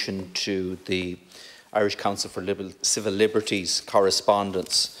relation to the Irish Council for Civil Liberties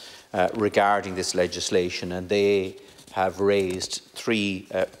correspondence regarding this legislation, and they have raised three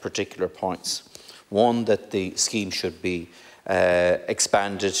particular points. One, that the scheme should be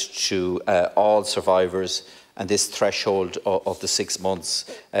expanded to all survivors, and this threshold of the 6 months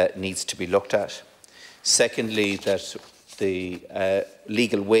needs to be looked at. Secondly, that the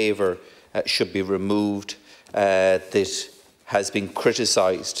legal waiver should be removed that has been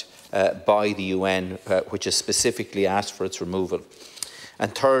criticised by the UN, which has specifically asked for its removal.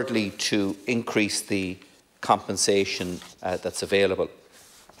 And thirdly, to increase the compensation that's available.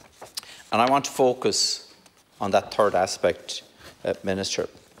 And I want to focus on that third aspect, Minister.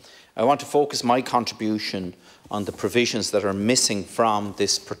 I want to focus my contribution on the provisions that are missing from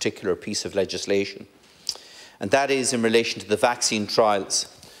this particular piece of legislation. And that is in relation to the vaccine trials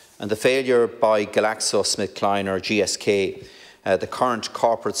and the failure by GlaxoSmithKline, or GSK, the current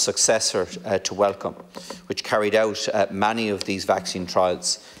corporate successor to Wellcome, which carried out many of these vaccine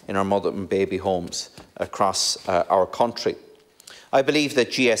trials in our mother and baby homes across our country. I believe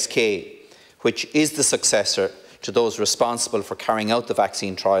that GSK, which is the successor to those responsible for carrying out the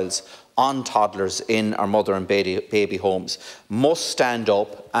vaccine trials on toddlers in our mother and baby homes, must stand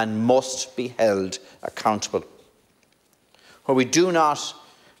up and must be held accountable. where we do not,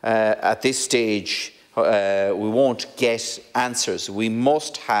 at this stage, we won't get answers. We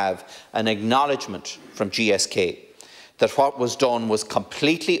must have an acknowledgement from GSK that what was done was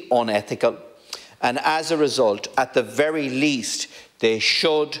completely unethical, and as a result, at the very least, they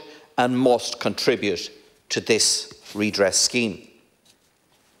should and must contribute to this redress scheme.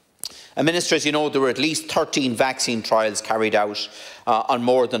 And Minister, as you know, there were at least 13 vaccine trials carried out on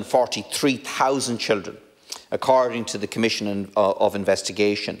more than 43,000 children, according to the Commission of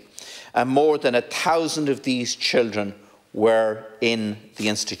Investigation. And more than 1,000 of these children were in the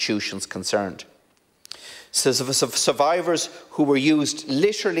institutions concerned. So survivors who were used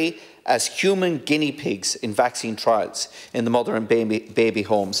literally as human guinea pigs in vaccine trials in the mother and baby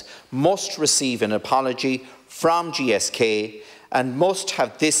homes must receive an apology from GSK and must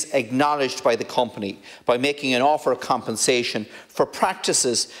have this acknowledged by the company by making an offer of compensation for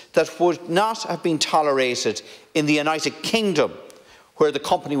practices that would not have been tolerated in the United Kingdom, where the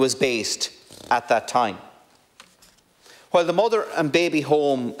company was based at that time. While the Mother and Baby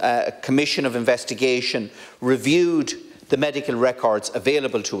Home Commission of Investigation reviewed the medical records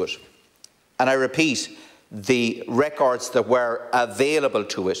available to it, and I repeat, the records that were available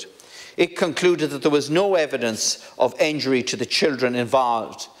to it, it concluded that there was no evidence of injury to the children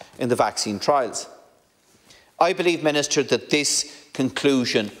involved in the vaccine trials. I believe, Minister, that this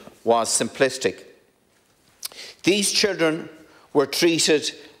conclusion was simplistic. These children were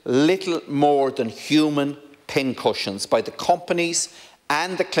treated little more than human pincushions by the companies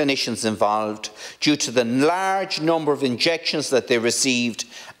and the clinicians involved due to the large number of injections that they received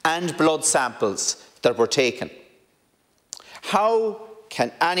and blood samples that were taken. How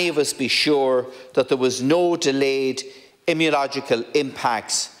can any of us be sure that there was no delayed immunological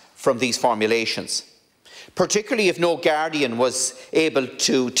impacts from these formulations? Particularly if no guardian was able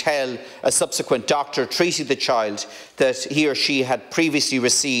to tell a subsequent doctor treating the child that he or she had previously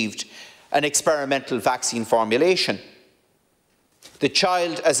received an experimental vaccine formulation. The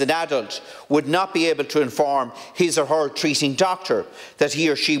child, as an adult, would not be able to inform his or her treating doctor that he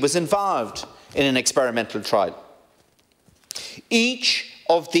or she was involved in an experimental trial. Each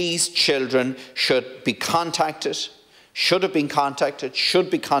of these children should be contacted, should have been contacted, should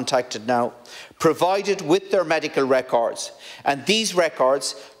be contacted now, provided with their medical records. And these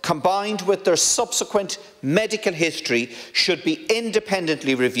records, combined with their subsequent medical history, should be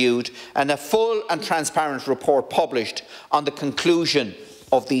independently reviewed and a full and transparent report published on the conclusion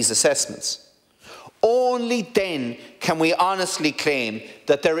of these assessments. Only then can we honestly claim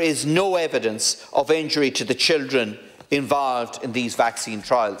that there is no evidence of injury to the children involved in these vaccine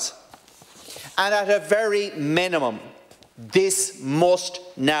trials. And at a very minimum, this must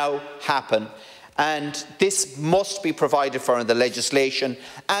now happen, and this must be provided for in the legislation,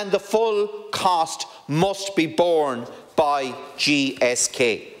 and the full cost must be borne by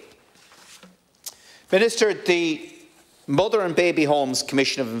GSK. Minister, the Mother and Baby Homes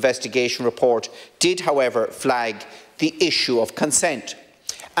Commission of Investigation report did, however, flag the issue of consent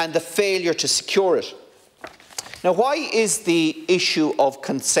and the failure to secure it. Now, why is the issue of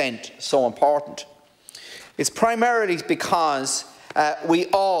consent so important? It's primarily because we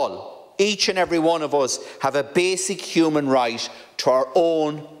all, each and every one of us, have a basic human right to our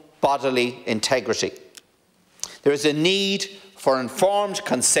own bodily integrity. There is a need for informed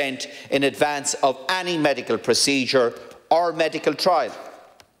consent in advance of any medical procedure or medical trial.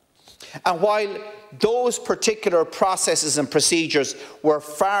 And while those particular processes and procedures were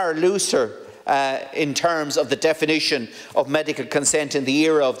far looser in terms of the definition of medical consent in the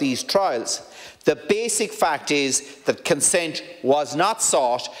era of these trials, the basic fact is that consent was not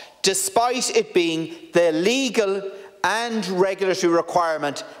sought, despite it being the legal and regulatory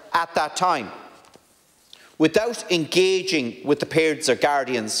requirement at that time. Without engaging with the parents or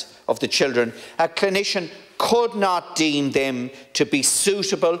guardians of the children, a clinician could not deem them to be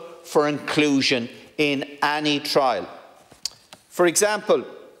suitable for inclusion in any trial. For example,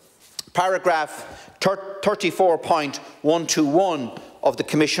 paragraph 34.121 of the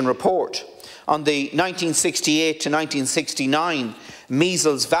Commission report on the 1968 to 1969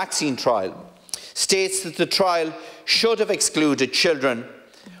 measles vaccine trial states that the trial should have excluded children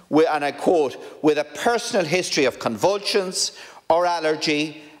with, and I quote, with a personal history of convulsions or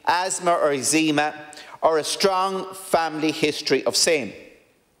allergy, asthma or eczema, or a strong family history of same.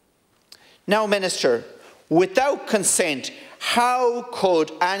 Now, Minister, without consent, how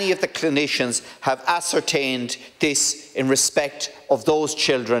could any of the clinicians have ascertained this in respect of those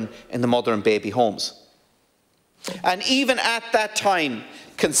children in the mother and baby homes? And even at that time,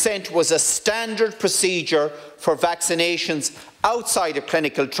 consent was a standard procedure for vaccinations outside of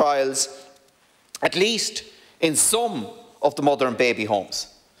clinical trials, at least in some of the mother and baby homes.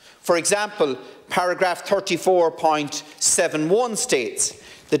 For example, paragraph 34.71 states,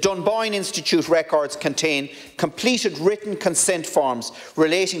 the Dunboyne Institute records contain completed written consent forms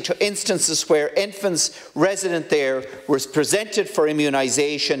relating to instances where infants resident there were presented for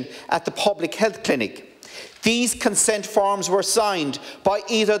immunisation at the public health clinic. These consent forms were signed by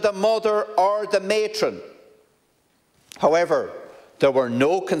either the mother or the matron. However, there were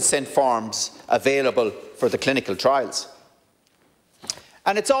no consent forms available for the clinical trials.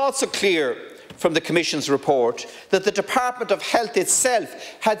 And it's also clear from the Commission's report that the Department of Health itself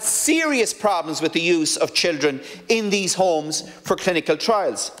had serious problems with the use of children in these homes for clinical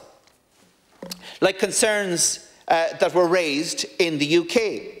trials, like concerns that were raised in the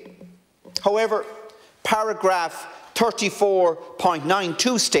UK. However, paragraph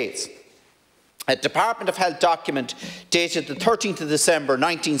 34.92 states, a Department of Health document dated the 13th of December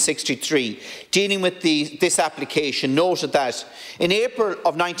 1963 dealing with this application noted that in April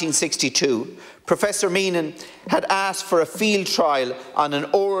of 1962 Professor Meenan had asked for a field trial on an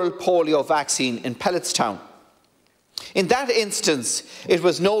oral polio vaccine in Pelletstown. In that instance, it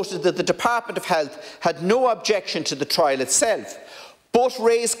was noted that the Department of Health had no objection to the trial itself, but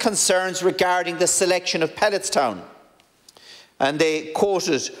raised concerns regarding the selection of Pelletstown. And they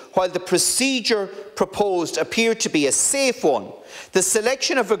quoted, while the procedure proposed appeared to be a safe one, the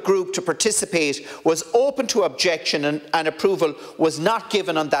selection of a group to participate was open to objection and approval was not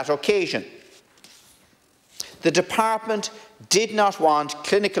given on that occasion. The department did not want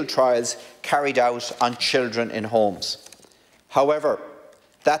clinical trials carried out on children in homes. However,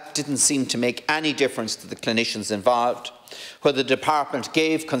 that didn't seem to make any difference to the clinicians involved, whether the department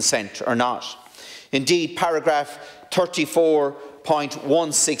gave consent or not. Indeed, paragraph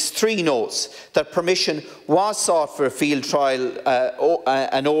 34.163 notes that permission was sought for a field trial,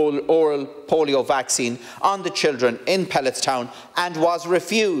 an oral polio vaccine on the children in Pelletstown and was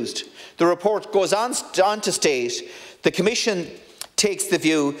refused. The report goes on to state the Commission takes the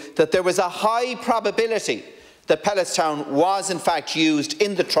view that there was a high probability that Pelletstown was in fact used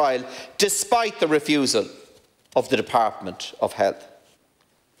in the trial despite the refusal of the Department of Health.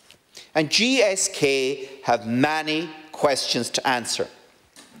 And GSK have many questions to answer.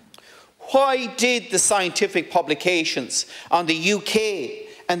 Why did the scientific publications on the UK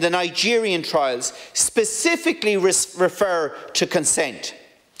and the Nigerian trials specifically refer to consent?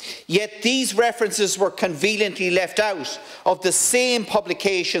 Yet these references were conveniently left out of the same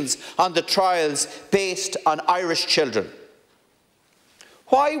publications on the trials based on Irish children.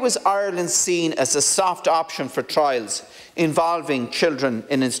 Why was Ireland seen as a soft option for trials involving children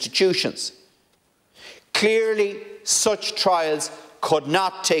in institutions? Clearly, such trials could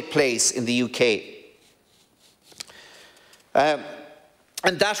not take place in the UK.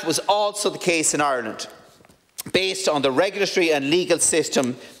 And that was also the case in Ireland, based on the regulatory and legal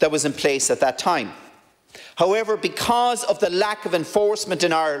system that was in place at that time. However, because of the lack of enforcement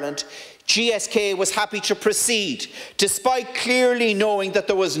in Ireland, GSK was happy to proceed, despite clearly knowing that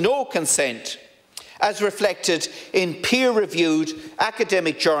there was no consent, as reflected in peer-reviewed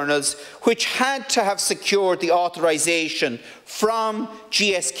academic journals, which had to have secured the authorisation from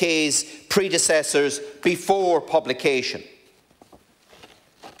GSK's predecessors before publication.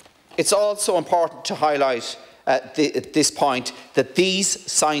 It's also important to highlight at this point that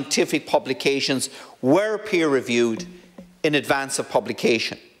these scientific publications were peer-reviewed in advance of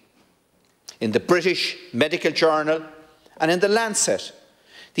publication. In the British Medical Journal and in the Lancet,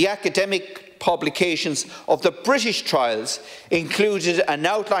 the academic publications of the British trials included an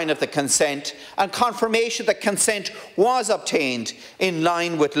outline of the consent and confirmation that consent was obtained in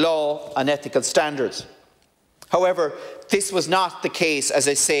line with law and ethical standards. However, this was not the case, as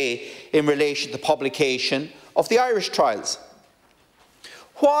I say, in relation to the publication of the Irish trials.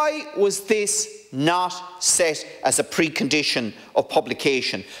 Why was this not set as a precondition of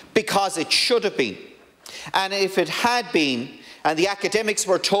publication? Because it should have been. And if it had been, and the academics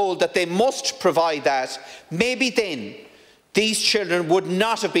were told that they must provide that, maybe then these children would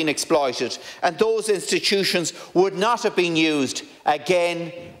not have been exploited and those institutions would not have been used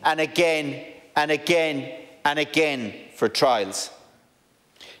again and again and again and again for trials.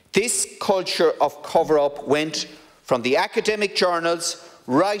 This culture of cover-up went from the academic journals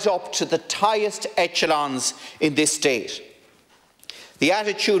right up to the highest echelons in this state. The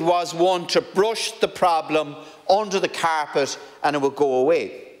attitude was one to brush the problem under the carpet and it would go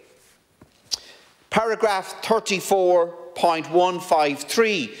away. Paragraph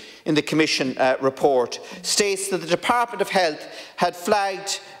 34.153 in the Commission report states that the Department of Health had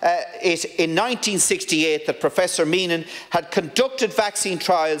flagged it in 1968 that Professor Meenan had conducted vaccine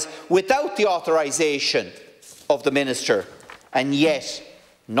trials without the authorisation of the Minister, and yet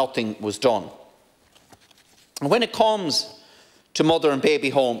nothing was done. And when it comes to mother and baby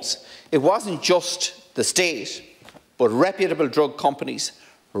homes, it wasn't just the state, but reputable drug companies,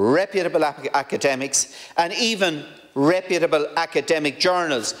 reputable academics, and even reputable academic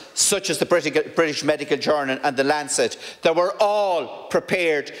journals such as the British Medical Journal and The Lancet that were all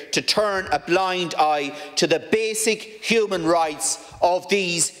prepared to turn a blind eye to the basic human rights of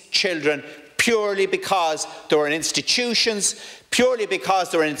these children purely because there were institutions, purely because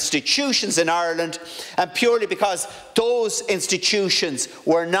there were institutions in Ireland, and purely because those institutions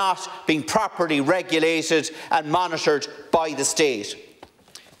were not being properly regulated and monitored by the state.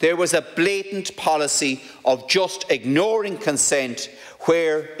 There was a blatant policy of just ignoring consent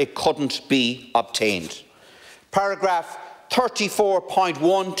where it couldn't be obtained. Paragraph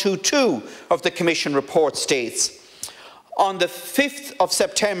 34.122 of the Commission report states, on the 5th of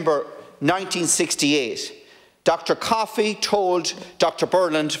September 1968, Dr. Coffey told Dr.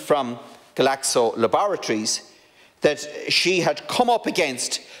 Burland from Glaxo Laboratories that she had come up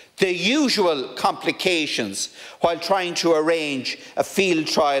against the usual complications while trying to arrange a field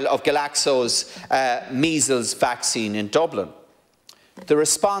trial of Glaxo's measles vaccine in Dublin. The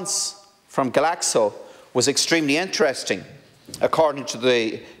response from Glaxo was extremely interesting, according to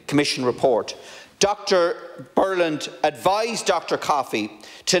the Commission report. Dr. Burland advised Dr. Coffey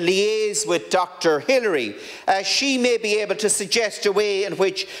to liaise with Dr. Hillary, as she may be able to suggest a way in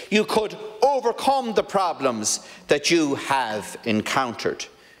which you could overcome the problems that you have encountered.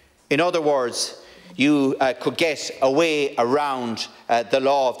 In other words, you could get a way around the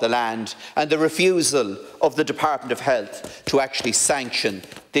law of the land and the refusal of the Department of Health to actually sanction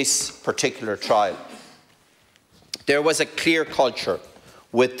this particular trial. There was a clear culture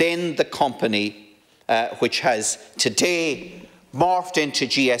within the company which has today morphed into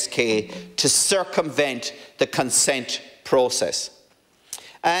GSK to circumvent the consent process.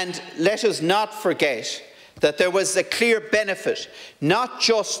 And let us not forget that there was a clear benefit not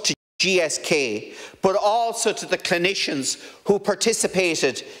just to GSK but also to the clinicians who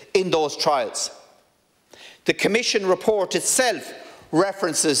participated in those trials. The Commission report itself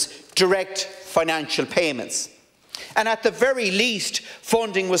references direct financial payments. And at the very least,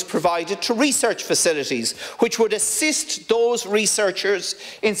 funding was provided to research facilities which would assist those researchers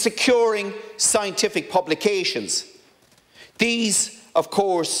in securing scientific publications. These, of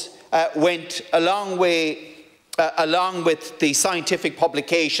course, went a long way along with the scientific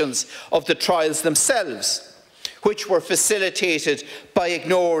publications of the trials themselves, which were facilitated by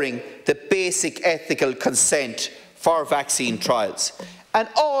ignoring the basic ethical consent for vaccine trials. And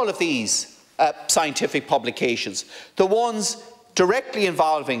all of these scientific publications, the ones directly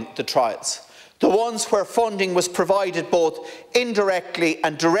involving the trials, the ones where funding was provided both indirectly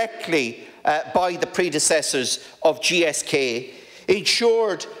and directly by the predecessors of GSK,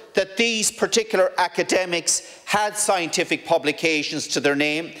 ensured that these particular academics had scientific publications to their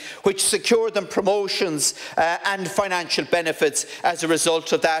name, which secured them promotions and financial benefits as a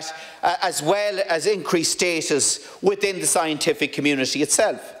result of that, as well as increased status within the scientific community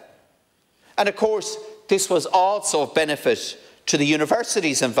itself. And of course, this was also of benefit to the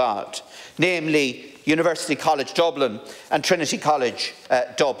universities involved, namely University College Dublin and Trinity College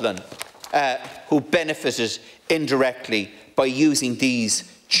Dublin, who benefited indirectly by using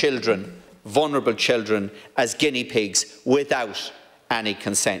these children, vulnerable children, as guinea pigs without any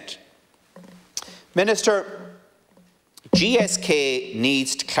consent. Minister, GSK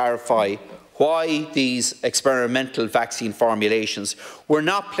needs to clarify why these experimental vaccine formulations were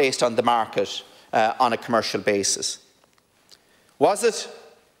not placed on the market on a commercial basis. Was it,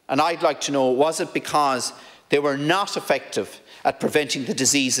 and I'd like to know, was it because they were not effective at preventing the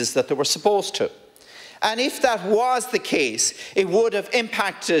diseases that they were supposed to? And if that was the case, it would have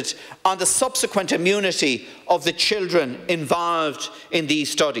impacted on the subsequent immunity of the children involved in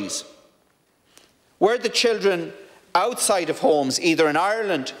these studies. Were the children outside of homes, either in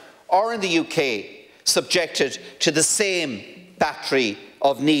Ireland or in the UK, subjected to the same battery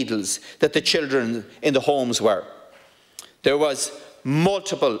of needles that the children in the homes were? There was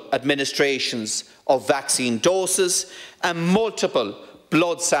multiple administrations of vaccine doses and multiple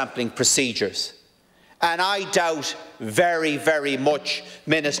blood sampling procedures. And I doubt very, very much,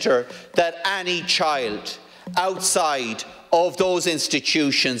 Minister, that any child outside of those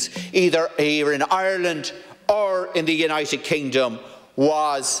institutions, either here in Ireland or in the United Kingdom,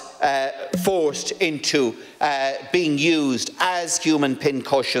 was forced into being used as human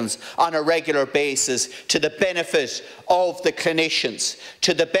pincushions on a regular basis to the benefit of the clinicians,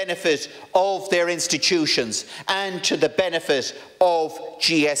 to the benefit of their institutions, and to the benefit of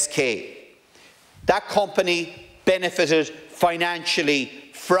GSK. That company benefited financially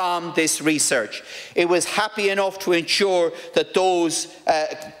from this research. It was happy enough to ensure that those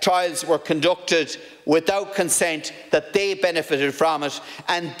trials were conducted without consent, that they benefited from it,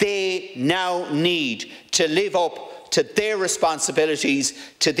 and they now need to live up to their responsibilities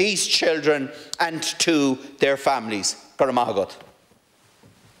to these children and to their families. Garamahagot.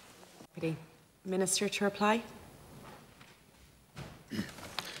 Minister to reply.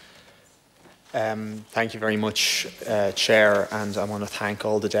 Thank you very much, Chair, and I want to thank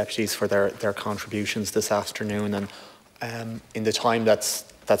all the deputies for their contributions this afternoon. And in the time that's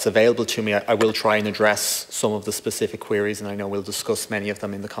available to me, I will try and address some of the specific queries, and I know we'll discuss many of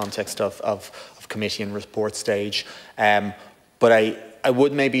them in the context of committee and report stage. But I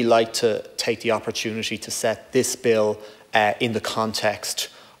would maybe like to take the opportunity to set this bill in the context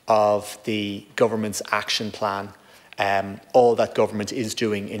of the government's action plan. All that government is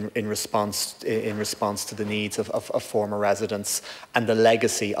doing in response to the needs of former residents and the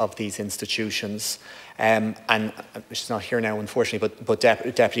legacy of these institutions. And she's not here now, unfortunately, but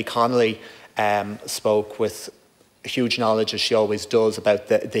Deputy Connolly spoke with huge knowledge, as she always does, about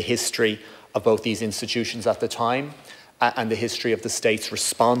the history of both these institutions at the time and the history of the state's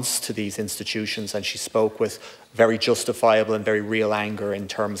response to these institutions. And she spoke with very justifiable and very real anger in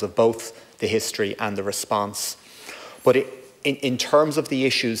terms of both the history and the response. But in terms of the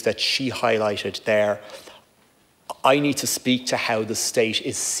issues that she highlighted there, I need to speak to how the state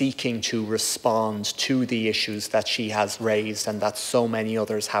is seeking to respond to the issues that she has raised and that so many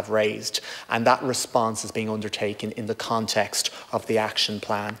others have raised. And that response is being undertaken in the context of the action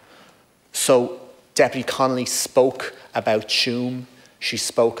plan. So Deputy Connolly spoke about Tuam. She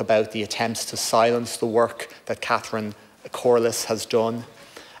spoke about the attempts to silence the work that Catherine Corliss has done.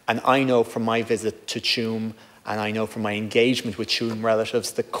 And I know from my visit to Tuam, and I know from my engagement with Tuam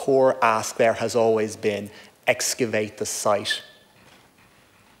relatives, the core ask there has always been excavate the site.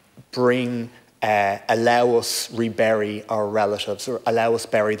 Allow us rebury our relatives, or allow us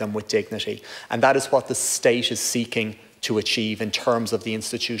bury them with dignity. And that is what the state is seeking to achieve in terms of the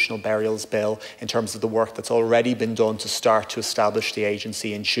Institutional Burials Bill, in terms of the work that's already been done to start to establish the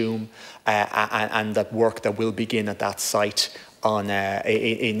agency in Tuam, and that work that will begin at that site in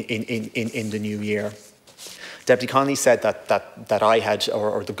the new year. Deputy Connolly said that I had,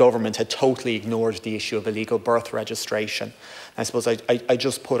 or the government had totally ignored the issue of illegal birth registration. I suppose I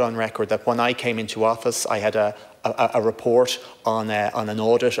just put on record that when I came into office, I had a report on an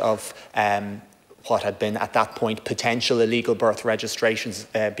audit of what had been at that point potential illegal birth registrations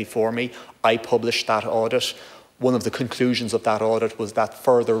before me. I published that audit. One of the conclusions of that audit was that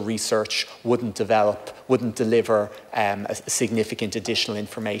further research wouldn't deliver significant additional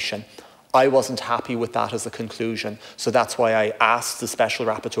information. I wasn't happy with that as a conclusion, so that's why I asked the Special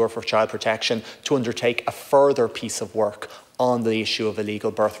Rapporteur for Child Protection to undertake a further piece of work on the issue of illegal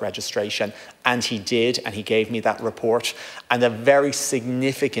birth registration, and he did, and he gave me that report, and a very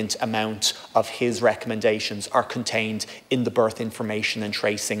significant amount of his recommendations are contained in the Birth Information and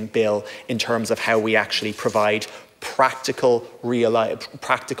Tracing Bill in terms of how we actually provide practical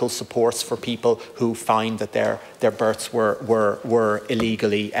supports for people who find that their births were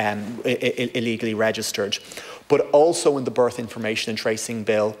illegally registered. But also in the Birth Information and Tracing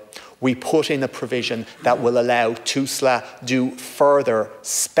Bill, we put in a provision that will allow TUSLA do further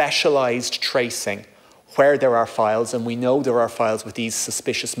specialised tracing where there are files, and we know there are files with these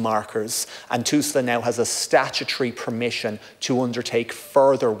suspicious markers, and TUSLA now has a statutory permission to undertake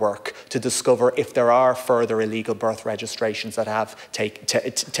further work to discover if there are further illegal birth registrations that have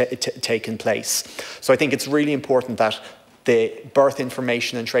taken place. So I think it's really important that the Birth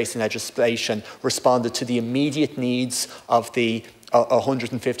Information and Tracing legislation responded to the immediate needs of the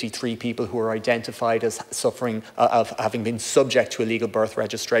 153 people who are identified as suffering of having been subject to illegal birth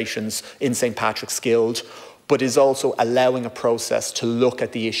registrations in St. Patrick's Guild, but is also allowing a process to look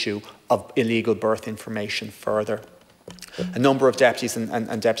at the issue of illegal birth information further. A number of deputies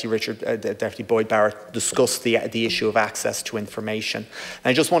and Deputy Boyd Barrett discussed the issue of access to information.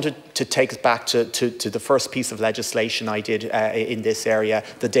 And I just wanted to take us back to the first piece of legislation I did in this area,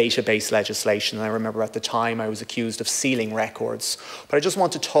 the database legislation. And I remember at the time I was accused of sealing records. But I just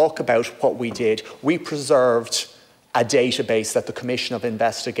want to talk about what we did. We preserved a database that the Commission of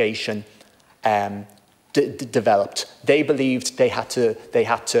Investigation developed. They believed they had to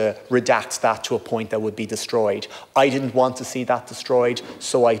redact that to a point that would be destroyed. I didn't want to see that destroyed,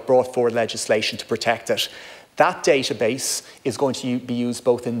 so I brought forward legislation to protect it. That database is going to be used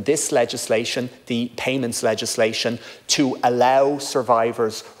both in this legislation, the payments legislation, to allow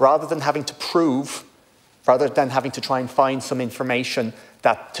survivors, rather than having to prove rather than having to try and find some information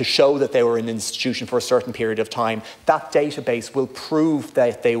to show that they were in an institution for a certain period of time, that database will prove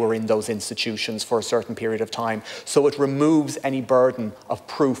that they were in those institutions for a certain period of time. So it removes any burden of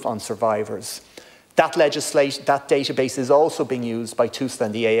proof on survivors. That database is also being used by TUSLA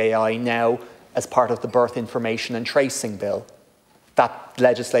and the AAI now as part of the Birth Information and Tracing Bill. That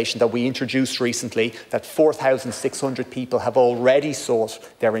legislation that we introduced recently, that 4,600 people have already sought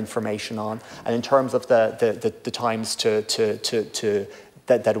their information on. And in terms of the times that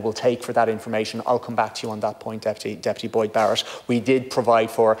it will take for that information, I'll come back to you on that point, Deputy Boyd-Barrett. We did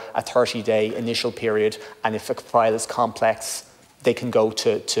provide for a 30-day initial period, and if a file is complex, they can go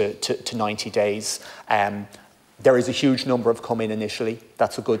to 90 days. There is a huge number have come in initially.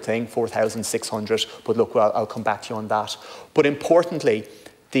 That's a good thing, 4,600. But look, I'll come back to you on that. But importantly,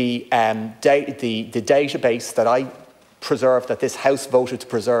 the database that I preserved, that this House voted to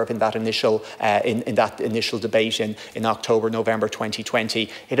preserve in that initial debate in October, November 2020,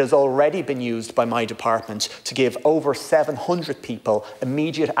 it has already been used by my department to give over 700 people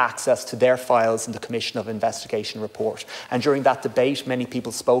immediate access to their files in the Commission of Investigation report. And during that debate, many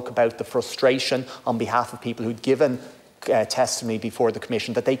people spoke about the frustration on behalf of people who'd given testimony before the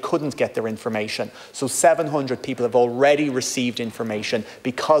Commission that they couldn't get their information. So 700 people have already received information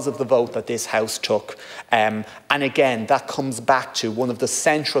because of the vote that this House took. And again, that comes back to one of the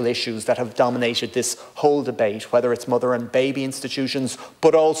central issues that have dominated this whole debate, whether it's mother and baby institutions,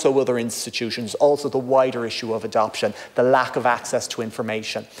 but also other institutions, also the wider issue of adoption, the lack of access to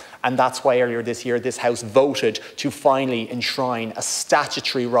information. And that's why earlier this year, this House voted to finally enshrine a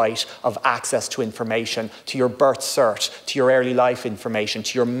statutory right of access to information, to your birth cert, to your early life information,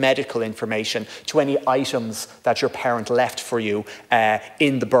 to your medical information, to any items that your parent left for you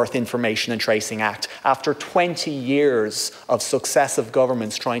in the Birth Information and Tracing Act. After 20 years of successive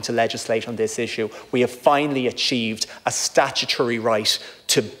governments trying to legislate on this issue, we have finally achieved a statutory right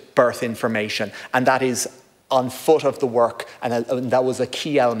to birth information, and that is on foot of the work, and that was a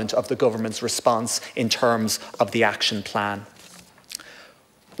key element of the government's response in terms of the action plan.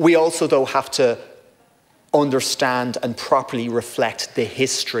 We also, though, have to understand and properly reflect the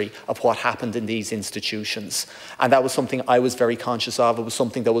history of what happened in these institutions. And that was something I was very conscious of. It was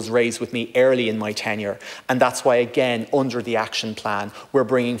something that was raised with me early in my tenure. And that's why, again, under the action plan, we're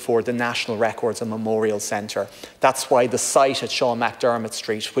bringing forward the National Records and Memorial Centre. That's why the site at Sean McDermott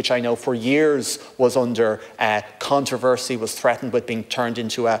Street, which I know for years was under controversy, was threatened with being turned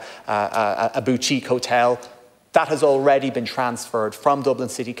into a boutique hotel, that has already been transferred from Dublin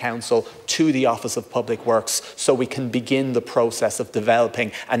City Council to the Office of Public Works, so we can begin the process of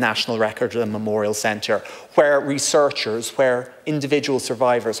developing a National Record and Memorial Centre where researchers, where individual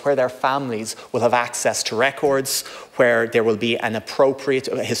survivors, where their families will have access to records, where there will be an appropriate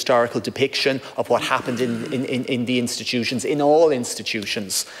historical depiction of what happened in the institutions, in all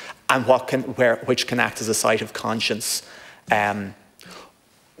institutions, and which can act as a site of conscience.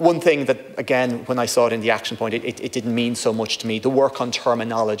 One thing that, again, when I saw it in the action point, it didn't mean so much to me, the work on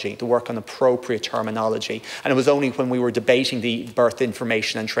terminology, the work on appropriate terminology. And it was only when we were debating the Birth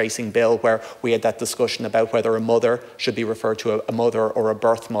Information and Tracing Bill where we had that discussion about whether a mother should be referred to a mother or a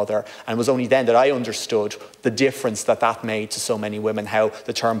birth mother. And it was only then that I understood the difference that made to so many women, how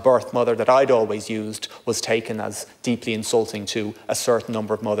the term birth mother that I'd always used was taken as deeply insulting to a certain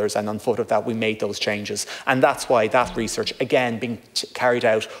number of mothers. And on foot of that, we made those changes. And that's why that research, again, being carried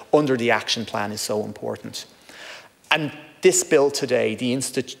out under the action plan is so important. And this bill today, the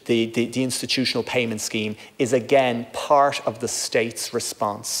institutional payment scheme, is again part of the state's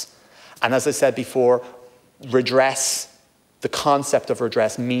response. And as I said before, redress, the concept of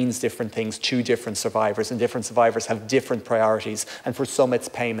redress means different things to different survivors, and different survivors have different priorities. And for some it's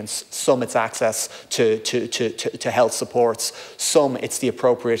payments, some it's access to health supports, some it's the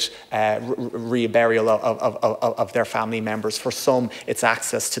appropriate reburial of their family members. For some it's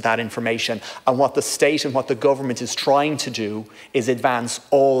access to that information. And what the state and what the government is trying to do is advance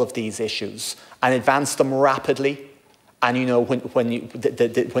all of these issues and advance them rapidly. And you know, when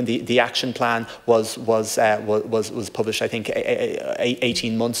the action plan was published, I think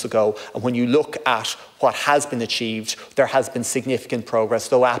 18 months ago, and when you look at what has been achieved, there has been significant progress,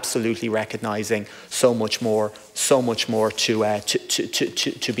 though absolutely recognising so much more to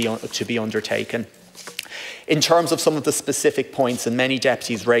be undertaken. In terms of some of the specific points, and many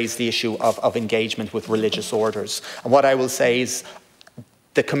deputies raised the issue of engagement with religious orders, and what I will say is,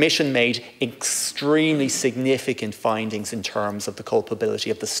 the Commission made extremely extremely significant findings in terms of the culpability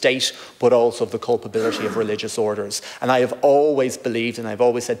of the state, but also of the culpability of religious orders. And I have always believed, and I've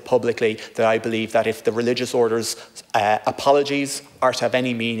always said publicly, that I believe that if the religious orders' apologies are to have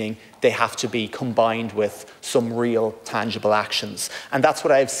any meaning, they have to be combined with some real tangible actions. And that's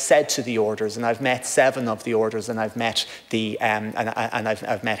what I've said to the orders, and I've met 7 of the orders, and I've met the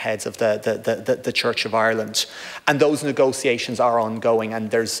I've met heads of the Church of Ireland. And those negotiations are ongoing,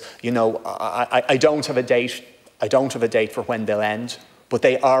 and there's, you know, I don't have a date. I don't have a date for when they'll end, but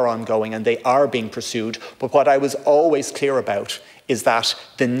they are ongoing and they are being pursued. But what I was always clear about is that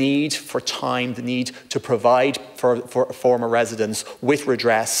the need for time, the need to provide for former residents with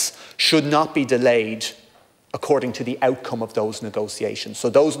redress should not be delayed according to the outcome of those negotiations. So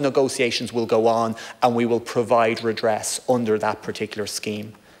those negotiations will go on and we will provide redress under that particular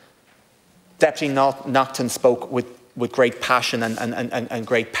scheme. Deputy Naughton spoke with great passion and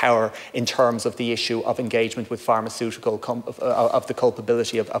great power in terms of the issue of engagement with of the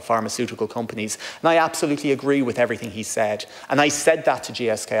culpability of pharmaceutical companies. And I absolutely agree with everything he said. And I said that to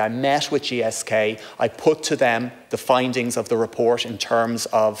GSK. I met with GSK. I put to them the findings of the report in terms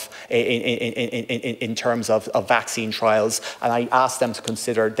of vaccine trials, and I asked them to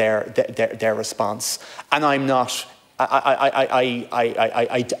consider their response. And I'm not.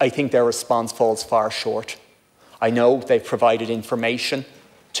 I think their response falls far short. I know they've provided information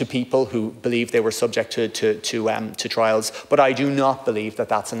to people who believe they were subject to trials, but I do not believe that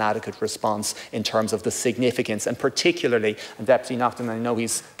that's an adequate response in terms of the significance, and particularly, and Deputy Naughton, I know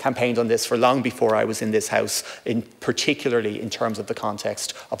he's campaigned on this for long before I was in this House, particularly in terms of the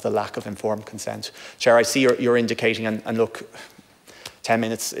context of the lack of informed consent. Chair, I see you're indicating, and look, 10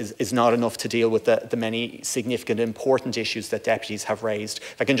 minutes is not enough to deal with the many significant, important issues that deputies have raised.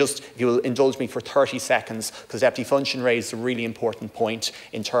 If I can just, if you will indulge me for 30 seconds, because Deputy Funchion raised a really important point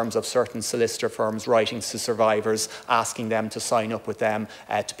in terms of certain solicitor firms writing to survivors, asking them to sign up with them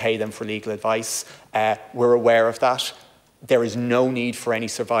to pay them for legal advice. We're aware of that. There is no need for any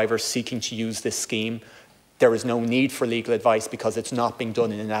survivors seeking to use this scheme. There is no need for legal advice because it's not being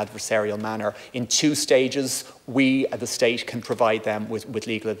done in an adversarial manner. In 2 stages, we, the state, can provide them with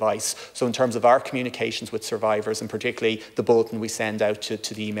legal advice. So in terms of our communications with survivors, and particularly the bulletin we send out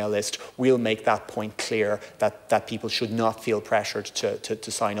to the email list, we'll make that point clear that people should not feel pressured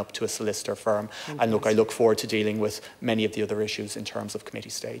to sign up to a solicitor firm. And look, I look forward to dealing with many of the other issues in terms of committee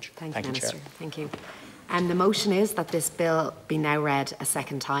stage. Thank you, Chair. Thank you. And the motion is that this bill be now read a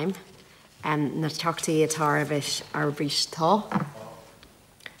second time. Na teachtaí atá arbis arbris tá.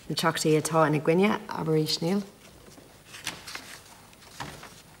 Na teachtaí atá in Gwynia arbris níl.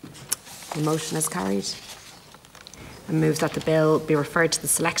 The motion is carried. I move that the bill be referred to the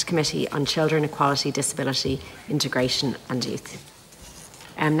Select Committee on Children, Equality, Disability, Integration and Youth.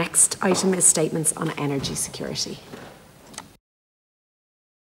 Next item is statements on energy security.